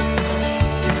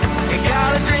 You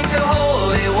gotta drink the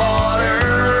holy water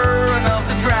enough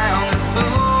to drown this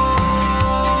fool.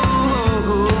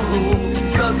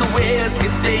 'Cause the whiskey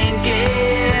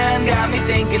thinking got me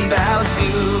thinking about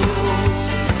you.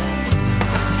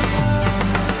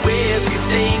 Whiskey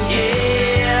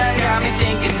thinking got me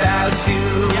thinking about you.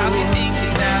 Got me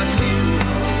thinking about you.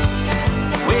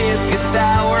 Whiskey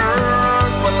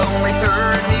sours will only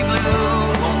turn me blue.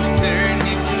 Only turn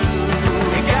me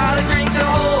blue. You gotta drink the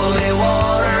holy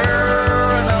water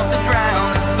enough to drown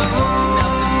this fool.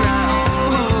 Enough to drown this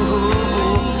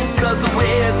fool. 'Cause the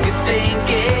whiskey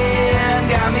thinking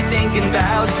got me thinking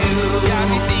about you. Got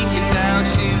me thinking about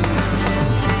you.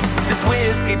 This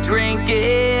whiskey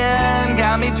drinking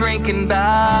got me drinking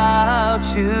about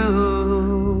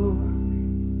you.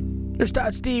 There's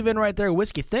Todd Steven right there,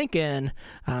 Whiskey Thinking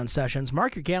on Sessions.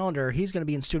 Mark your calendar. He's going to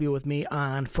be in studio with me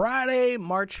on Friday,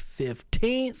 March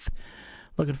 15th.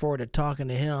 Looking forward to talking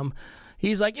to him.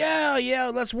 He's like, yeah,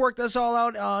 let's work this all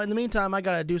out. In the meantime, I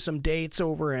got to do some dates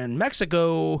over in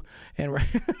Mexico. And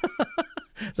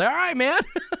it's like, all right, man.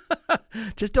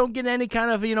 Just don't get any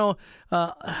kind of,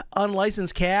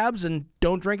 unlicensed cabs and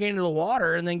don't drink any of the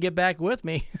water and then get back with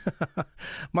me.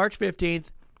 March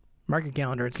 15th. Mark your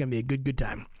calendar. It's going to be a good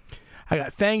time. I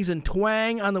got Fangs and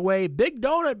Twang on the way. Big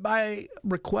Donut by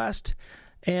request.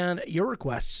 And your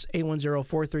requests,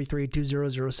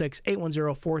 810-433-2006,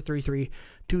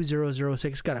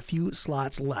 810-433-2006. Got a few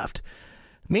slots left.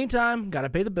 Meantime, got to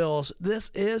pay the bills.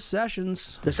 This is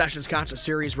Sessions. The Sessions Concert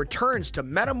Series returns to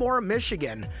Metamora,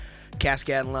 Michigan.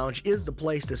 Cascade Lounge is the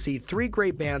place to see 3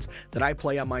 great bands that I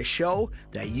play on my show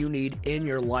that you need in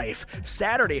your life.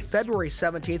 Saturday, February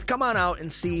 17th, come on out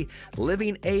and see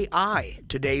Living AI,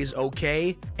 Today's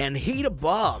Okay, and Heat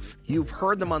Above. You've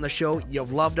heard them on the show,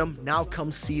 you've loved them, now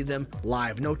come see them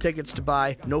live. No tickets to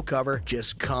buy, no cover,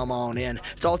 just come on in.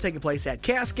 It's all taking place at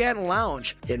Cascade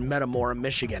Lounge in Metamora,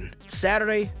 Michigan.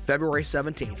 Saturday, February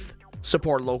 17th.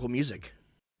 Support local music.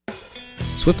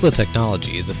 Swiftlet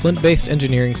Technology is a Flint-based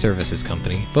engineering services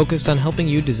company focused on helping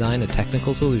you design a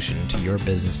technical solution to your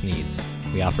business needs.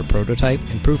 We offer prototype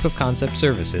and proof of concept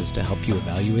services to help you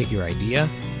evaluate your idea,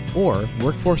 or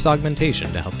workforce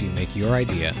augmentation to help you make your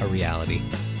idea a reality.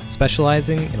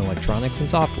 Specializing in electronics and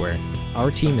software,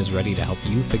 our team is ready to help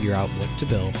you figure out what to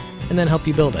build and then help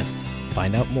you build it.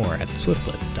 Find out more at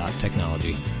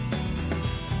swiftlet.technology.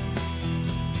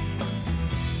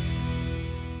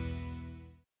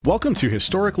 Welcome to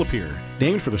historic Lapeer.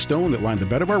 Named for the stone that lined the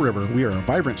bed of our river, we are a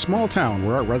vibrant small town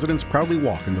where our residents proudly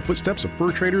walk in the footsteps of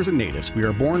fur traders and natives. We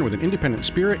are born with an independent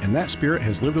spirit, and that spirit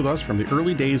has lived with us from the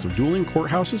early days of dueling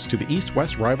courthouses to the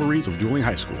east-west rivalries of dueling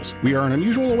high schools. We are an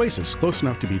unusual oasis, close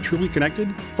enough to be truly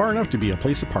connected, far enough to be a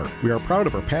place apart. We are proud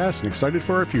of our past and excited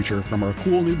for our future, from our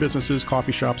cool new businesses,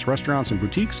 coffee shops, restaurants, and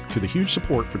boutiques, to the huge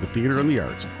support for the theater and the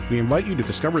arts. We invite you to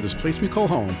discover this place we call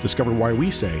home, discover why we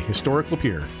say historic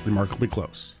Lapeer, remarkably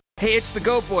close. Hey, it's the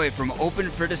Goat Boy from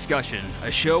Open for Discussion,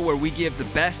 a show where we give the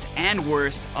best and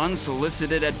worst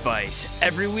unsolicited advice.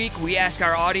 Every week, we ask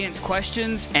our audience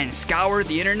questions and scour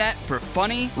the internet for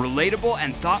funny, relatable,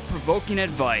 and thought-provoking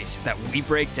advice that we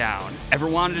break down. Ever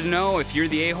wanted to know if you're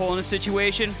the a-hole in a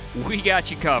situation? We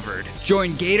got you covered.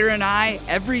 Join Gator and I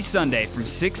every Sunday from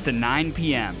 6 to 9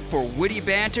 p.m. for witty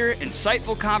banter,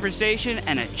 insightful conversation,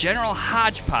 and a general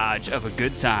hodgepodge of a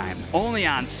good time. Only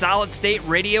on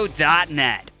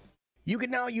SolidStateRadio.net. You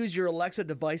can now use your Alexa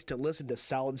device to listen to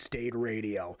Solid State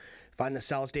Radio. Find the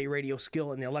Solid State Radio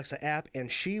skill in the Alexa app,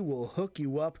 and she will hook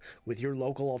you up with your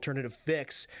local alternative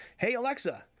fix. Hey,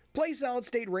 Alexa, play Solid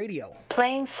State Radio.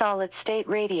 Playing Solid State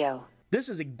Radio. This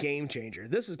is a game changer.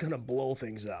 This is going to blow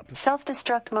things up.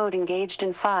 Self-destruct mode engaged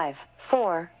in 5,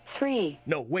 4, 3.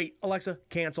 No, wait, Alexa,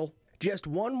 cancel. Just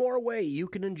one more way you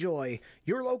can enjoy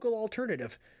your local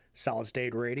alternative, Solid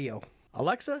State Radio.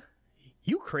 Alexa,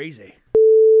 you crazy.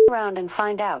 Around and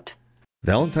find out.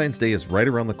 Valentine's Day is right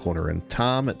around the corner, and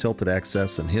Tom at Tilted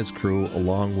Access and his crew,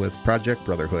 along with Project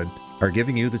Brotherhood, are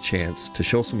giving you the chance to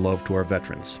show some love to our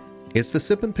veterans. It's the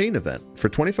Sip and Paint event. For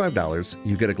 $25,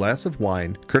 you get a glass of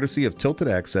wine, courtesy of Tilted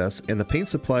Access, and the paint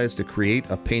supplies to create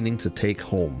a painting to take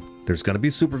home. There's going to be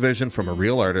supervision from a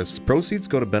real artist. Proceeds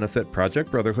go to benefit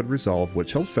Project Brotherhood Resolve,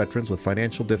 which helps veterans with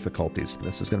financial difficulties.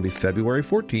 This is going to be February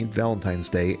 14th, Valentine's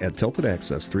Day, at Tilted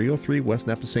Access, 303 West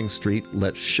Nipissing Street.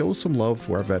 Let's show some love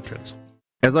to our veterans.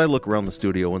 As I look around the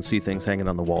studio and see things hanging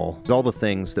on the wall, all the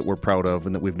things that we're proud of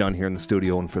and that we've done here in the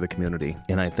studio and for the community,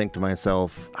 and I think to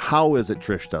myself, how is it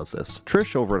Trish does this?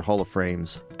 Trish over at Hall of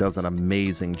Frames does an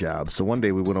amazing job. So one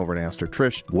day we went over and asked her,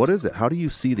 Trish, what is it? How do you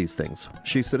see these things?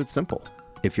 She said it's simple.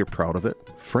 If you're proud of it,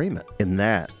 frame it. And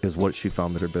that is what she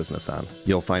founded her business on.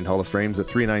 You'll find Hall of Frames at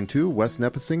 392 West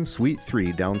Nipissing, Suite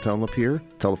 3, downtown Lapeer.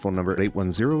 Telephone number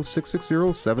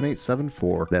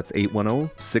 810-660-7874. That's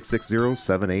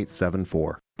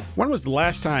 810-660-7874. When was the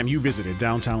last time you visited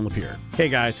downtown Lapeer? Hey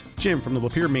guys, Jim from the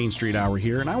Lapeer Main Street Hour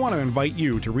here, and I want to invite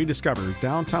you to rediscover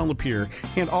downtown Lapeer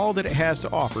and all that it has to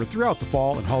offer throughout the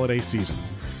fall and holiday season.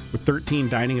 With 13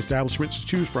 dining establishments to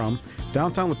choose from,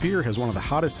 downtown Lapeer has one of the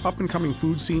hottest up-and-coming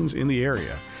food scenes in the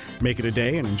area. Make it a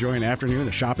day and enjoy an afternoon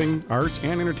of shopping, arts,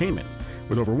 and entertainment.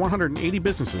 With over 180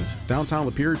 businesses, downtown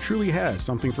Lapeer truly has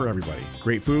something for everybody.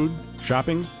 Great food,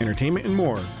 shopping, entertainment, and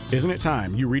more. Isn't it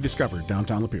time you rediscovered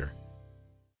downtown Lapeer?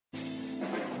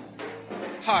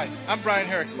 Hi, I'm Brian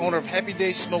Herrick, owner of Happy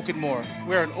Days Smoke and More.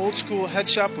 We're an old school head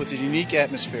shop with a unique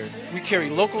atmosphere. We carry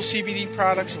local CBD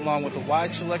products along with a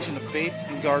wide selection of vape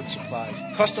and garden supplies,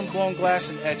 custom blown glass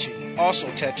and etching, also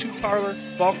tattoo parlor,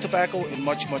 bulk tobacco, and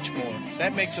much, much more.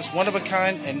 That makes us one of a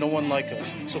kind and no one like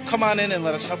us. So come on in and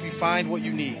let us help you find what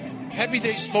you need. Happy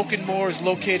Days Smoke and More is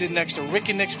located next to Rick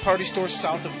and Nick's Party Store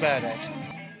south of Bad Axe.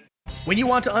 When you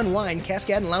want to unwind,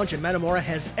 Cascade Lounge in Metamora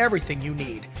has everything you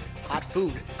need. Hot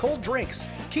food, cold drinks,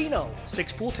 keno,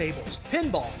 6 pool tables,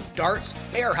 pinball, darts,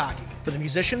 air hockey. For the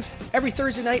musicians, every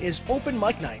Thursday night is open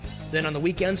mic night. Then on the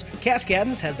weekends,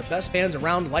 Cascadens has the best bands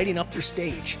around lighting up their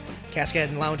stage.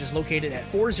 Cascade Lounge is located at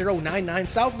 4099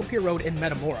 South Lapeer Road in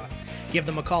Metamora. Give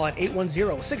them a call at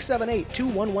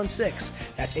 810-678-2116.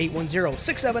 That's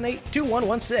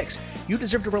 810-678-2116. You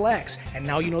deserve to relax, and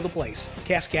now you know the place,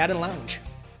 Cascade Lounge.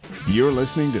 You're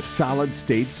listening to Solid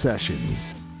State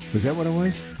Sessions. Was that what it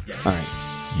was? All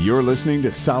right. You're listening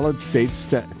to Solid State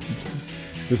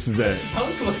This is a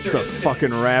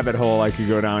fucking rabbit hole I could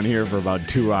go down here for about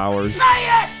 2 hours. Say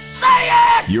it! Say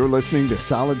it! You're listening to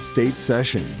Solid State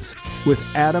Sessions with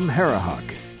Adam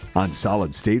Harahuk on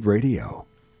Solid State Radio.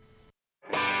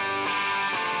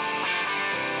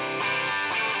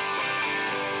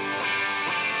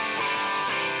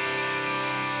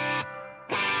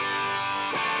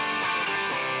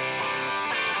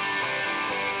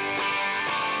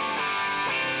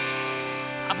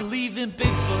 I believe in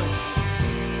Bigfoot.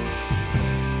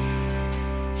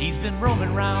 He's been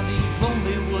roaming around these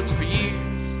lonely woods for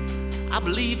years. I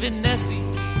believe in Nessie.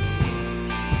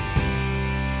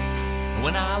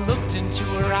 When I looked into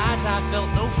her eyes, I felt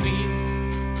no fear.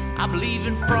 I believe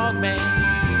in Frogman,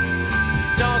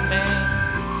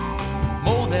 Dogman,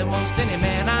 more than most any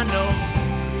man I know.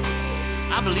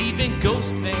 I believe in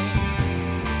ghost things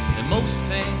and most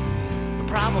things. The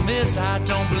problem is I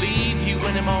don't believe you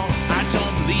anymore. I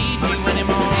don't believe you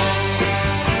anymore.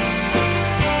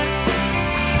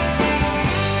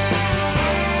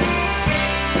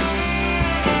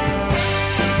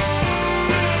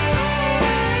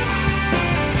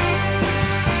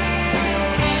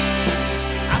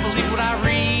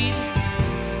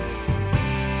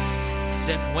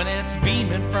 Except when it's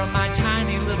beaming from my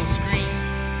tiny little screen.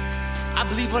 I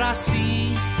believe what I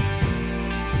see.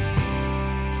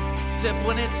 Except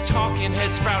when it's talking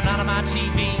head sprouting out of my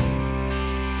TV.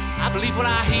 I believe what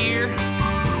I hear.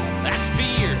 That's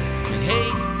fear. And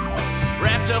hate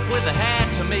wrapped up with a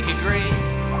hat to make it great.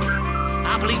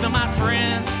 I believe in my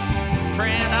friends.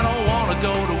 Friend, I don't want to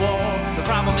go to war. The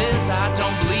problem is I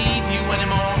don't believe you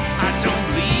anymore. I don't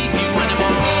believe you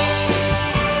anymore.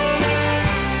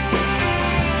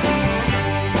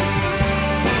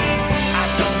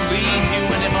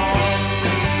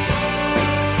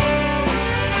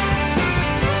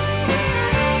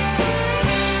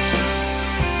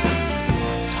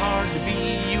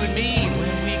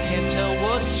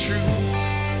 What's true?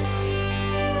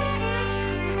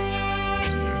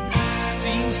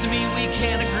 Seems to me we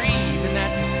can't agree even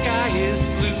that the sky is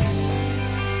blue.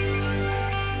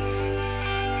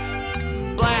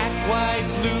 Black, white,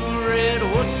 blue, red,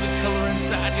 what's the color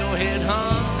inside your head,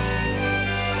 huh?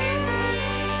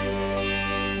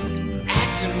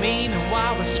 Acting mean and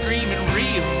while we're screaming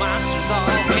real monsters all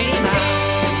came out.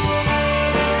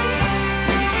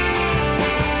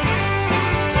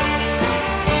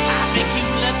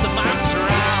 The monster out.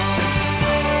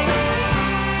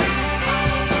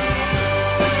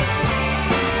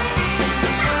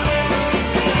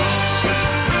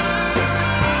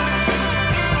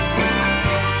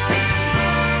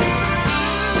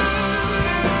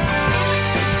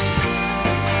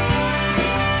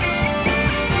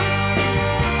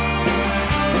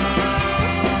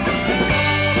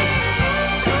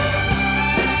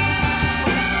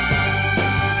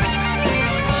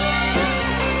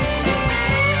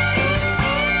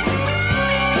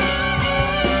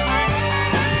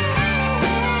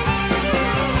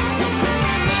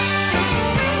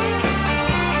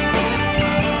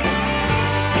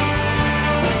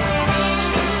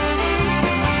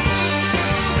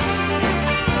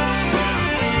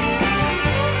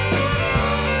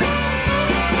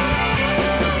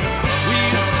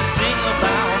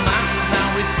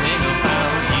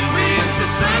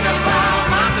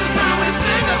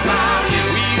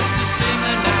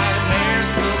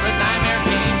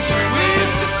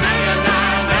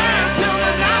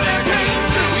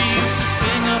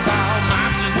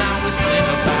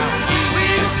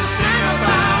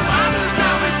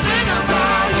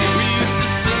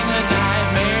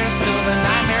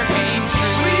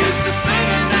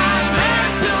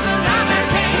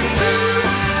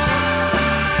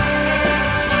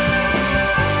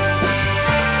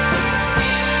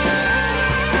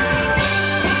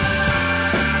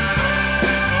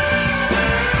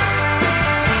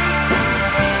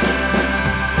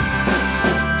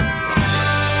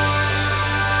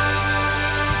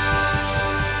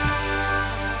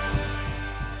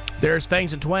 There's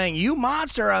Fangs and Twang, You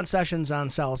Monster on Sessions on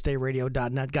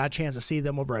SolidStateRadio.net. Got a chance to see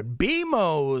them over at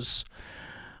BMO's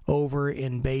over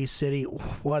in Bay City.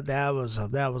 What that was a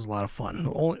lot of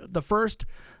fun. The first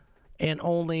and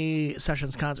only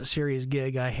Sessions concert series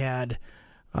gig I had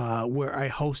where I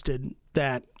hosted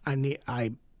that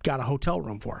I got a hotel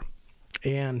room for.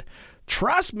 And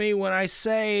trust me when I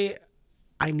say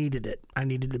I needed it. I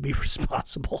needed to be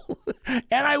responsible.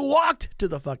 And I walked to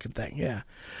the fucking thing. Yeah.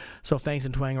 So Fangs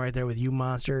and Twang right there with You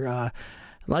Monster.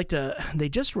 They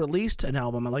just released an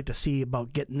album. I'd like to see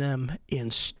about getting them in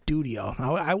studio.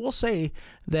 I will say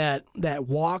that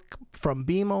walk from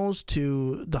BMO's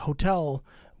to the hotel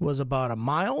was about a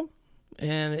mile,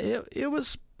 and it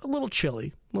was a little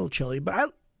chilly,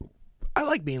 but I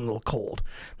like being a little cold.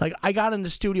 Like, I got in the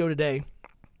studio today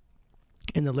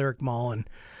in the Lyric Mall, and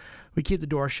we keep the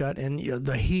door shut, and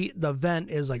the vent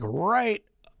is like right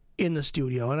in the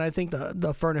studio, and I think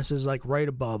the furnace is like right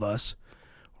above us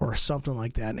or something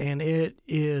like that, and it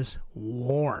is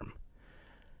warm.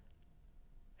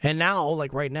 And now,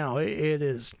 like right now, it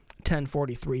is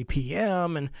 10:43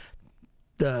 p.m. and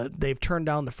they've turned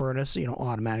down the furnace,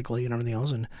 automatically and everything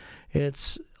else, and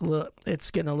it's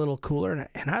getting a little cooler,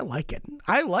 and I like it.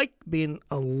 I like being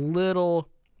a little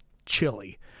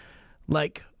chilly.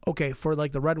 Like, okay, for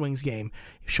like the Red Wings game,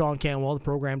 Sean Canwell, the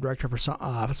program director for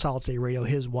Solid State Radio,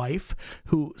 his wife,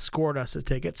 who scored us the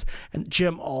tickets, and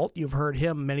Jim Alt, you've heard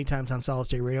him many times on Solid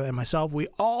State Radio, and myself, we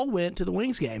all went to the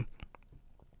Wings game.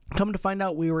 Come to find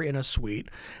out, we were in a suite,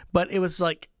 but it was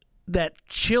like that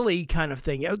chilly kind of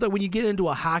thing. When you get into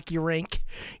a hockey rink,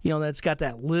 that's got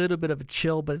that little bit of a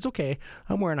chill, but it's okay.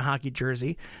 I'm wearing a hockey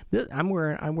jersey. I'm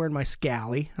wearing my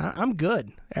Scally. I'm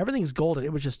good. Everything's golden.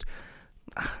 It was just,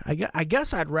 I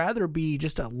guess I'd rather be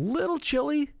just a little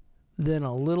chilly than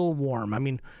a little warm. I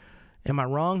mean, am I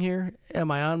wrong here? Am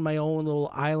I on my own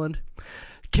little island?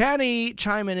 Kenny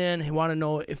chiming in. He wanted to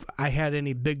know if I had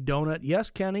any Big Donut. Yes,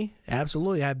 Kenny,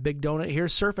 absolutely. I have Big Donut.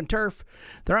 Here's Surf and Turf.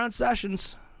 They're on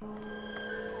Sessions.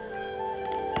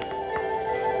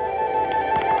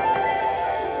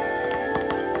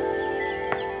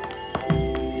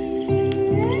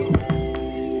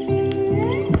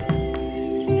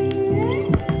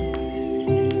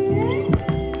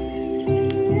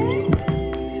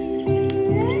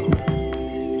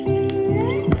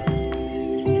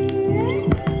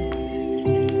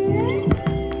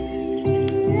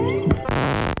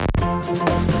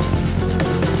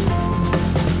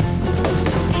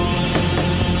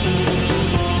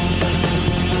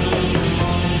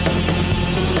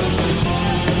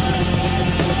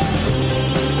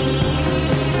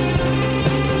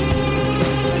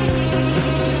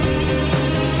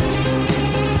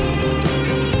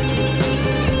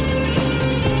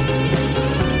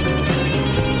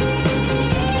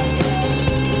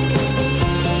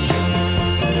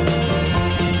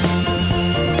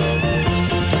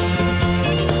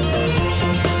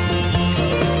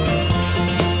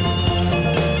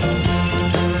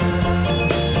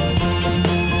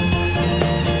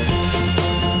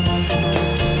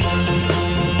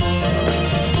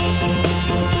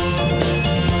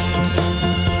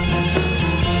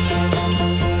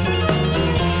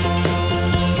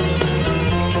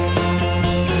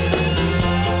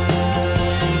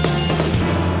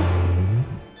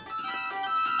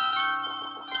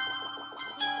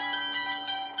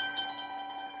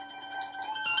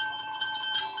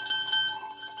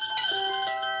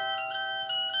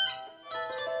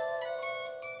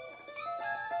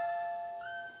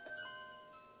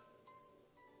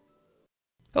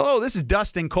 Hello, this is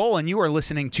Dustin Cole, and you are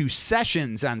listening to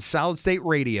Sessions on Solid State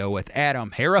Radio with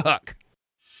Adam Harahuck.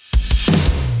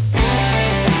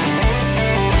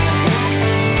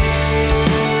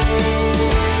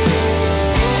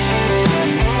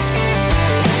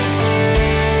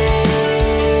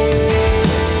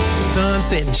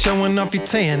 Sunsetting, showing off your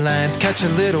tan lines, catch a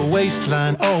little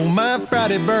waistline. Oh, my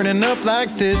Friday burning up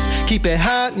like this. Keep it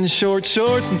hot in short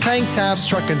shorts and tank tops,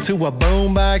 trucking to a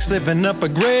boombox, living up a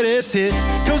greatest hit.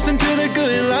 Coasting to the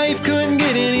good life, couldn't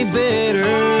get any better.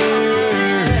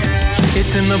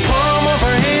 It's in the palm of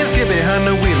our hands, get behind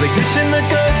the wheel, ignition the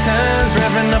good times,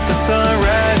 revving up the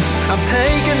sunrise. I'm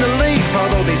taking the lead,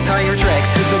 follow these tire tracks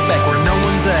to the back where no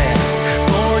one's at.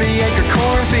 40-acre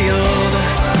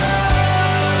cornfield.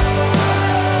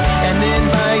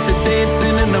 Invite the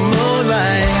dancing in the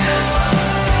moonlight.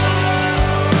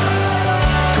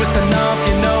 Twisting off,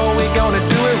 we gonna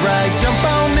do it right. Jump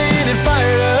on in and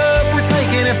fire it up, we're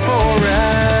taking it for a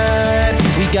ride.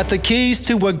 We got the keys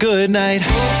to a good night.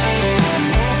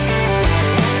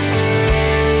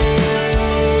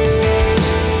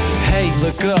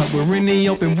 Look up, we're in the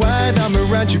open wide. I'm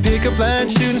around you, pick up line,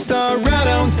 shooting star right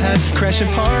on time. Crashing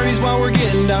parties while we're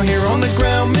getting down here on the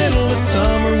ground. Middle of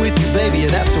summer with you, baby,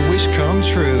 that's a wish come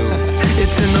true.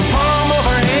 It's in the palm of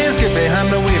our hands, get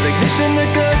behind the wheel, ignition the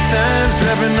good times,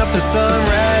 revving up the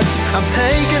sunrise. I'm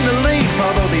taking the lead,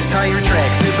 follow these tire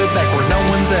tracks to the back where no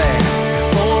one's at.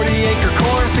 40-acre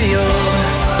cornfield.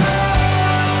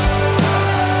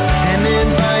 And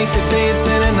invite the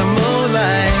dancing in the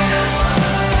moonlight.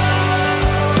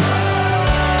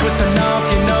 Twisting off,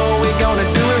 we're gonna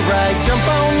do it right. Jump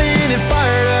on in and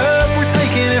fire it up, we're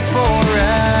taking it for a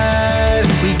ride.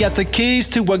 We got the keys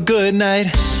to a good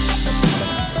night.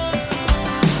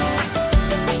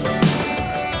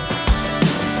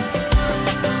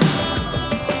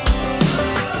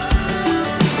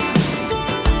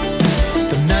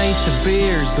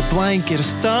 beers, the blanket of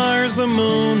stars, the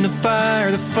moon, the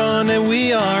fire, the fun that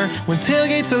we are. When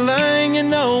tailgates align, you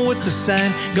know it's a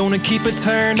sign. Gonna keep it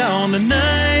turned on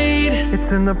tonight.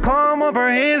 It's in the palm of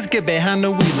our hands, get behind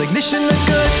the wheel. Ignition, the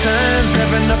good times,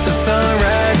 revving up the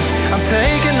sunrise. I'm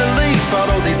taking the leap,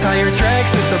 follow these tire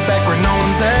tracks to the back where no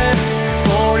one's at.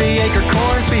 40-acre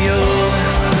cornfield.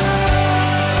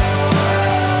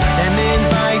 And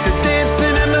invite the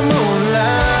dancing in the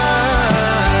moonlight.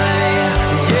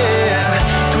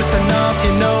 Yeah, twisting off,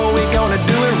 you know we gonna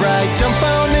do it right. Jump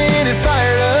on in and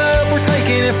fire it up, we're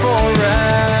taking it for a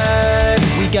ride.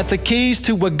 We got the keys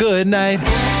to a good night.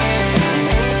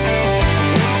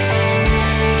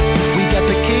 We got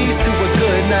the keys to a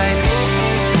good night.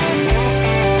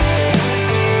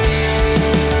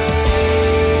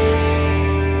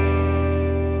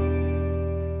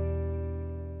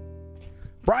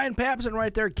 Brian Papson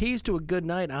right there, Keys to a Good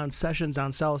Night on Sessions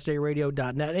on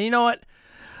SolidStateRadio.net. And you know what?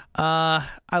 I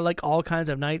like all kinds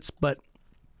of nights, but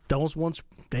those ones,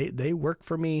 they work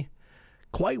for me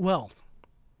quite well.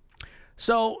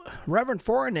 So, Reverend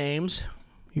Four Names,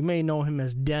 you may know him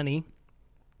as Denny.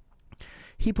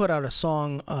 He put out a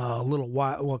song a little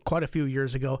while, well, quite a few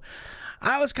years ago.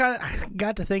 I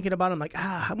got to thinking about it. I'm like,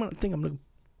 I'm going to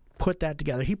put that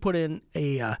together. He put in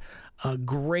a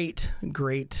great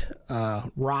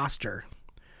roster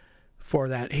for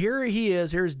that. Here he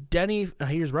is. Here's Denny.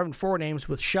 Here's Reverend Four Names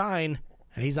with Shine,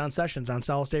 and he's on Sessions on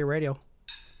Solid State Radio.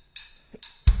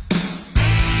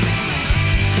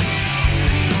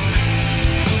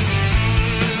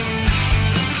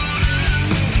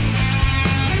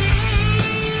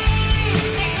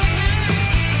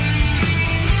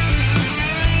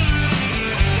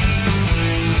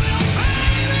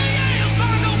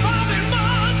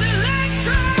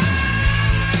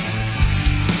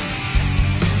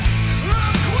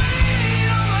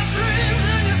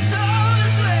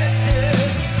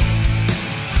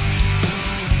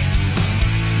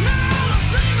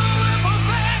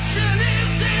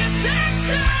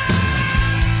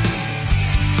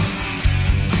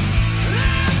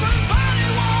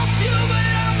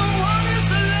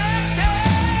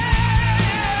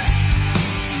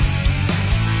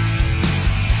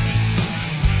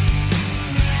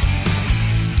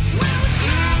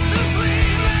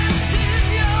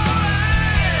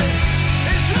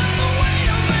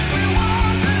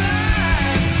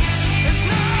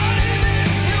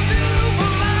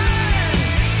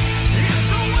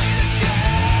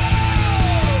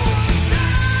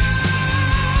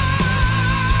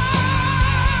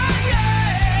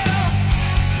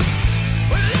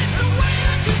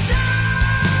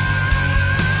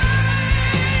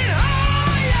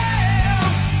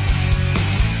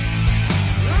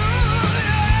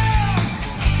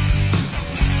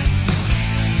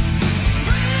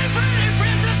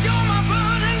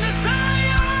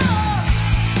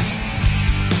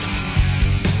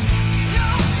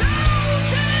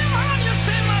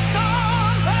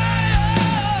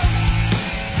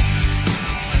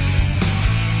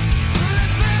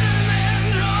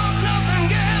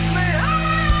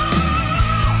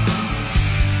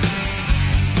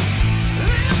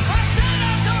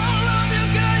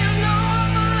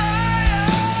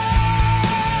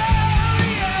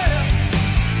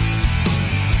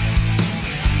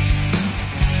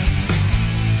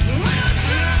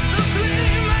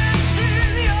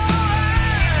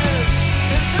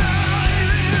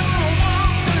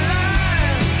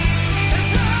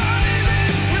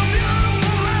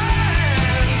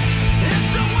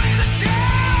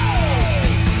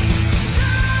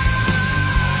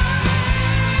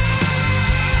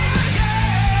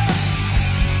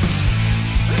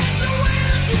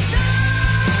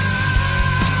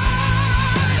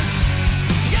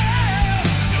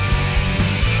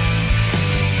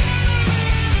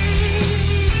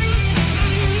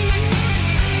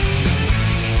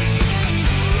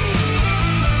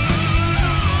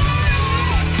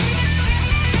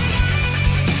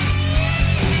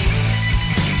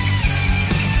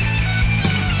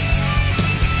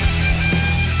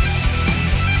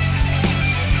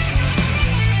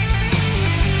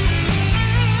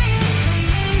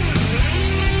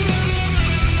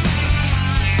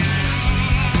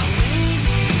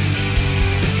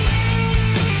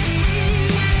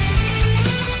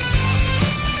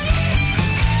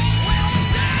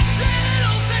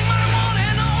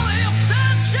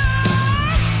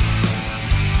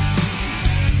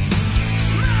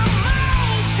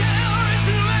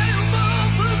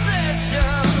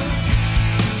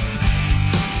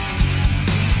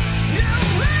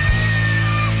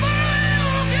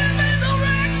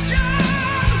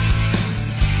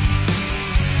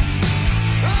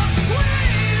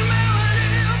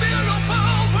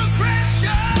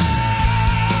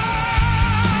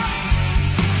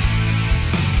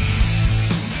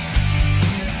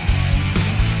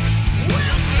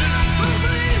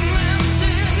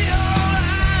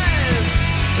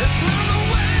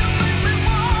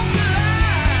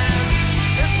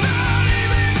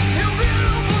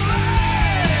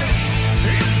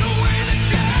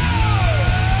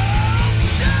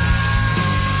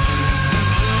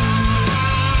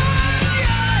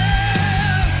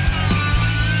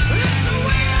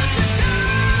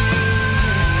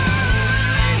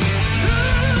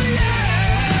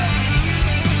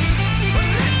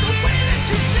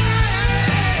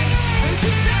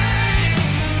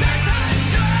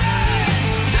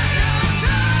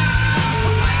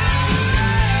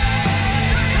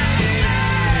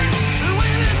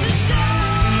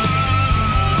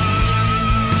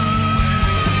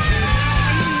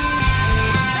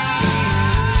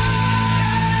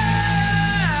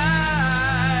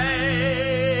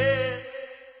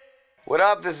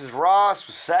 What up? This is Ross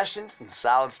with Sessions and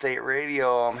Solid State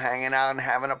Radio. I'm hanging out and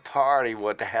having a party.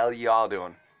 What the hell y'all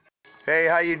doing? Hey,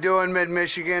 how you doing,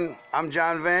 Mid-Michigan? I'm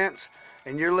John Vance,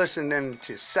 and you're listening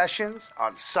to Sessions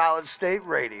on Solid State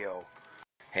Radio.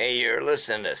 Hey, you're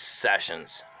listening to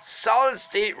Sessions, Solid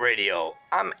State Radio.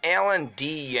 I'm Alan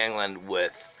D. Youngland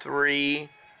with 3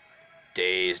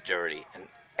 Days Dirty. And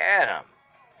Adam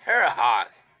Harahawk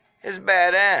is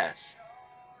badass.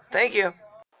 Thank you.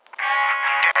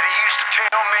 Daddy used to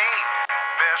tell me,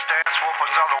 best ass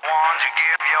whoopings are the ones you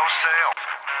give yourself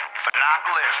for not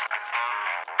listening.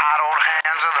 Idle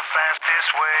hands are the fastest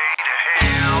way to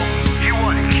hell. You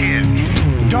wasn't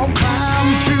kidding. Don't climb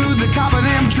to the top of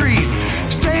them trees.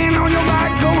 Staying on your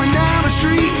bike going down the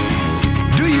street.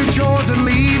 Do your chores and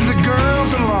leave the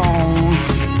girls alone.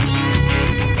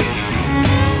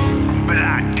 But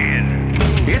I didn't.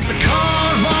 It's the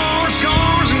cars, bars,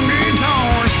 scars, and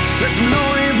guitars. Let them know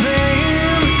they've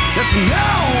been. Let them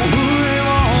know who they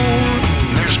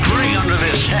are. There's gray under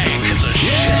this hay. It's a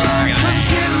shit like cause a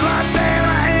shit like that.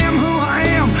 I am who I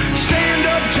am. Stand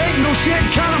up, take no shit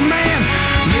kind of man.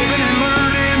 Living and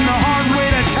learning the hard way.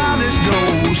 That's how this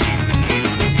goes.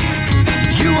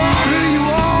 You are who you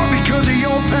are because of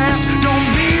your past. Don't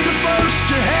be the first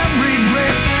to have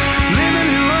regrets. Living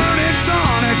and learning,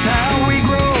 son, that's how we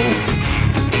grow.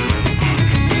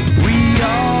 We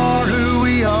are who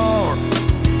we are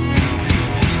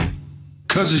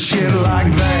cause of shit like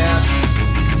that.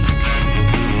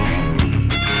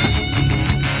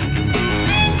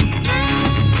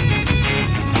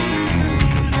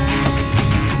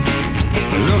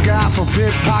 Look out for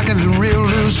pickpockets and real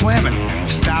loose women.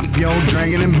 Stop your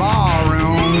drinking and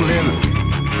barroom living.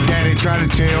 Daddy tried to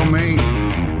tell me,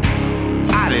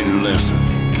 I didn't listen.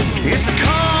 It's the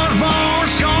cars,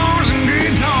 bars, scars, and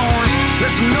guitars.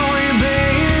 Let them know you've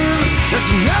been. Let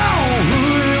them know who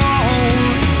they are.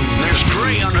 There's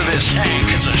gray under this hay.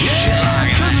 It's a shit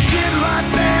like cause of shit like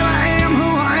that. I am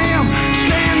who I am.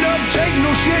 Stand up, take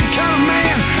no shit kind of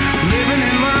man. Living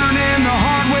and learning the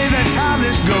hard way. That's how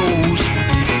this goes.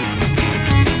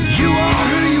 You are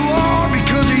who you are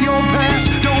because of your past.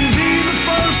 Don't be the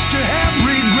first to have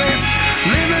regrets.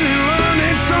 Living and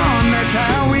learning, son, that's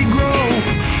how we grow.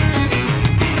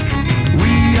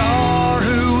 We are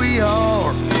who we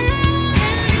are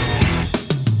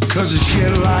cause of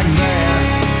shit like that.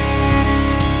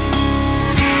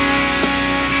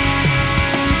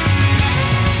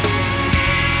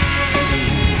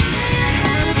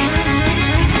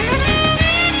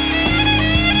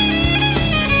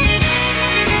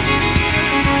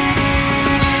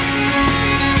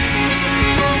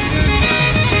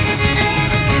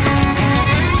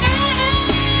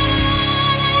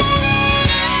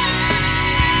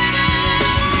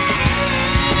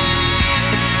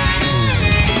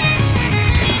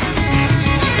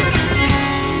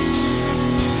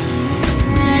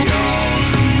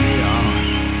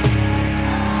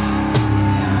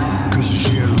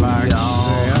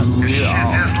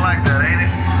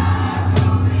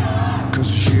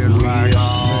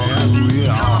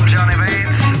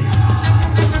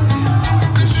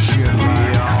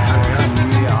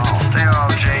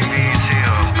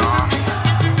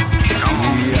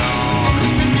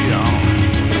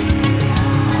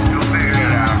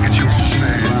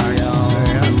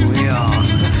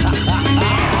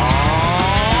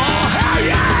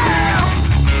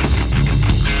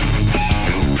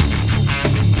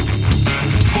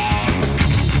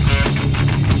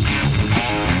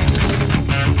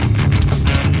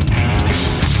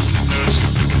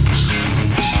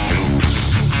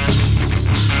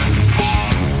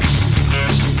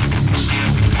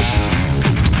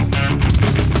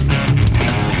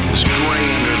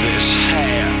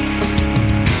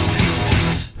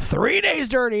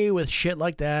 Dirty with shit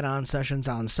like that on Sessions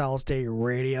on Solid State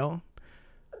Radio.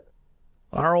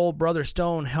 Our old brother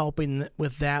Stone helping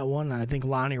with that one. I think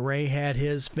Lonnie Ray had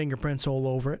his fingerprints all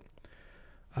over it.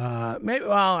 Maybe,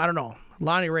 well, I don't know.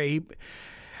 Lonnie Ray,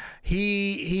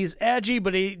 he's edgy,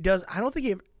 but he does. I don't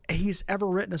think he's ever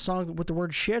written a song with the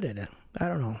word shit in it. I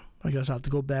don't know. I guess I'll have to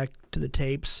go back to the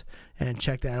tapes and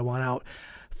check that one out.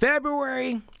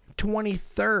 February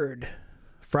 23rd,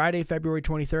 Friday, February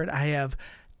 23rd, I have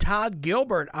Todd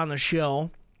Gilbert on the show.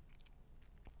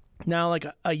 Now, like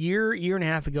a year and a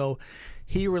half ago,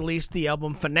 he released the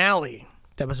album Finale.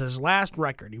 That was his last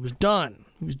record. He was done.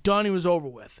 He was over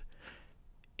with.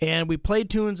 And we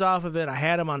played tunes off of it. I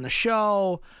had him on the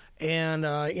show. And,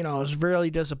 I was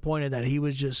really disappointed that he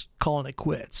was just calling it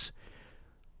quits.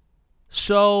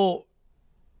 So,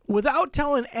 without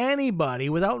telling anybody,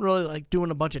 without really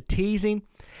doing a bunch of teasing,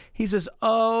 He says,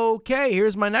 okay,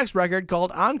 here's my next record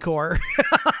called Encore.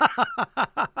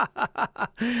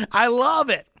 I love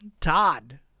it.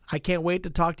 Todd, I can't wait to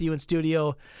talk to you in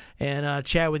studio and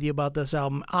chat with you about this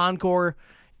album. Encore,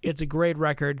 it's a great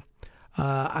record.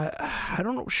 I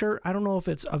don't know if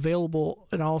it's available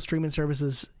in all streaming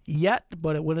services yet,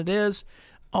 but when it is,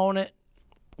 own it,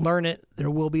 learn it. There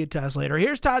will be a test later.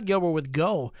 Here's Todd Gilbert with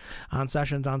Go on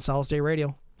Sessions on Solid State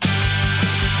Radio.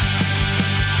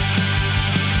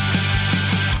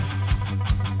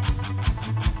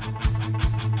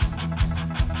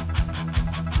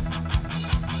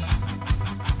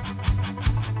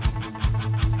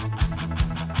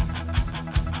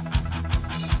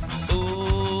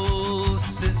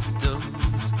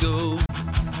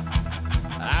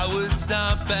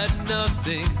 Stop at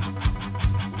nothing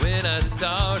when I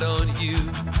start on you.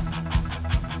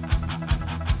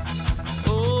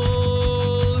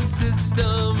 All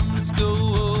systems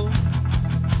go.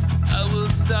 I will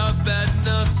stop at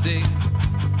nothing.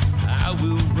 I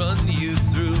will run you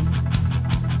through.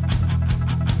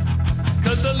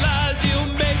 'Cause the lies you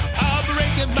make are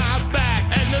breaking my back,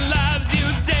 and the lives you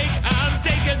take, I'm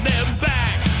taking them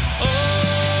back.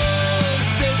 All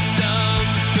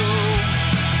systems go.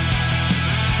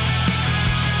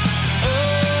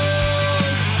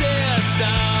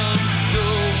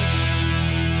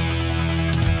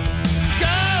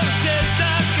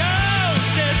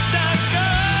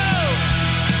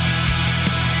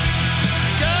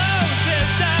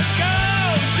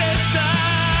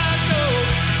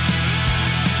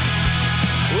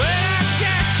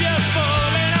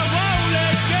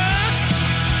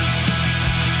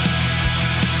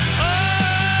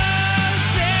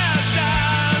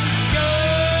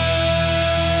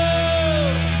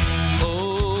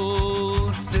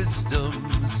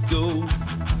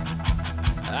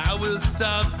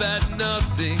 Stop at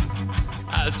nothing.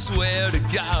 I swear to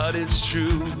God it's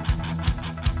true.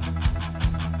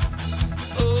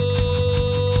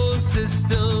 Oh,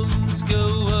 systems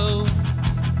go.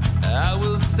 I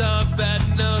will stop at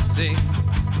nothing.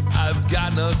 I've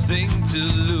got nothing to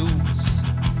lose.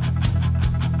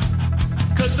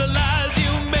 'Cause the lies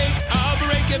you make are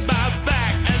breaking my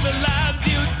back, and the lives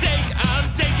you take,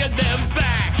 I'm taking them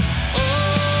back.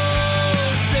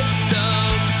 Oh,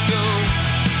 systems go.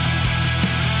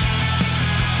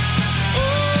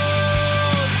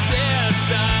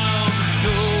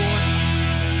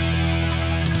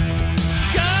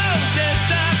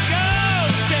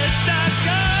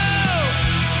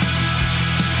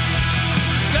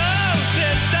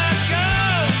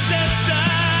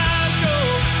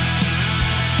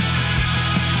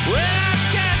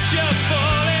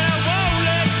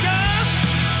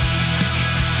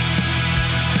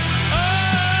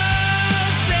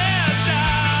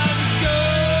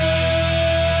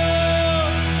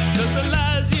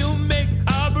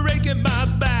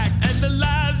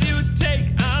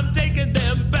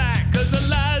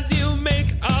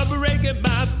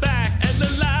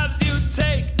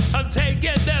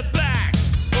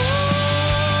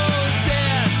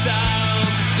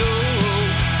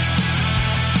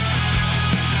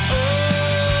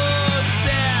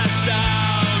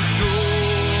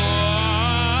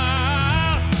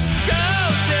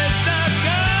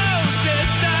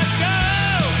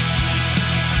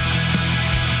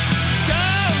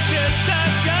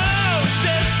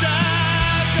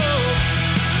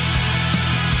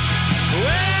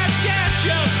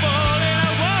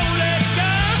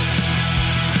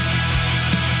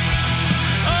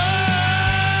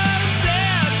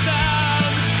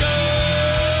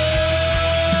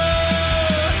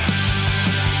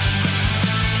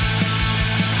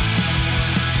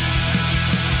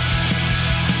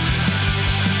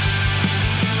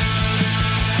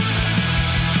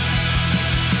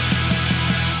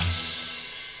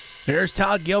 There's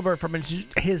Todd Gilbert from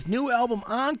his new album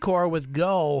Encore with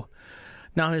Go.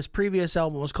 Now, his previous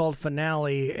album was called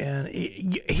Finale, and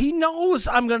he knows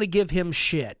I'm going to give him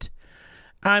shit.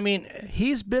 I mean,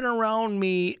 he's been around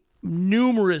me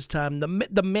numerous times.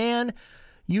 The man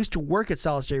used to work at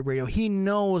Solid State Radio. He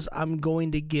knows I'm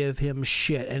going to give him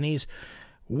shit, and he's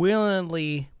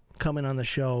willingly coming on the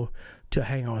show to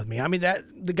hang out with me. I mean,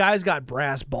 the guy's got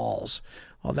brass balls.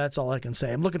 Well, that's all I can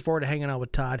say. I'm looking forward to hanging out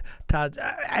with Todd.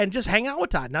 And just hang out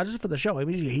with Todd, not just for the show. I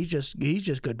mean, he's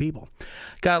just good people.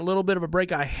 Got a little bit of a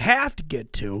break I have to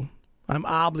get to. I'm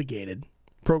obligated.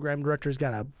 Program director's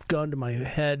got a gun to my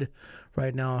head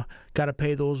right now. Got to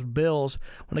pay those bills.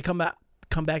 When I come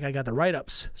back, I got the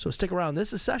write-ups. So stick around.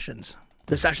 This is Sessions.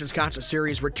 The Sessions Concert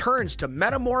Series returns to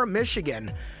Metamora,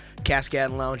 Michigan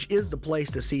Cascadon Lounge is the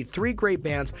place to see 3 great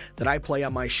bands that I play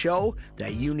on my show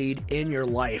that you need in your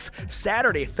life.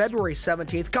 Saturday, February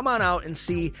 17th, come on out and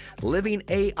see Living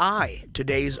AI,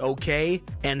 Today's Okay,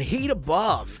 and Heat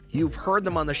Above. You've heard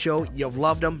them on the show, you've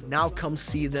loved them, now come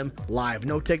see them live.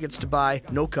 No tickets to buy,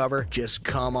 no cover, just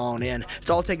come on in. It's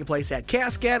all taking place at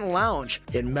Cascadon Lounge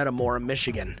in Metamora,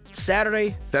 Michigan.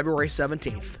 Saturday, February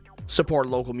 17th. Support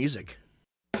local music.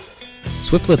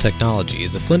 Swiftlet Technology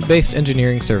is a Flint-based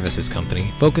engineering services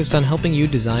company focused on helping you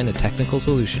design a technical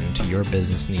solution to your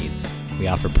business needs. We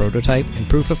offer prototype and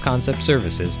proof-of-concept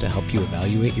services to help you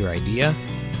evaluate your idea,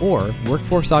 or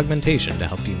workforce augmentation to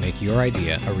help you make your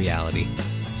idea a reality.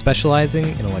 Specializing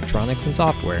in electronics and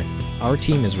software, our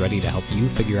team is ready to help you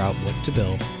figure out what to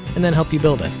build and then help you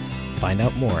build it. Find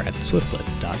out more at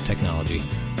swiftlet.technology.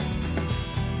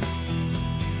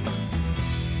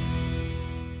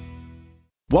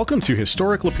 Welcome to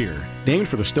historic Lapeer. Named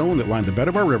for the stone that lined the bed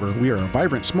of our river, we are a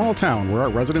vibrant small town where our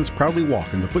residents proudly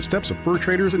walk in the footsteps of fur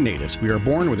traders and natives. We are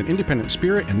born with an independent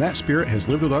spirit, and that spirit has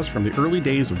lived with us from the early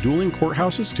days of dueling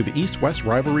courthouses to the east-west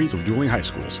rivalries of dueling high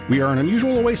schools. We are an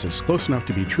unusual oasis, close enough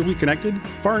to be truly connected,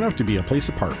 far enough to be a place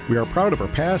apart. We are proud of our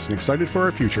past and excited for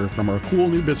our future, from our cool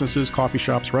new businesses, coffee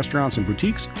shops, restaurants, and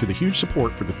boutiques, to the huge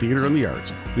support for the theater and the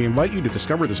arts. We invite you to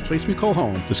discover this place we call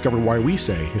home, discover why we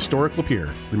say historic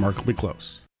Lapeer, remarkably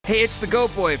close. Hey, it's the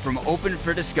Goat Boy from Open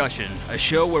for Discussion, a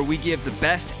show where we give the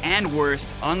best and worst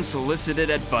unsolicited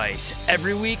advice.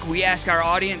 Every week, we ask our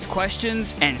audience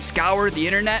questions and scour the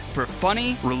internet for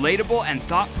funny, relatable, and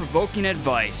thought-provoking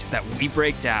advice that we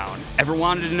break down. Ever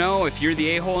wanted to know if you're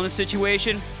the a-hole in a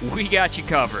situation? We got you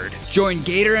covered. Join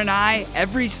Gator and I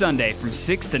every Sunday from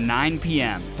 6 to 9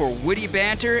 p.m. for witty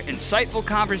banter, insightful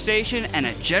conversation, and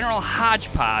a general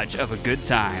hodgepodge of a good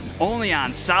time. Only on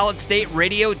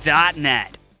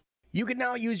SolidStateRadio.net. You can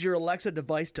now use your Alexa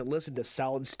device to listen to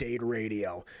Solid State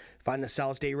Radio. Find the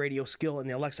Solid State Radio skill in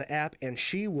the Alexa app, and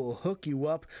she will hook you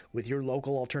up with your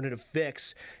local alternative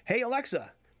fix. Hey,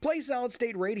 Alexa, play Solid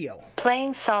State Radio.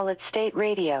 Playing Solid State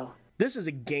Radio. This is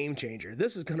a game changer.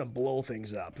 This is going to blow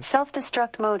things up.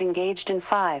 Self-destruct mode engaged in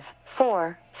 5,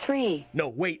 4, 3. No,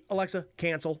 wait, Alexa,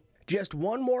 cancel. Just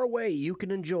one more way you can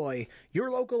enjoy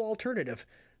your local alternative,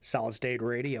 Solid State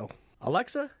Radio.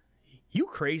 Alexa, you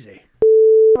crazy.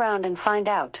 Around and find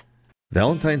out.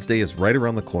 Valentine's Day is right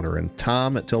around the corner, and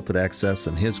Tom at Tilted Access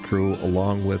and his crew,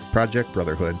 along with Project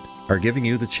Brotherhood, are giving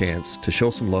you the chance to show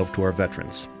some love to our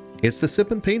veterans. It's the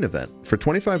Sip and Paint event. For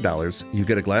 $25, you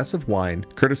get a glass of wine,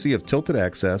 courtesy of Tilted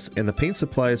Access, and the paint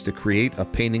supplies to create a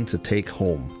painting to take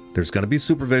home. There's going to be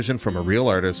supervision from a real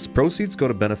artist. Proceeds go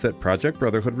to benefit Project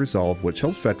Brotherhood Resolve, which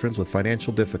helps veterans with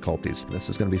financial difficulties. This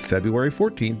is going to be February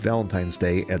 14th, Valentine's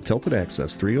Day, at Tilted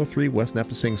Access, 303 West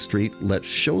Nipissing Street. Let's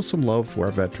show some love to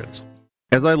our veterans.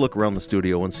 As I look around the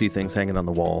studio and see things hanging on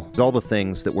the wall, all the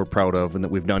things that we're proud of and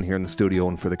that we've done here in the studio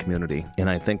and for the community, and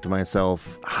I think to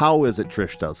myself, how is it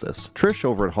Trish does this? Trish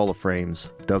over at Hall of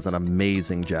Frames does an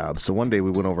amazing job. So one day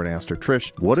we went over and asked her,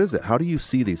 Trish, what is it? How do you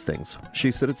see these things?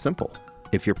 She said it's simple.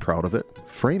 If you're proud of it,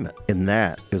 frame it. And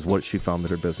that is what she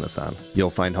founded her business on. You'll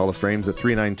find Hall of Frames at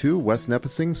 392 West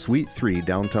Nipissing, Suite 3,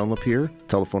 downtown Lapeer.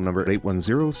 Telephone number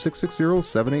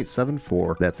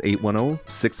 810-660-7874. That's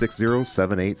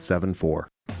 810-660-7874.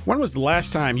 When was the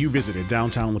last time you visited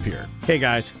downtown Lapeer? Hey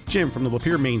guys, Jim from the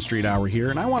Lapeer Main Street Hour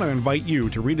here, and I want to invite you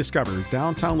to rediscover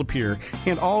downtown Lapeer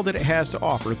and all that it has to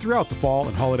offer throughout the fall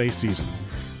and holiday season.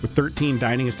 With 13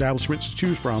 dining establishments to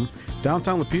choose from,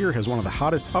 downtown Lapeer has one of the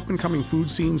hottest up-and-coming food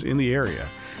scenes in the area.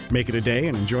 Make it a day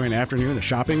and enjoy an afternoon of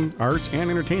shopping, arts,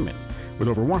 and entertainment. With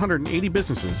over 180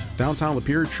 businesses, downtown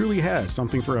Lapeer truly has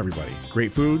something for everybody.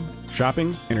 Great food,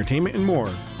 shopping, entertainment, and more.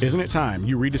 Isn't it time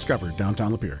you rediscovered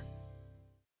downtown Lapeer?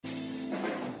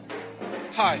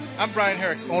 Hi, I'm Brian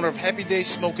Herrick, owner of Happy Days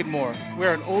Smoke and More.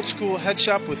 We're an old school head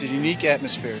shop with a unique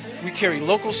atmosphere. We carry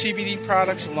local CBD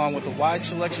products along with a wide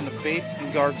selection of vape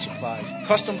and garden supplies,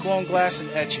 custom blown glass and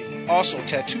etching, also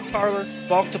tattoo parlor,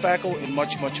 bulk tobacco, and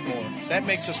much, much more. That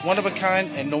makes us one of a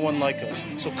kind and no one like us.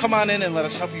 So come on in and let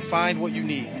us help you find what you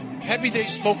need. Happy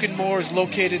Days Smoke and More is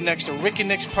located next to Rick and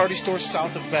Nick's Party Store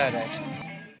south of Bad Axe.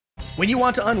 When you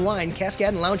want to unwind,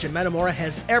 Cascadon Lounge in Metamora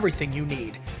has everything you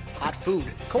need. Hot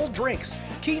food, cold drinks,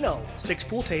 keno, 6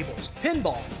 pool tables,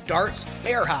 pinball, darts,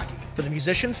 air hockey. For the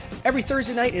musicians, every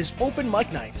Thursday night is open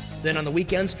mic night. Then on the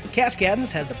weekends,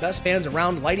 Cascadon's has the best bands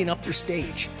around lighting up their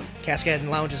stage. Cascadon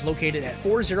Lounge is located at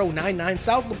 4099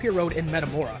 South Lapeer Road in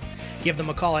Metamora. Give them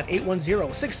a call at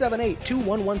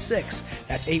 810-678-2116.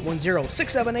 That's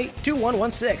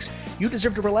 810-678-2116. You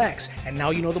deserve to relax, and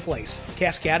now you know the place.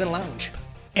 Cascadon Lounge.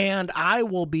 And I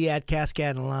will be at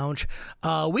Cascade Lounge.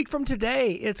 A week from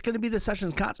today, it's going to be the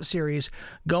Sessions Concert Series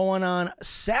going on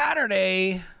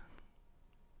Saturday,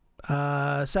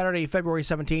 February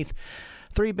 17th.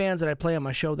 3 bands that I play on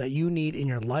my show that you need in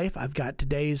your life. I've got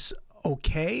today's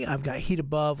Okay. I've got Heat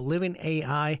Above, Living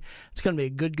AI. It's going to be a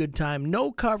good time.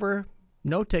 No cover,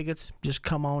 no tickets. Just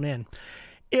come on in.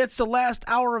 It's the last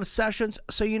hour of Sessions,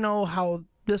 so you know how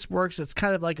this works. It's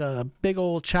kind of like a big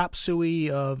old chop suey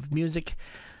of music,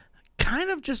 kind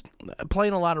of just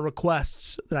playing a lot of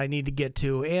requests that I need to get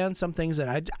to and some things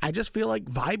that I just feel like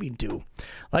vibing to.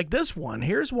 Like this one.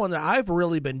 Here's one that I've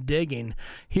really been digging.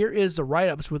 Here is the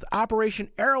Write-Ups with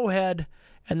Operation Arrowhead,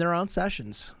 and they're on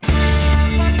Sessions.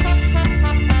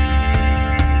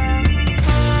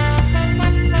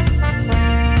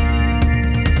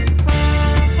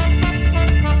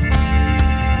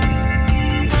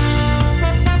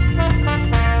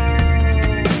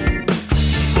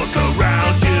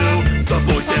 The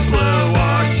boys in blue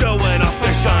are showing off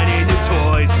their shiny new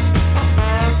toys.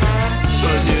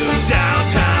 The new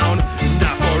downtown,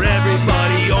 not for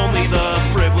everybody, only the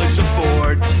privileged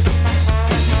afford.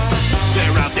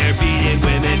 They're out there beating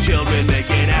women, children,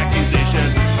 making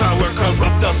accusations. Power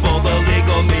corruptible, the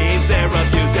legal means they're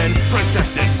abusing.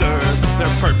 Protect and serve, their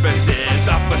purpose is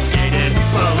obfuscated.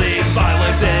 Police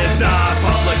violence is not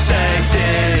public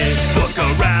safety. Look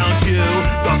around you,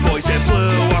 the boys in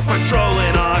blue are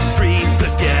patrolling our streets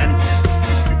again.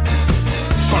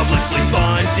 Publicly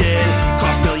funded,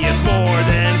 cost millions more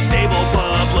than stable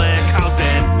public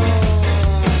housing.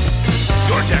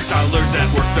 Your tax dollars at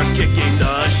work, they're kicking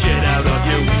the shit out of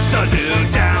you. The new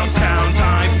downtown,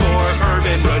 time for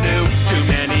urban renew. Too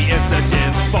many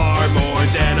incidents, far more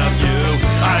than a few.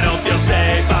 I don't feel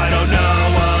safe, I don't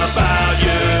know about you.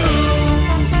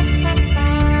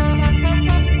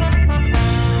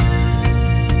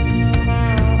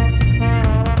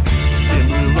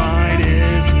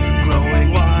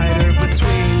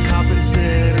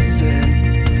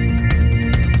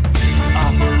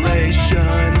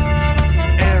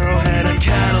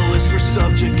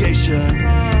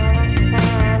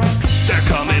 They're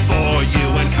coming for you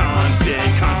in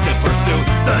constant pursuit.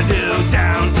 The new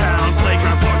downtown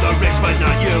playground for the rich, but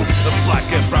not you. The black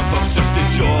and brown folks just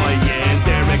enjoying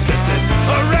their existence.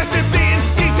 Arrested, being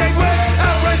detained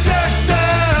without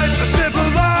resistance. The simple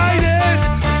line is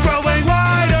growing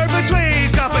wider between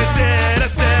cop and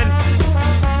citizen.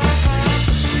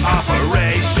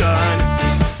 Operation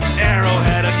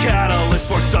Arrowhead, a catalyst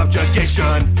for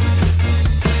subjugation.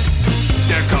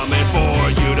 They're coming for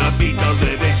you to beat the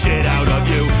living shit out of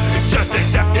you. Just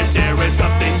accept it, there is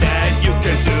nothing that you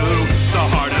can do. The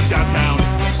heart of downtown,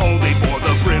 only for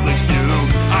the privileged few.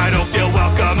 I don't feel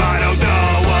welcome, I don't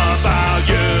know about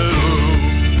you.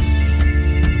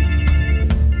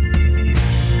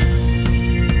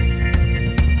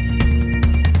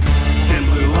 Thin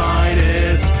blue line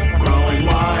is growing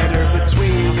wider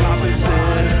between cop and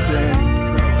citizen.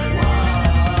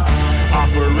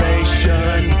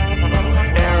 Operation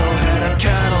Arrowhead, a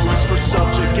catalyst for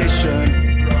subjugation.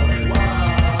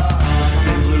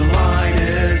 The blue line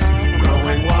is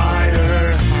growing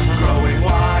wider, growing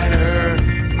wider,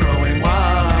 growing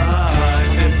wide.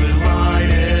 The blue line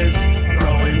is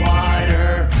growing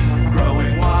wider,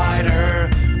 growing wider,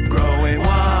 growing wide.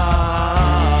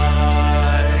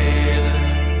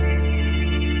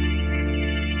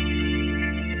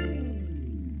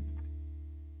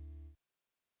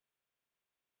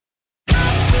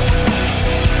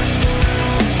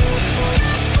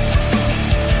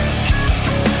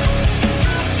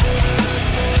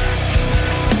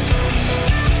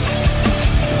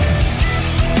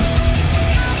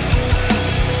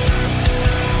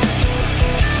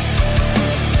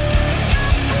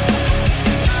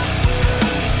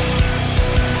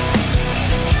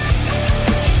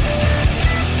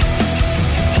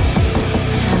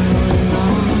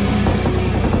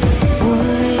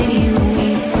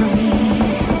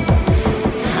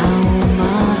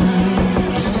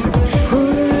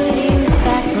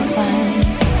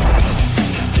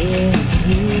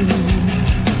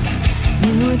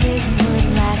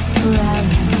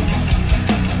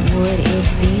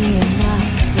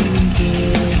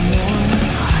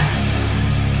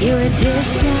 You're a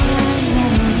distant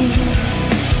memory.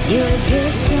 You're a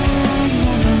distant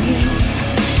memory.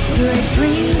 You're a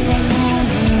dream that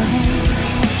never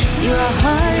ends. You're a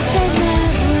heart that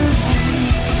never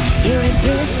ends. You're a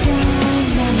distant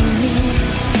memory.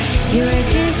 You're a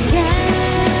distant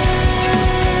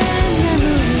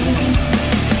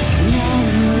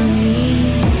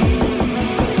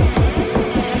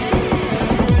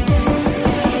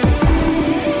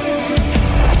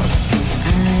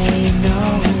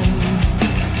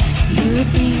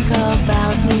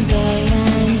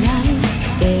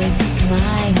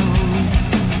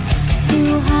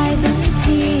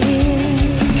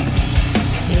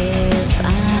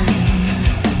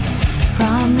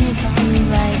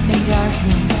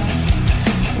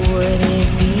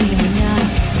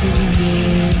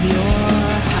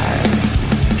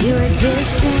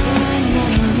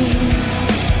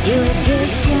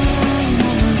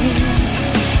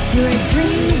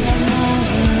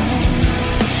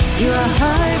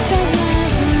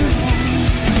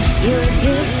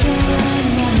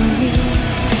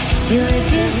You're a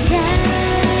distant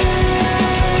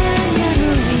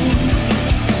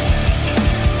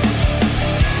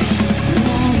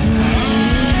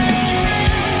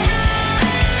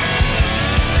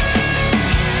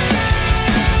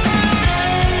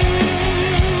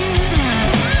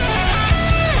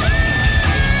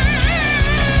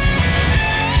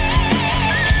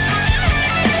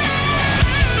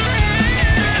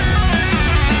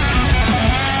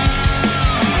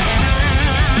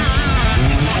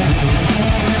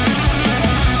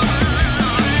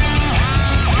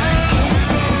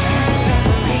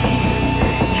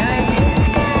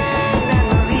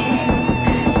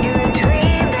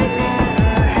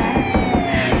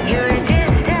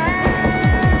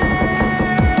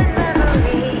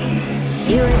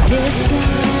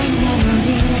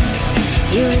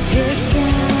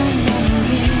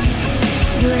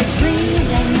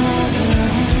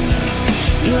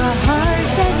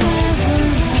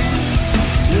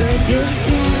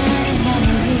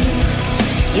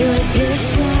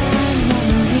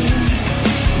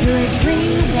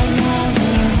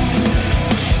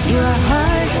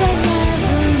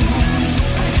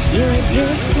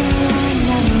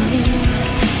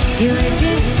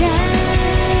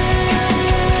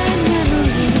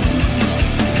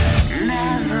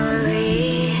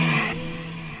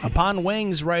Upon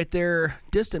Wings right there,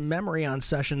 Distant Memory on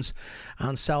Sessions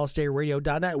on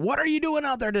SolidStateRadio.net. What are you doing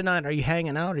out there tonight? Are you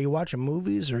hanging out? Are you watching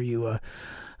movies? Are you,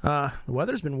 the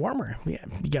weather's been warmer. Yeah,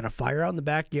 you got a fire out in the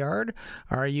backyard?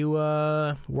 Are you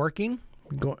working,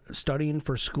 studying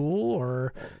for school,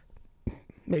 or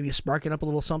maybe sparking up a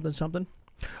little something?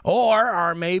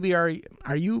 Or maybe are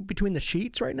you between the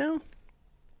sheets right now?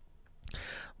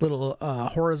 Little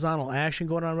horizontal action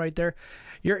going on right there.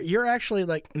 You're actually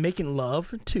like making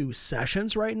love to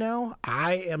Sessions right now.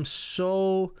 I am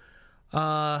so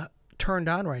turned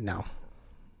on right now.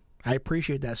 I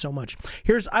appreciate that so much.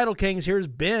 Here's Idle Kings. Here's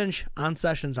Binge on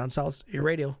Sessions on Solid State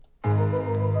Radio.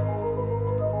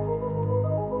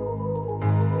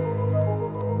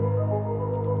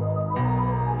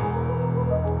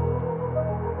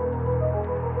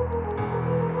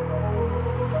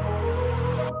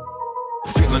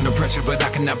 Feeling the pressure, but I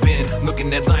cannot bend.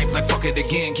 Looking at life like fuck it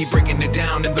again. Keep breaking it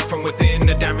down and look from within.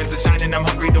 The diamonds are shining, I'm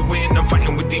hungry to win. I'm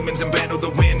fighting with demons and battle the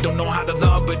wind. Don't know how to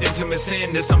love, but intimate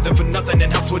sin. There's something for nothing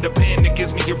that helps with a pen. It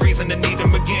gives me a reason to need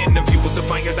them again. The fuel's the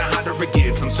fire, the hotter it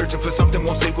gets. I'm searching for something,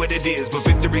 won't say what it is. But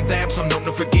victory laps, I'm known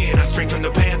to forget. I stray from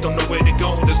the path, don't know where to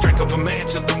go. The strength of a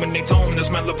match, illuminates home. The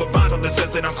smell of a bottle that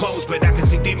says that I'm close. But I can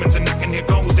see demons and I can hear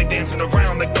ghosts. They dancing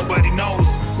around like nobody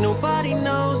knows. Nobody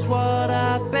knows what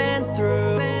I've been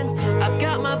through. I've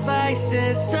got my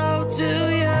vices, so do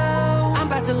you. I'm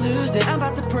about to lose it, I'm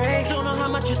about to break. Don't know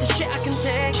how much of this shit I can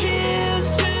take.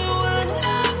 Cheers to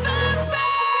another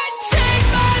bad. Take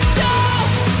my soul,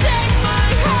 take my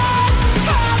heart.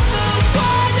 I'm the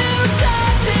one who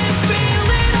doesn't feel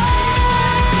it all.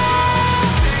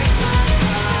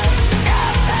 If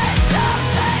there's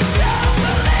something to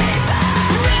believe in.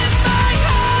 Rip my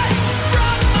heart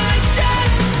from my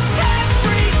chest.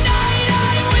 Every night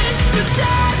I wish for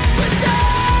death.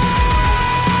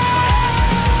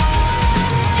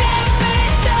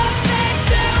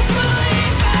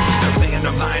 Stop saying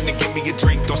I'm lying and give me a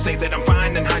drink. Don't say that I'm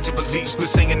fine and hide your beliefs. Quit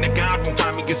saying that God won't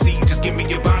find me a seat. Just give me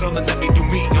a bottle and let me do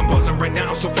me. I'm buzzing right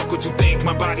now, so fuck what you think.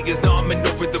 My body is numb and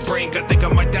over the brink. I think I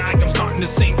might die, I'm starting to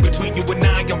sink. Between you and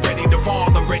I, I'm ready to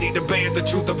fall. I'm ready to bear the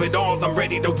truth of it all. I'm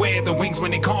ready to wear the wings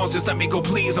when it calls. Just let me go,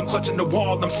 please. I'm clutching the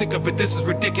wall. I'm sick of it, this is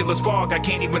ridiculous fog. I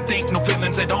can't even think, no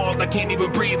feelings at all. I can't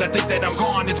even breathe, I think that I'm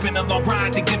gone. It's been a long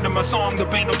ride to get to my song. The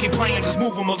band will keep playing, just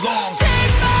move them along.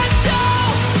 Take my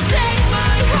soul, take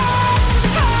my heart.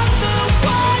 I'm the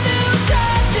one who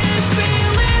doesn't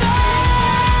feel it all.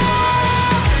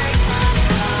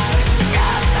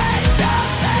 If there's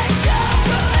something to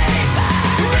believe in.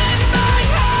 Rip my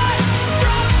heart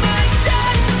from my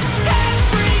chest.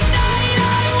 Every night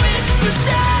I wish for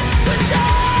death, for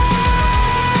death.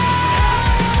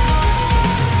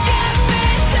 Give me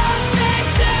something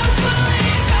to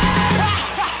believe in.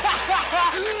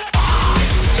 I'm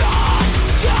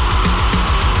not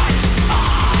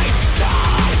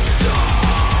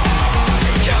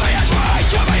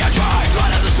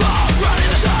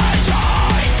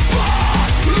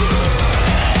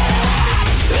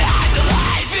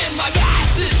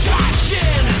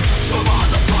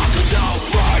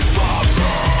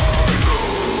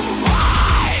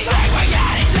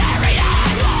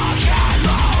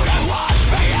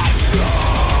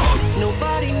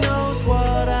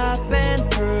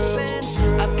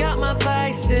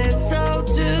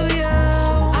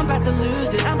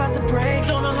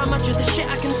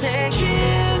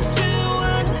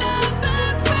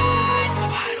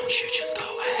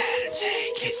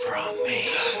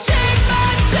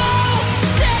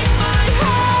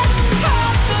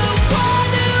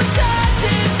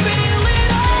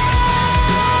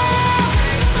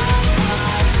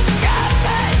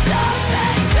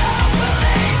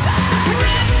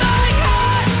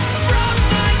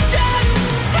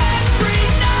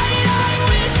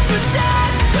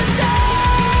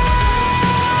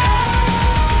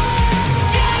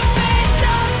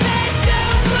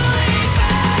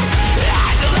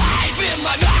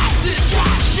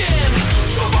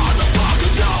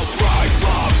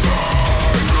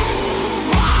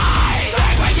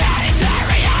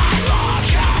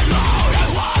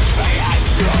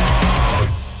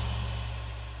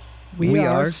We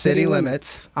are City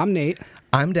Limits. I'm Nate.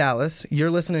 I'm Dallas. You're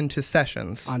listening to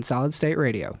Sessions on Solid State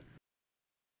Radio.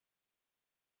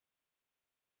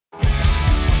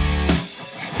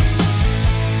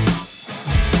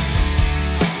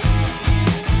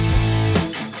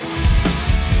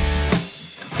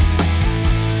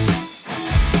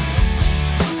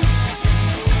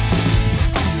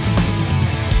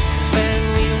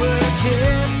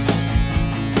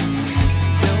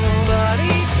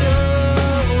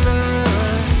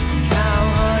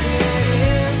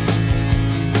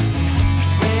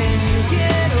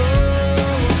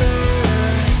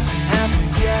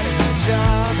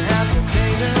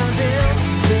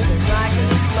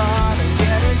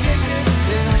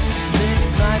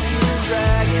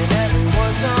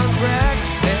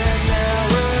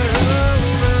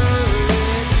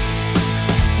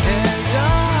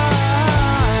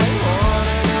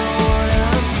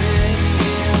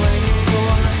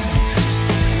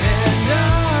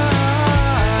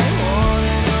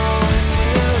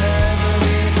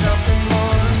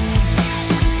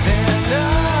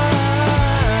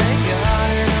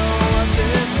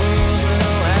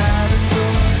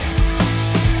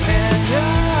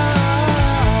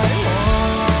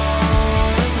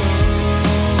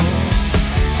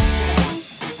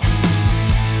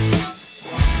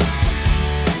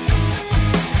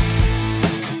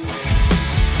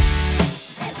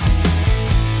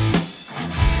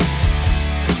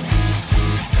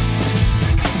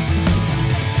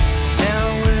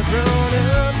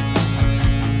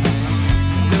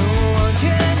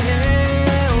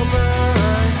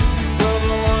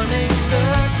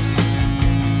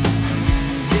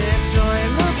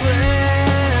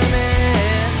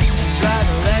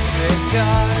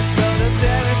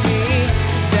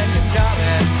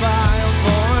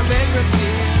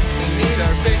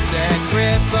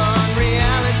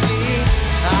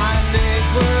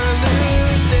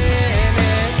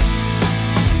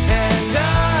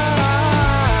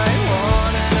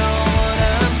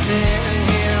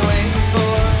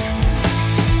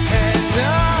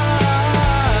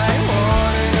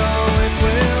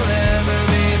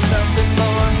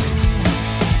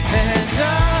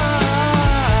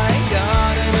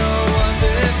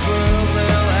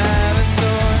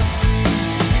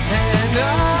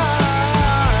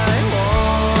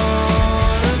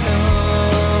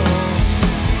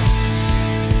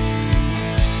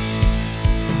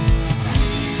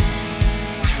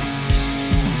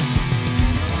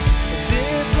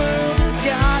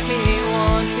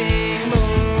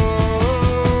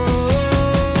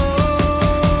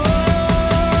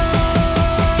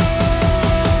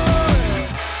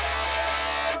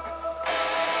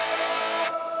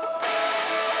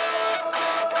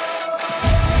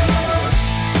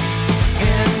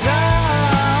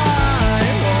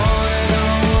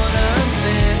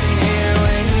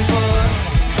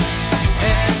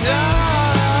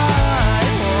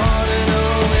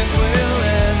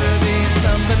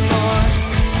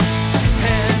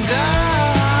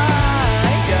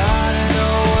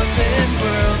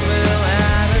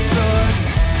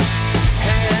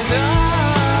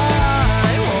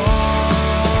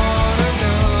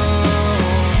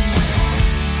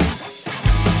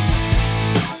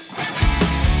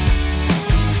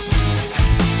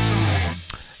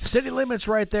 City Limits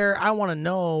right there. I want to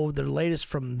know the latest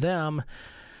from them.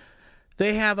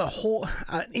 They have a whole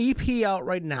EP out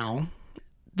right now.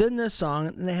 Then this song,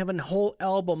 and they have a whole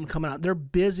album coming out. They're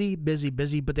busy,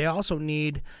 but they also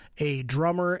need a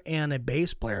drummer and a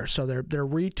bass player. So they're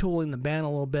retooling the band a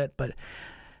little bit, but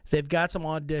they've got some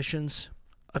auditions,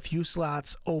 a few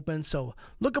slots open. So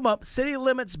look them up, City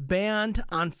Limits Band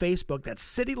on Facebook. That's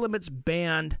City Limits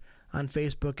Band on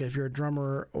Facebook. If you're a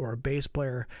drummer or a bass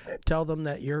player, tell them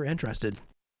that you're interested.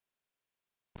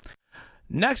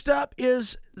 Next up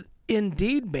is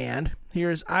Indeed Band.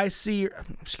 Here's See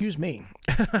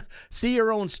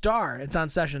Your Own Star. It's on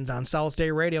Sessions on Solid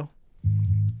State Radio.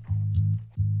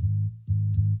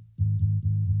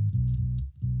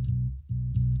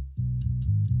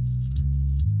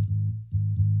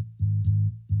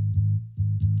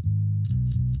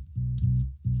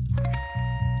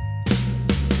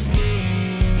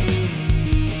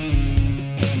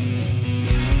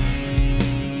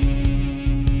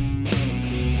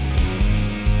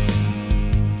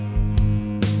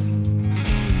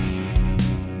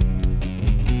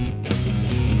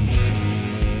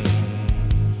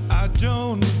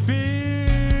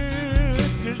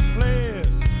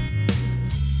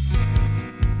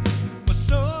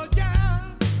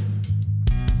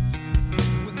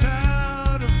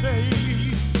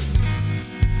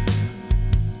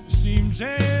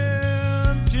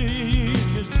 Empty,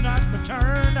 just not my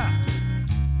turn.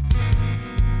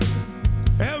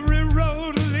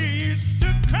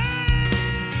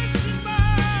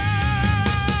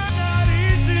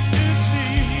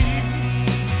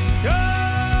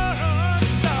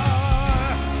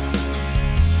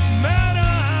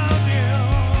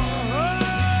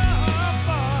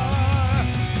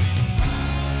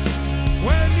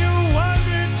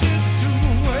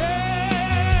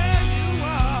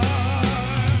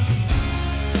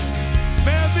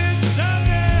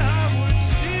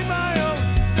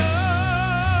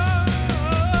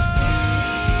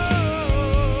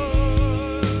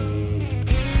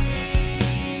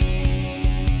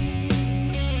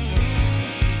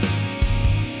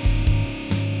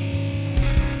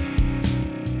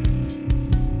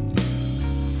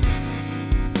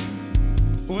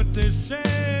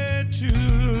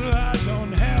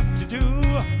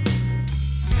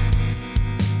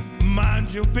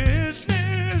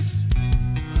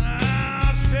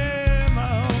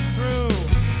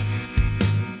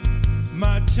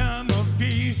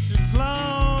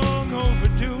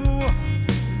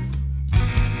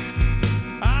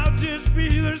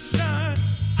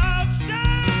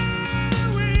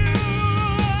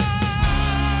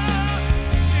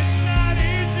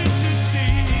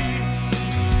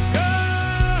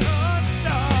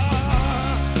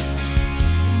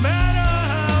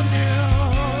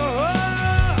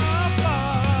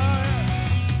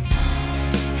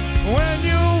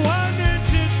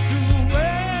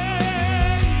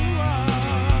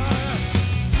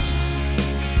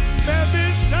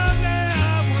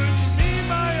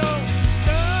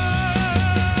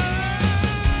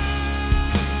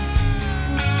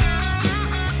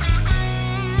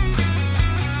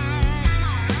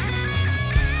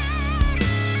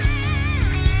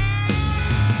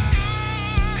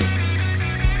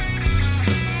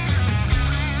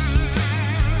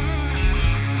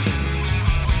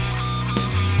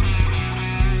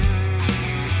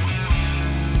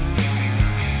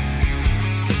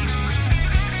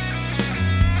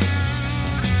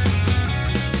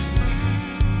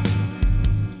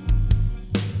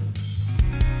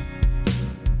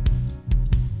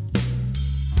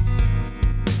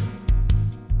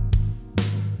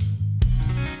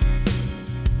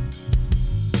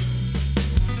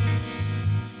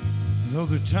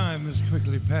 the time has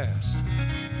quickly passed.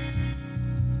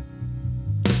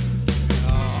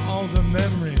 All the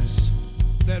memories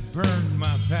that burned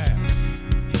my past.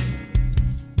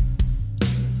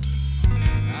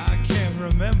 I can't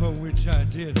remember which I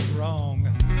did wrong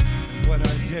and what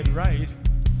I did right.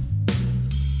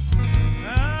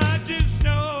 I just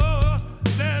know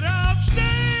that I'll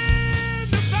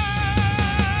stand by.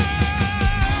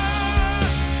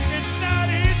 It's not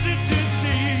easy to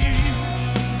see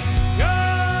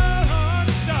your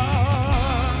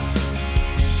star,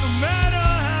 no matter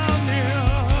how near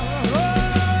or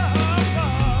how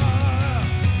far.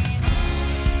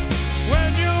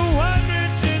 When you wonder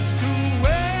just to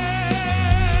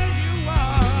where you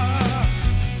are,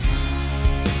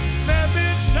 maybe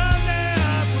someday I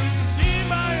would see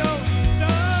my own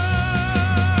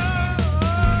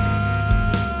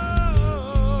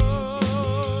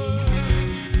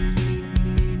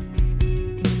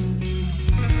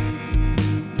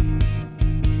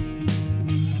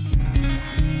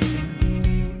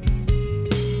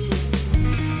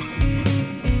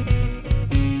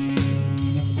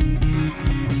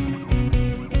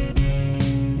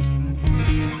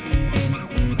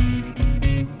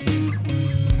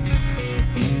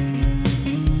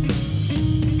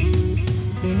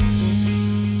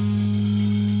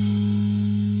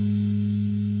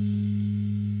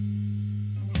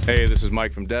Hey, this is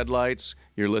Mike from Deadlights.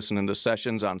 You're listening to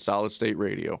Sessions on Solid State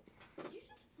Radio.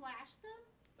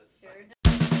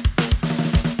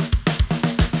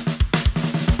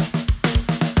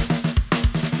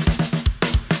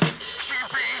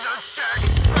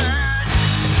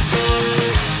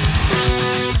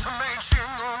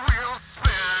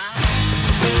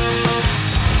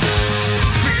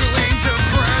 Feeling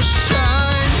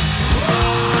depression.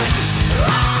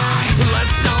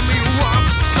 Let's tell me what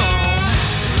song.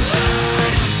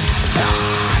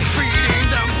 Feeding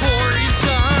them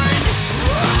poison.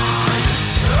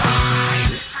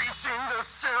 Treating the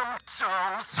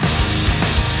symptoms.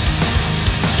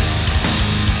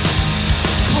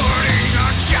 Putting a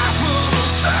capital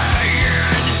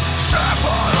saying,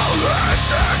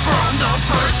 capitalistic from the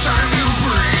first time you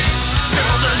breathe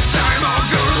till the time of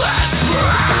your last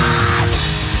breath.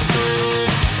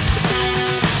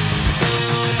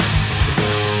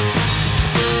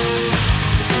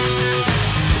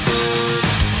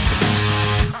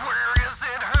 Where is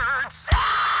it hurts?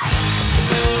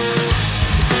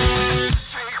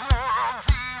 Take more of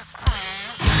these,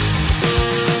 please.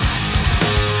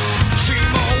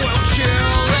 Chemo will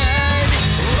kill it.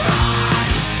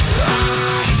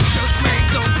 Just make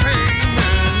the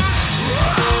payments.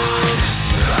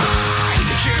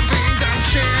 Giving them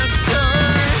cancer.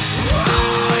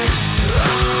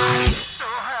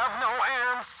 Still have no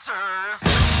answers.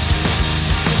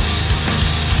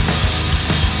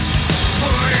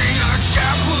 Putting a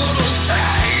capital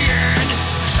saying,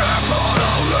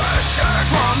 capitalistic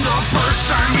from the first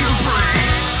time you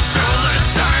breathe till the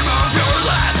time of your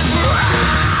last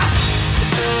breath.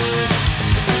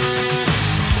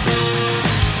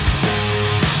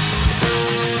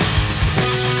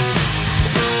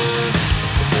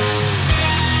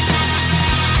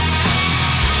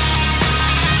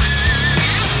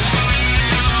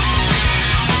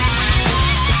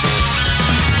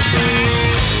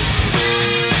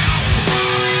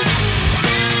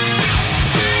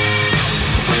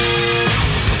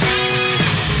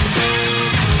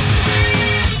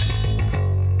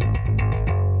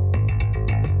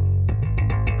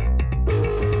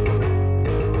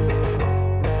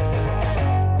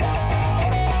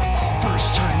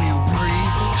 First time you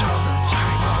breathe till the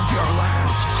time of your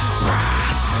last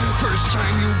breath. First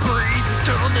time you breathe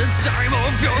till the time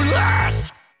of your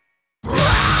last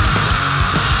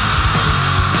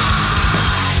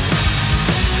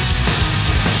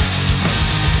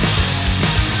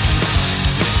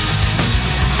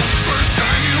First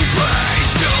time you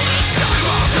breathe till the time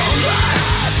of your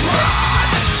last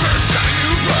breath. First time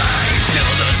you breathe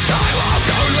till the time of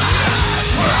your last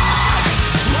breath.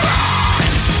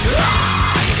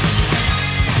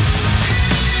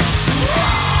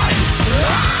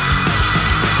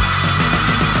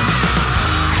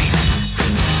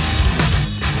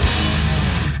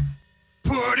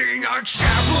 Putting a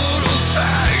capital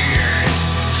saying,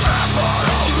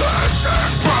 capitalistic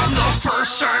from the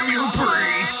first time you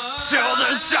breathe till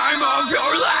the time of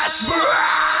your last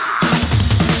breath.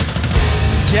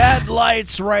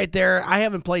 Deadlights right there. I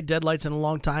haven't played Deadlights in a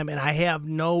long time, and I have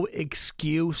no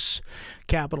excuse.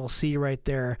 Capital C right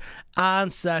there on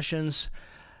Sessions.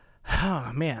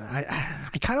 Oh, man,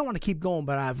 I kind of want to keep going,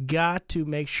 but I've got to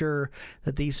make sure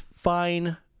that these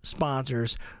fine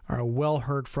sponsors are well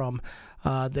heard from.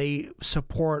 They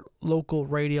support local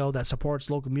radio that supports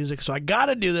local music. So I got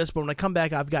to do this, but when I come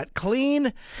back, I've got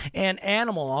Clean and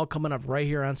Animal all coming up right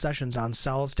here on Sessions on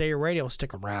Solid State Radio.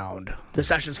 Stick around. The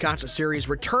Sessions Concert Series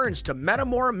returns to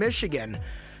Metamora, Michigan.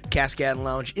 Cascade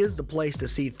Lounge is the place to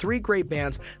see 3 great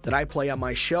bands that I play on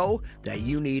my show that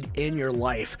you need in your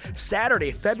life.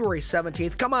 Saturday, February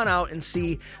 17th, come on out and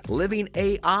see Living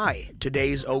AI,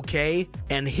 Today's Okay,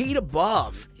 and Heat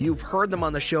Above. You've heard them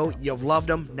on the show, you've loved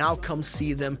them, now come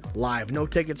see them live. No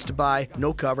tickets to buy,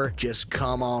 no cover, just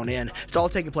come on in. It's all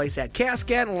taking place at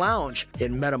Cascade Lounge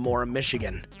in Metamora,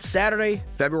 Michigan. Saturday,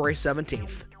 February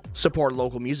 17th. Support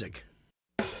local music.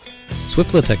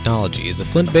 Swiftlet Technology is a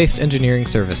Flint-based engineering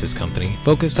services company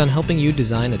focused on helping you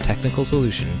design a technical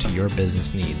solution to your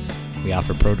business needs. We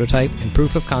offer prototype and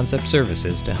proof of concept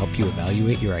services to help you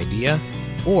evaluate your idea,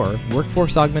 or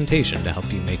workforce augmentation to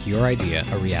help you make your idea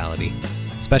a reality.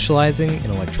 Specializing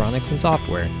in electronics and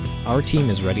software, our team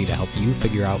is ready to help you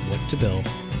figure out what to build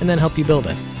and then help you build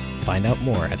it. Find out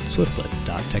more at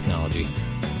swiftlet.technology.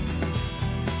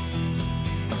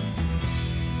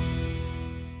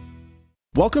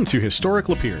 Welcome to historic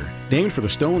Lapeer. Named for the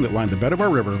stone that lined the bed of our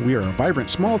river, we are a vibrant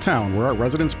small town where our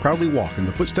residents proudly walk in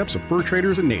the footsteps of fur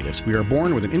traders and natives. We are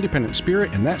born with an independent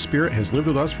spirit, and that spirit has lived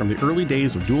with us from the early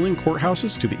days of dueling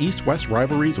courthouses to the east-west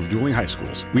rivalries of dueling high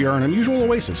schools. We are an unusual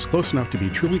oasis, close enough to be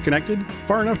truly connected,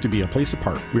 far enough to be a place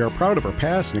apart. We are proud of our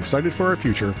past and excited for our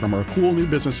future, from our cool new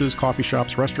businesses, coffee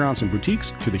shops, restaurants, and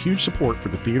boutiques to the huge support for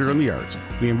the theater and the arts.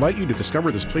 We invite you to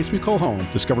discover this place we call home,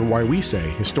 discover why we say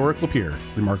historic Lapeer,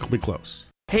 remarkably close.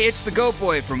 Hey, it's the Goat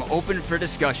Boy from Open for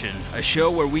Discussion, a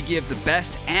show where we give the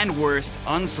best and worst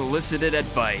unsolicited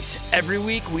advice. Every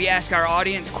week, we ask our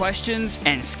audience questions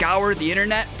and scour the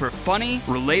internet for funny,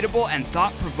 relatable, and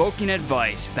thought-provoking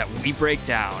advice that we break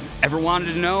down. Ever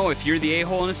wanted to know if you're the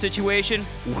a-hole in a situation?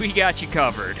 We got you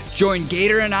covered. Join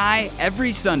Gator and I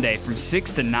every Sunday from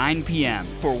 6 to 9 p.m.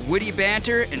 for witty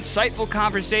banter, insightful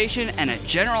conversation, and a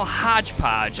general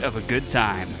hodgepodge of a good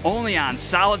time. Only on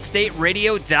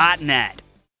SolidStateRadio.net.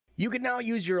 You can now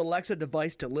use your Alexa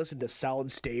device to listen to Solid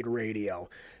State Radio.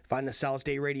 Find the Solid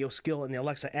State Radio skill in the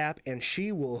Alexa app, and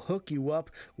she will hook you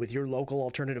up with your local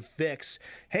alternative fix.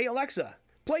 Hey, Alexa,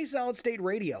 play Solid State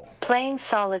Radio. Playing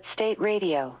Solid State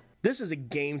Radio. This is a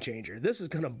game changer. This is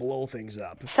going to blow things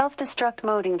up. Self-destruct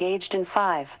mode engaged in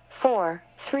 5, 4,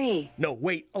 3. No,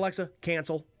 wait, Alexa,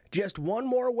 cancel. Just one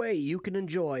more way you can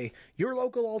enjoy your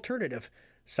local alternative,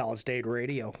 Solid State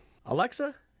Radio.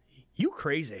 Alexa, you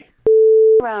crazy.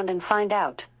 Around and find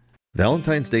out.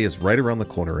 Valentine's Day is right around the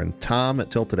corner, and Tom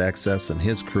at Tilted Access and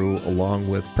his crew, along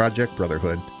with Project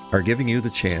Brotherhood, are giving you the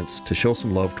chance to show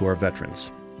some love to our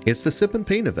veterans. It's the Sip and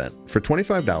Paint event. For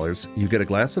 $25, you get a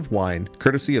glass of wine,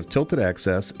 courtesy of Tilted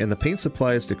Access, and the paint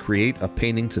supplies to create a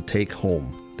painting to take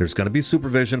home. There's going to be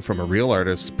supervision from a real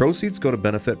artist. Proceeds go to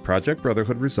benefit Project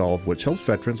Brotherhood Resolve, which helps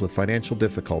veterans with financial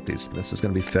difficulties. This is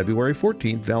going to be February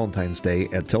 14th, Valentine's Day,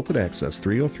 at Tilted Access,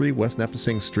 303 West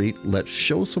Nipissing Street. Let's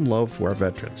show some love to our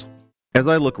veterans. As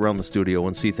I look around the studio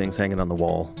and see things hanging on the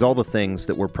wall, all the things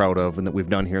that we're proud of and that we've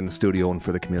done here in the studio and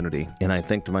for the community, and I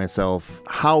think to myself,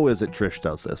 how is it Trish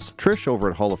does this? Trish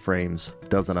over at Hall of Frames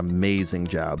does an amazing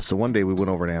job. So one day we went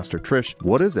over and asked her, Trish,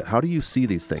 what is it? How do you see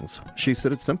these things? She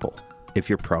said it's simple. If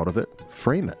you're proud of it,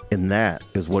 frame it. And that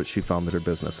is what she founded her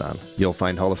business on. You'll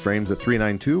find Hall of Frames at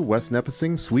 392 West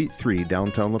Nipissing, Suite 3,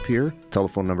 downtown Lapeer.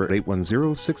 Telephone number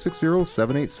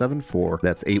 810-660-7874.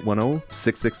 That's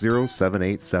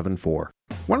 810-660-7874.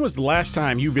 When was the last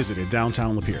time you visited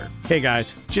downtown Lapeer? Hey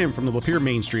guys, Jim from the Lapeer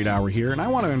Main Street Hour here, and I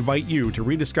want to invite you to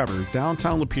rediscover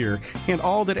downtown Lapeer and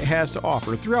all that it has to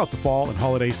offer throughout the fall and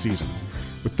holiday season.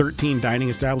 With 13 dining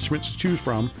establishments to choose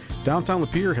from, downtown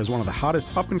Lapeer has one of the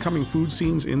hottest up-and-coming food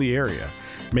scenes in the area.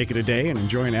 Make it a day and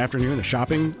enjoy an afternoon of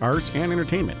shopping, arts, and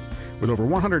entertainment. With over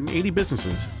 180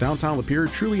 businesses, downtown Lapeer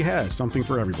truly has something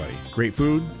for everybody. Great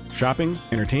food, shopping,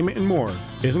 entertainment, and more.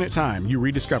 Isn't it time you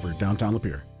rediscovered downtown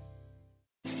Lapeer?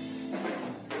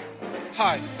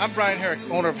 Hi, I'm Brian Herrick,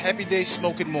 owner of Happy Days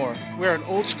Smoke and More. We're an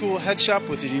old school head shop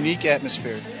with a unique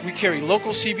atmosphere. We carry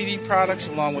local CBD products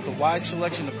along with a wide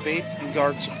selection of vape and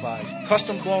garden supplies,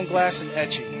 custom blown glass and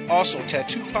etching, also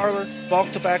tattoo parlor,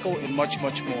 bulk tobacco, and much,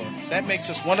 much more. That makes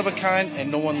us one of a kind and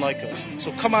no one like us.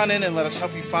 So come on in and let us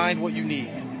help you find what you need.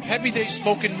 Happy Days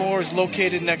Smoke and More is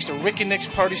located next to Rick and Nick's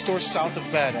Party Store south of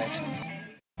Bad Axe.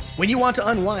 When you want to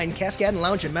unwind, Cascade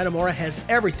Lounge in Metamora has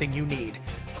everything you need.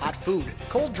 Hot food,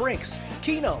 cold drinks,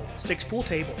 keno, 6 pool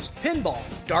tables, pinball,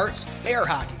 darts, air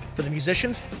hockey. For the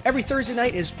musicians, every Thursday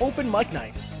night is open mic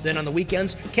night. Then on the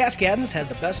weekends, Cascadens has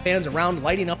the best bands around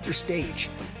lighting up their stage.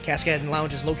 Cascade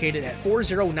Lounge is located at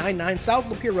 4099 South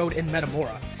Lapeer Road in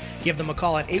Metamora. Give them a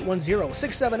call at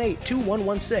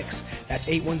 810-678-2116. That's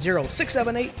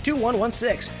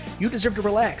 810-678-2116. You deserve to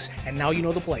relax, and now you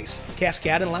know the place,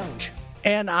 Cascade and Lounge.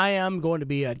 And I am going to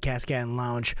be at Cascade and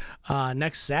Lounge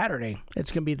next Saturday.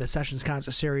 It's going to be the Sessions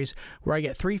Concert Series where I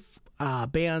get 3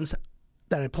 bands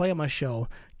that I play on my show,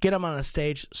 get them on a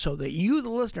stage so that you, the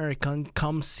listener, can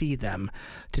come see them.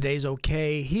 Today's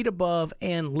Okay, Heat Above,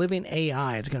 and Living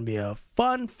AI. It's going to be a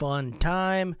fun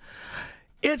time.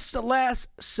 It's the last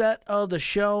set of the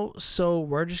show, so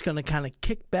we're just going to kind of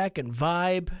kick back and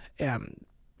vibe.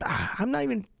 I'm not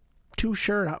even too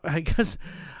sure. I guess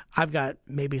I've got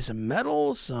maybe some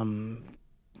metal, some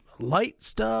light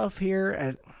stuff here,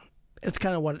 and it's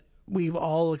kind of what we've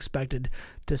all expected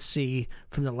to see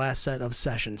from the last set of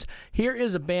Sessions. Here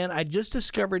is a band I just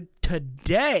discovered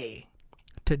today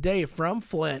from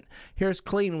Flint. Here's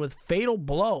Clean with Fatal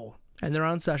Blow, and they're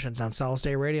on Sessions on Solid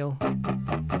State Radio. What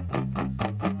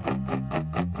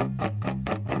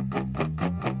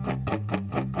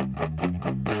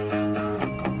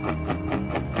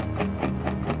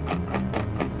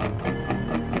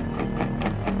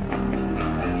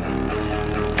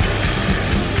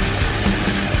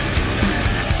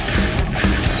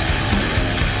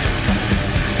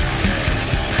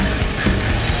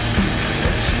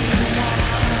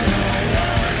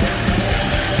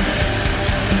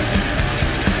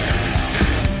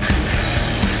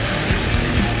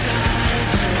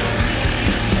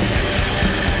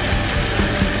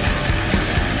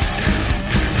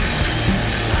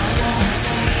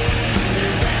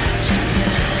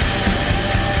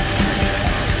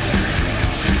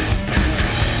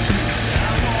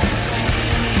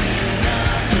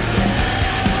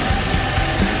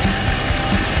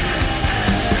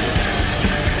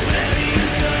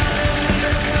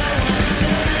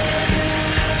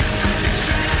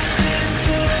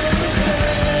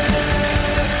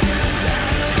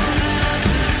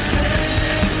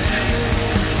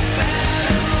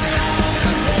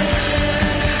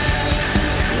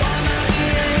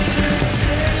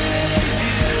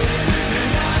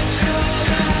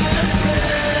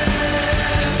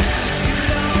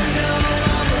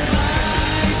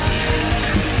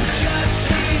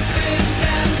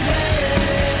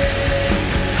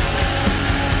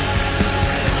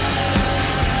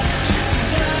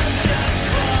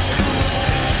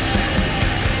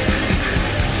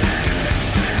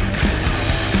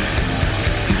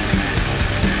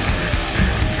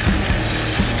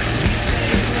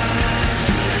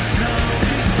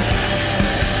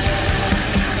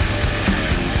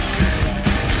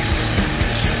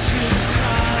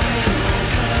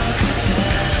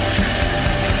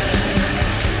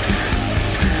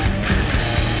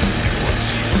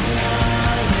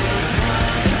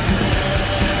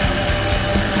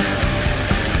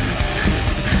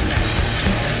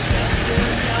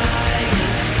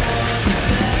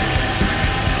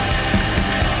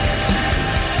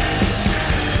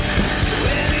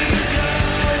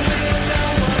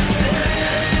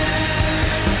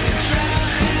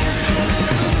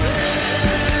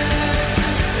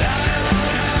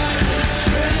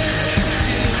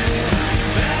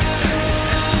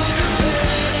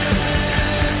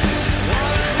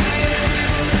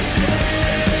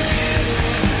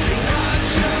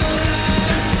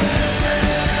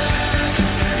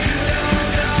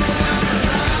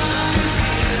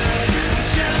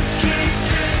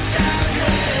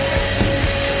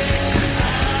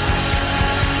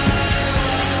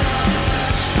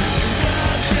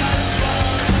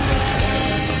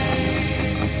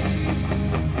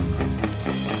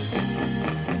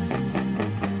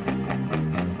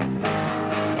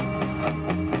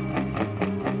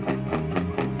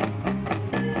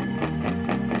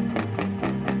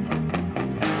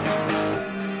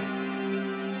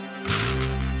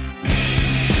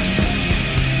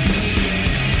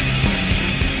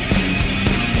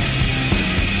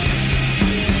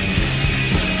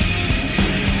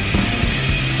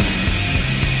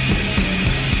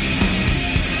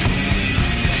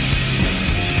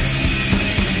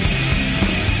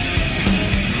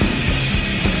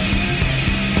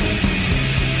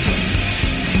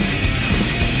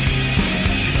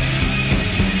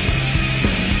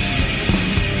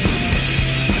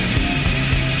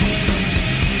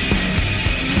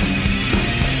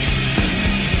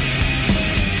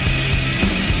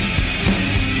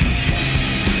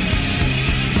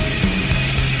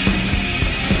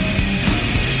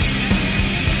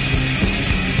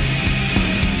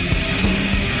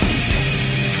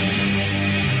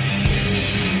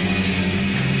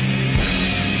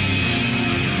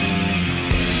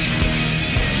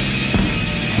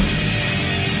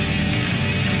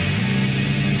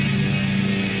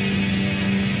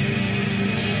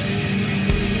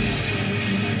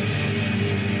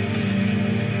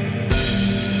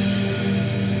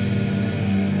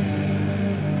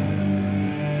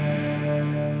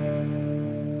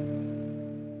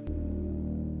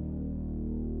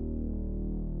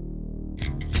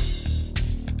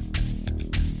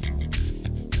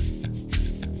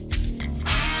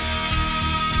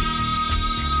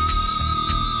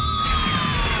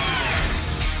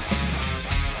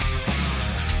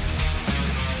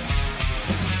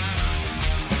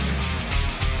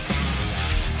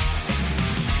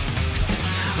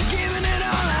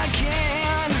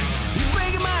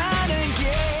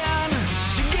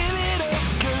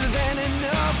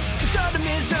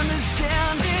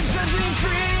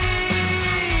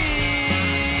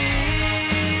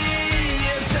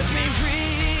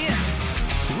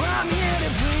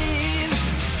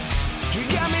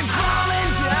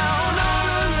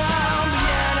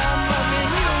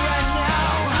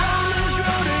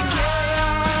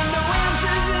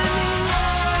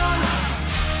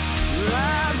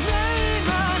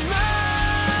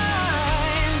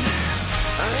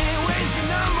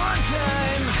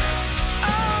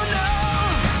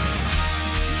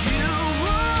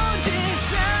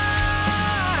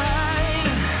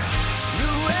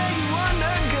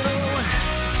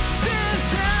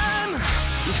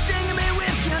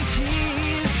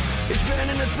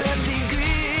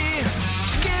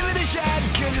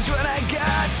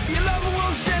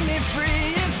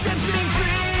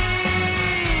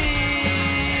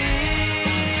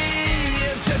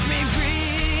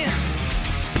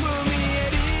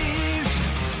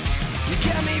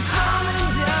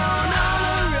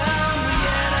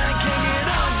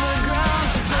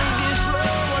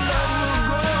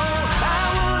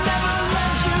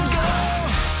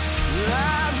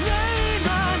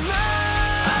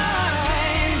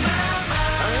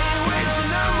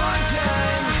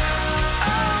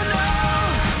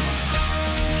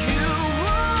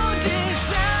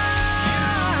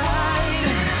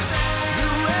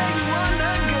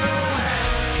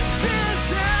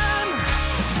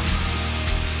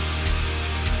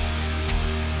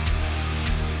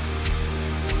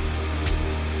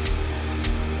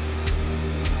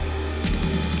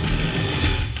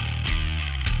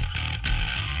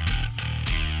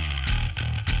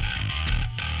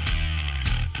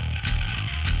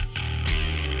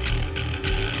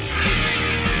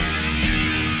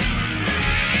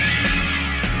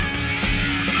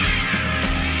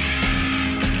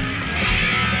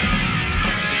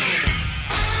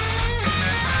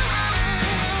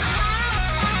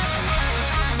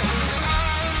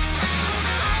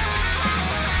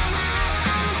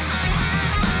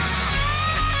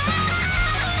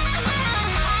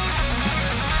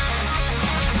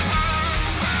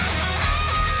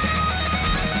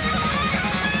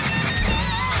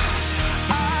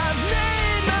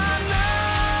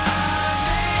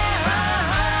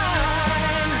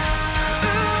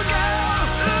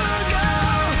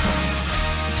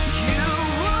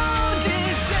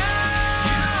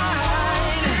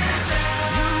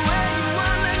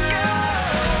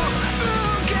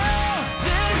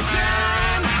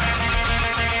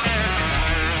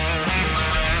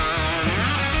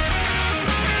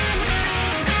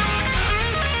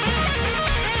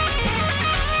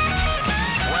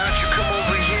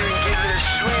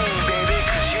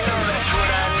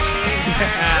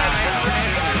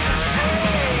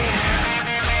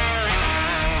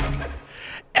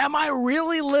Am I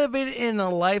really living in a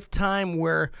lifetime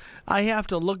where I have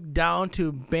to look down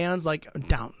to bands like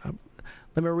down?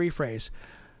 Let me rephrase.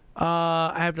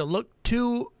 I have to look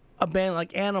to a band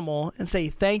like Animal and say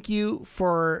thank you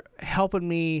for helping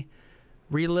me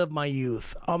relive my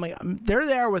youth. Oh my! They're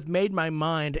there with Made My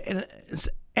Mind, and it's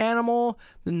Animal.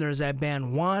 Then there's that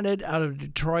band Wanted out of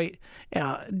Detroit.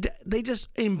 They just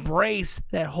embrace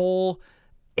that whole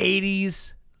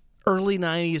 '80s. Early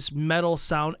 90s metal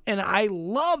sound, and I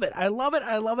love it. I love it.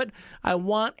 I love it. I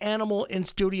want Animal in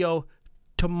studio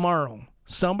tomorrow.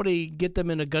 Somebody get them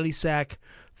in a gunny sack,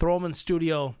 throw them in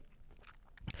studio.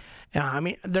 Yeah, I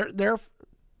mean they're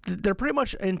pretty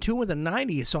much in tune with the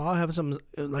 90s, so I'll have some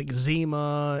like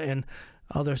Zima and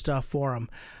other stuff for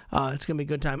them. It's gonna be a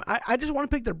good time. I just want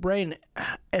to pick their brain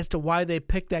as to why they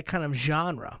picked that kind of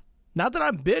genre. Not that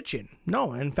I'm bitching.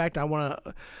 No, in fact, I want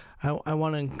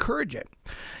to encourage it.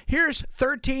 Here's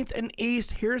 13th and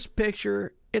East. Here's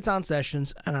Picture. It's on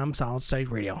Sessions, and I'm Solid State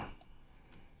Radio.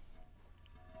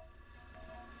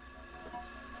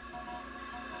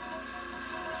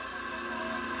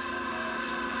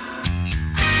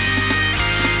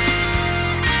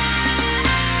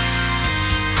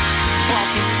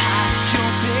 Walking past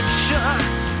your picture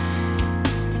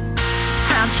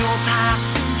and your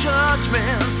passing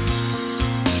judgment,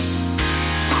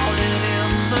 falling in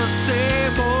the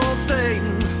same old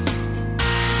things,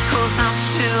 'cause I'm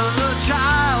still a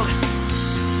child.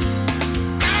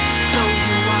 Though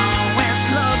you always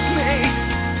loved me,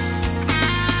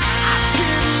 I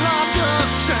didn't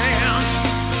understand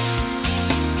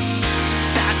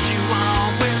that you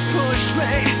always pushed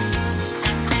me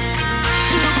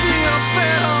to be a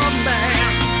better man.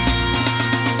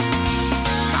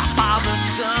 My father's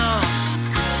son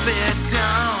will be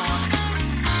down.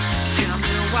 Tell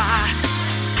me why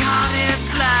God is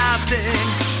laughing.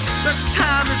 The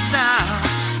time is now,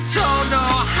 don't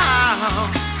know how.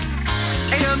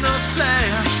 In the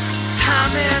flesh,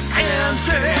 time is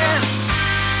ending.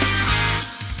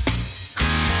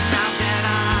 Now that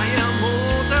I am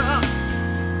older,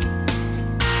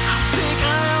 I think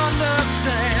I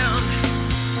understand.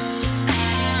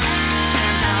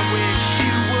 And I wish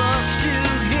you were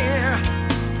still here.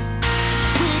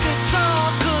 We could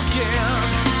talk again.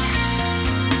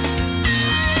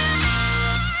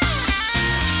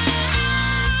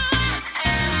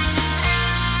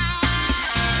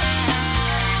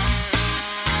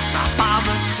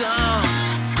 Son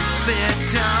will be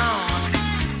down.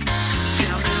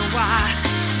 Tell me why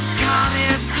God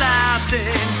is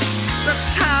laughing. The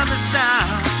time is now,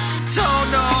 don't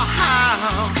know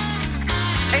how.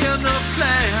 In the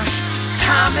flesh,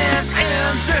 time is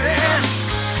ending.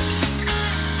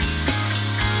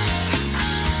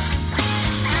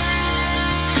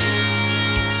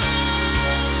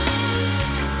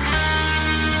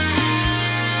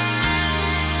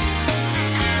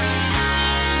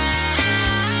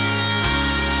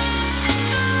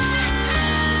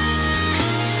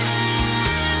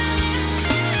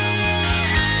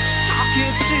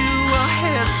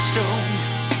 Headstone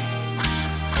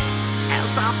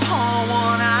as I pour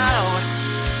one out.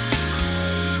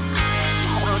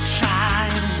 Wanna try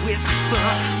and whisper,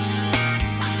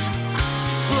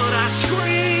 but I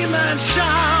scream and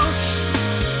shout.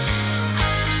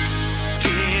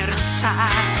 Get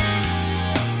inside,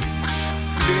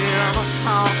 never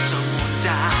saw someone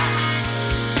die.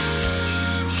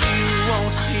 You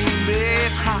won't see me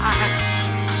cry.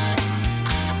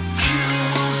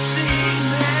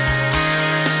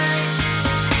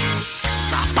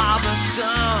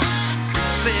 Son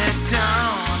will be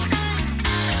down.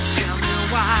 Tell me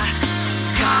why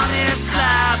God is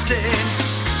laughing.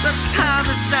 The time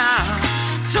is now,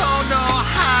 don't know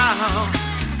how.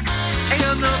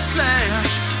 In the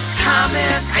flesh, time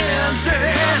is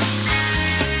ending.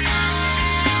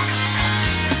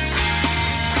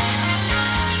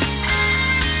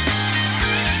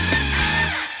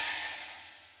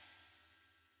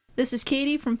 This is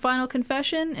Katie from Final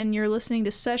Confession, and you're listening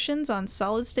to Sessions on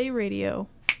Solid State Radio.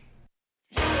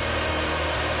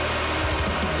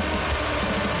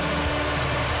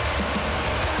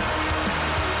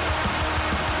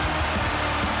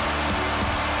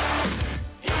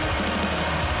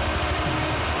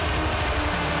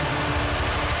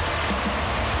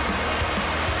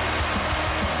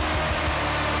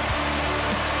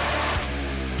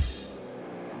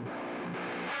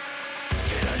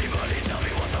 Tell me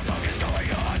what the fuck is going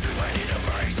on. I need a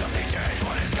break, something change.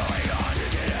 What is going on?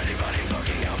 Did anybody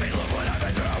fucking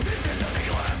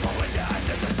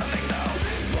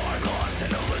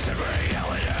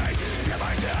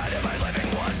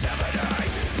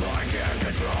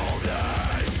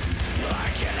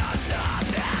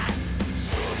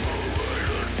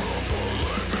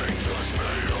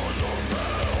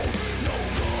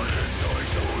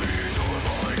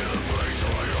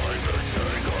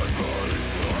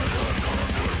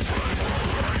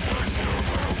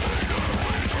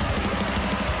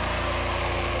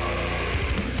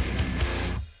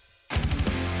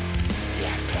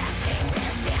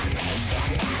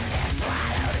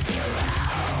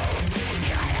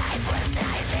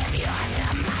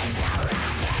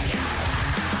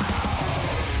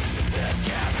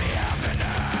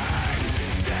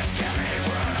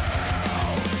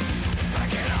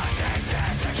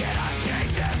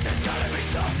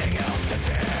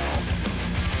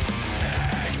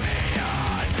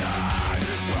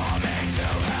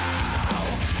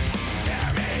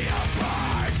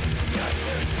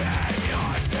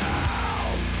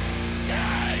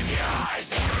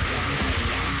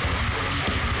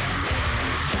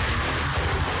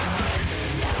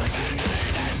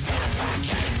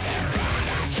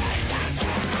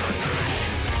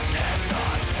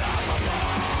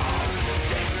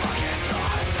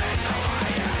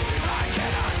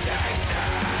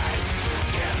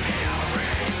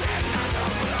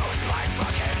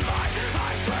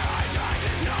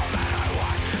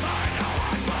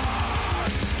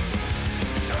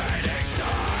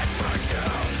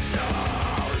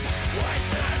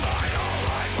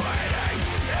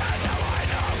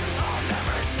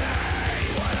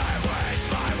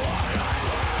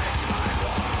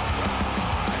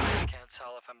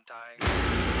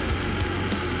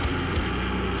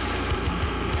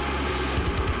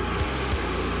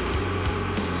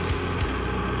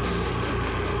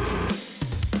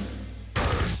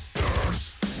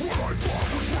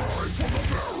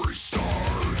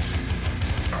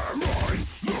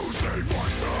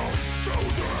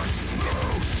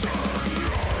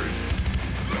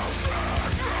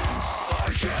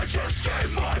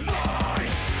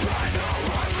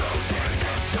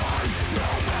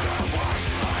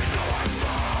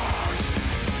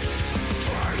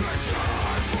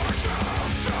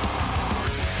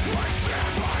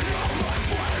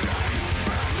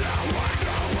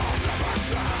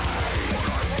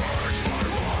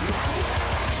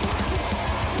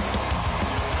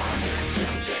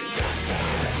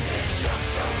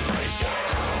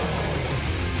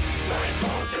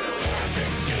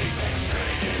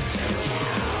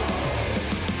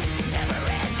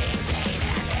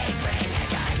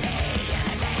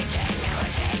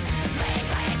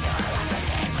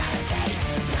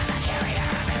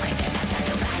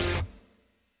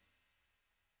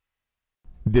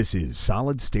This is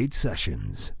Solid State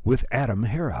Sessions with Adam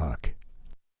Harahawk.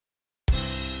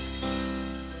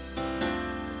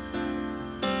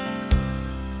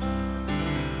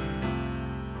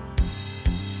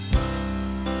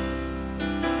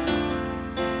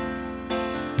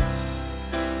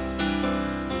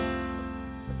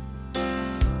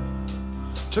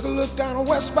 Took a look down a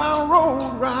westbound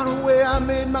road, right away I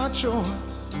made my choice.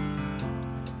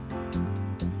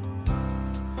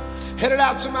 Headed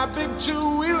out to my big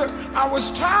two-wheeler, I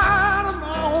was tired of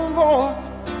my own voice.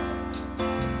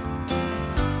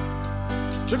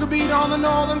 Took a beat on the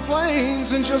northern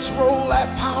plains and just rolled that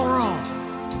power on.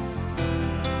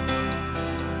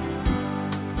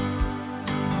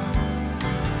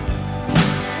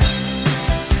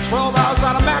 "12 hours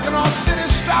out of Mackinac City,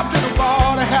 stopped in a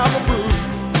bar to have a brew.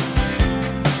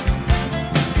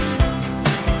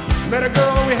 Met a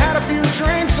girl and we had a few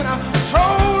drinks and I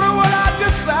told her what I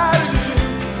decided to do.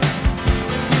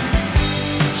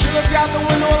 She looked out the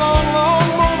window a long, long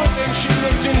moment, then she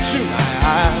looked into my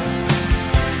eyes.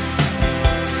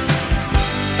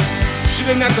 She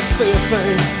didn't have to say a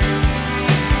thing.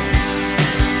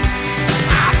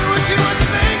 I knew what she was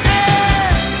thinking.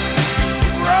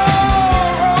 Roll,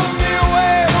 roll me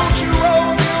away, won't you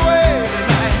roll me away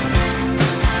tonight?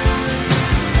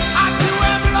 I too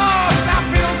am lost, I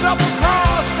feel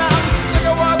double-crossed, now I'm sick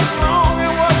of what's wrong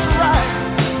and what's right.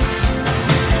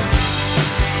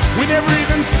 We never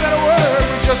even said a word,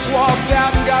 we just walked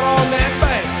out and got on that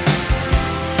bank.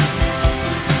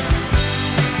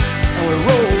 And we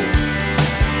rolled.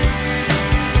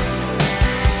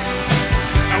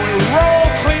 And we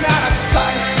rolled clean out of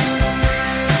sight.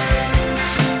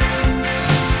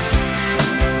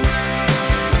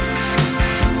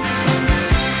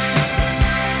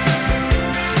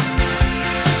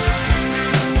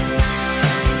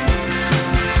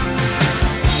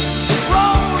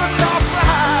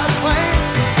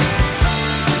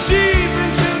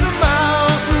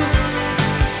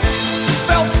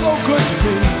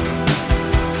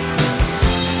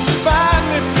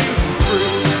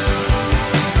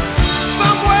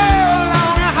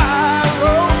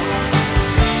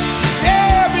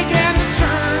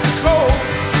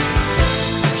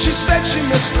 She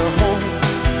missed her home.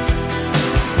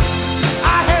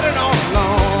 I had it all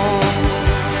along.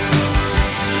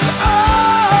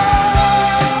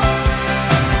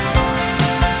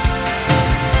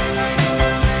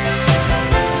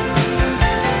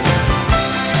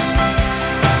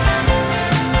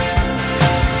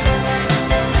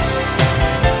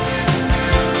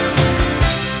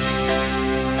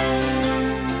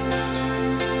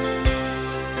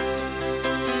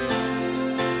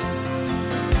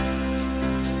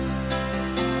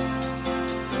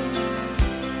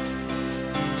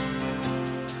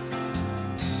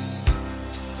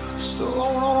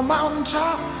 Alone on a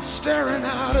mountaintop, staring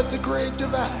out at the Great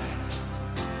Divide.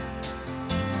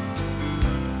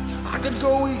 I could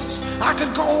go east, I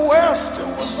could go west, it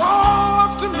was all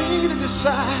up to me to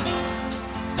decide.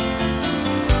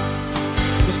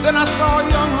 Just then I saw a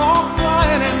young hawk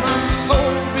flying and my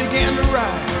soul began to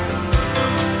rise.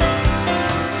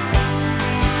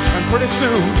 And pretty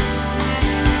soon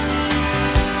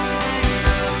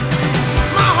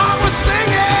my heart was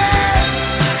singing.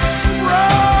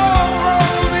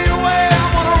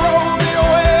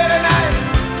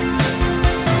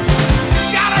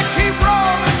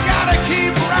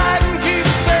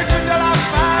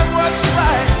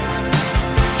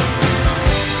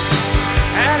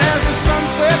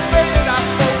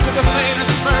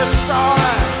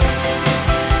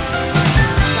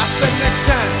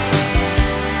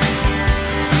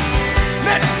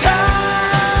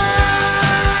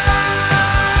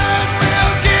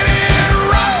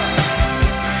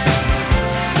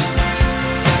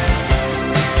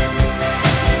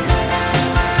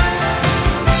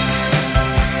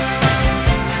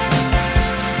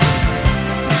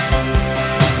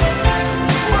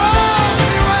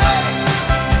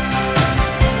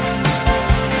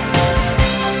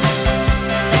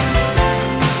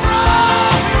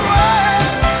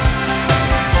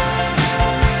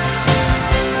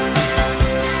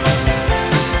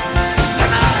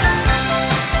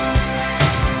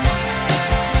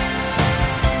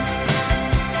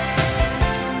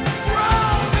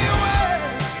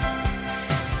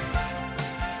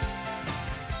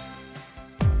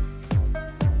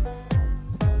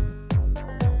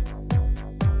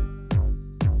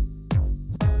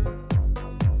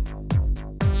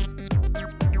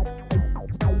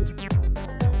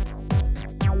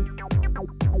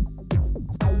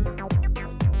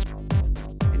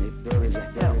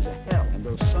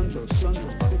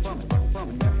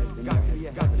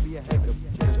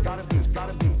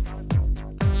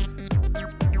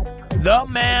 The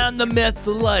man, the myth,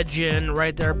 the legend,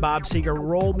 right there, Bob Seger,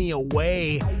 Roll Me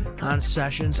Away on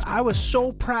Sessions. I was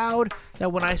so proud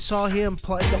that when I saw him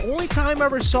play, the only time I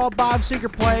ever saw Bob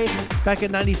Seger play back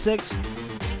in 96,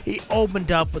 he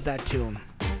opened up with that tune.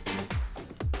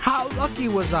 How lucky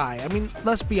was I? I mean,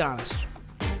 let's be honest.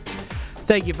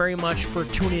 Thank you very much for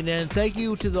tuning in. Thank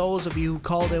you to those of you who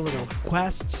called in with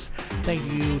requests.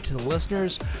 Thank you to the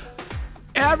listeners.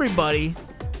 Everybody,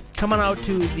 come on out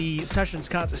to the Sessions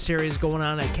concert series going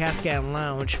on at Cascade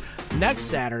Lounge next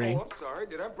Saturday. Oh, I'm sorry.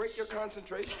 Did I break your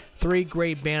concentration? 3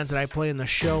 great bands that I play in the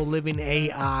show: Living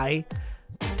AI,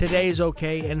 Today's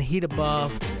Okay, and Heat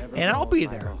Above. And I'll be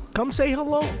there. Come say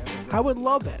hello. I would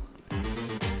love it.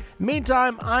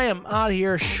 Meantime, I am out of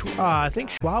here. I think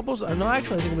Schwabbles. No,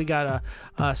 actually, I think we got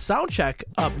a sound check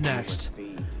up next.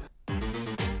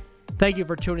 Thank you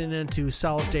for tuning in to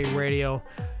Solid State Radio.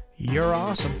 You're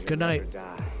awesome. Good night.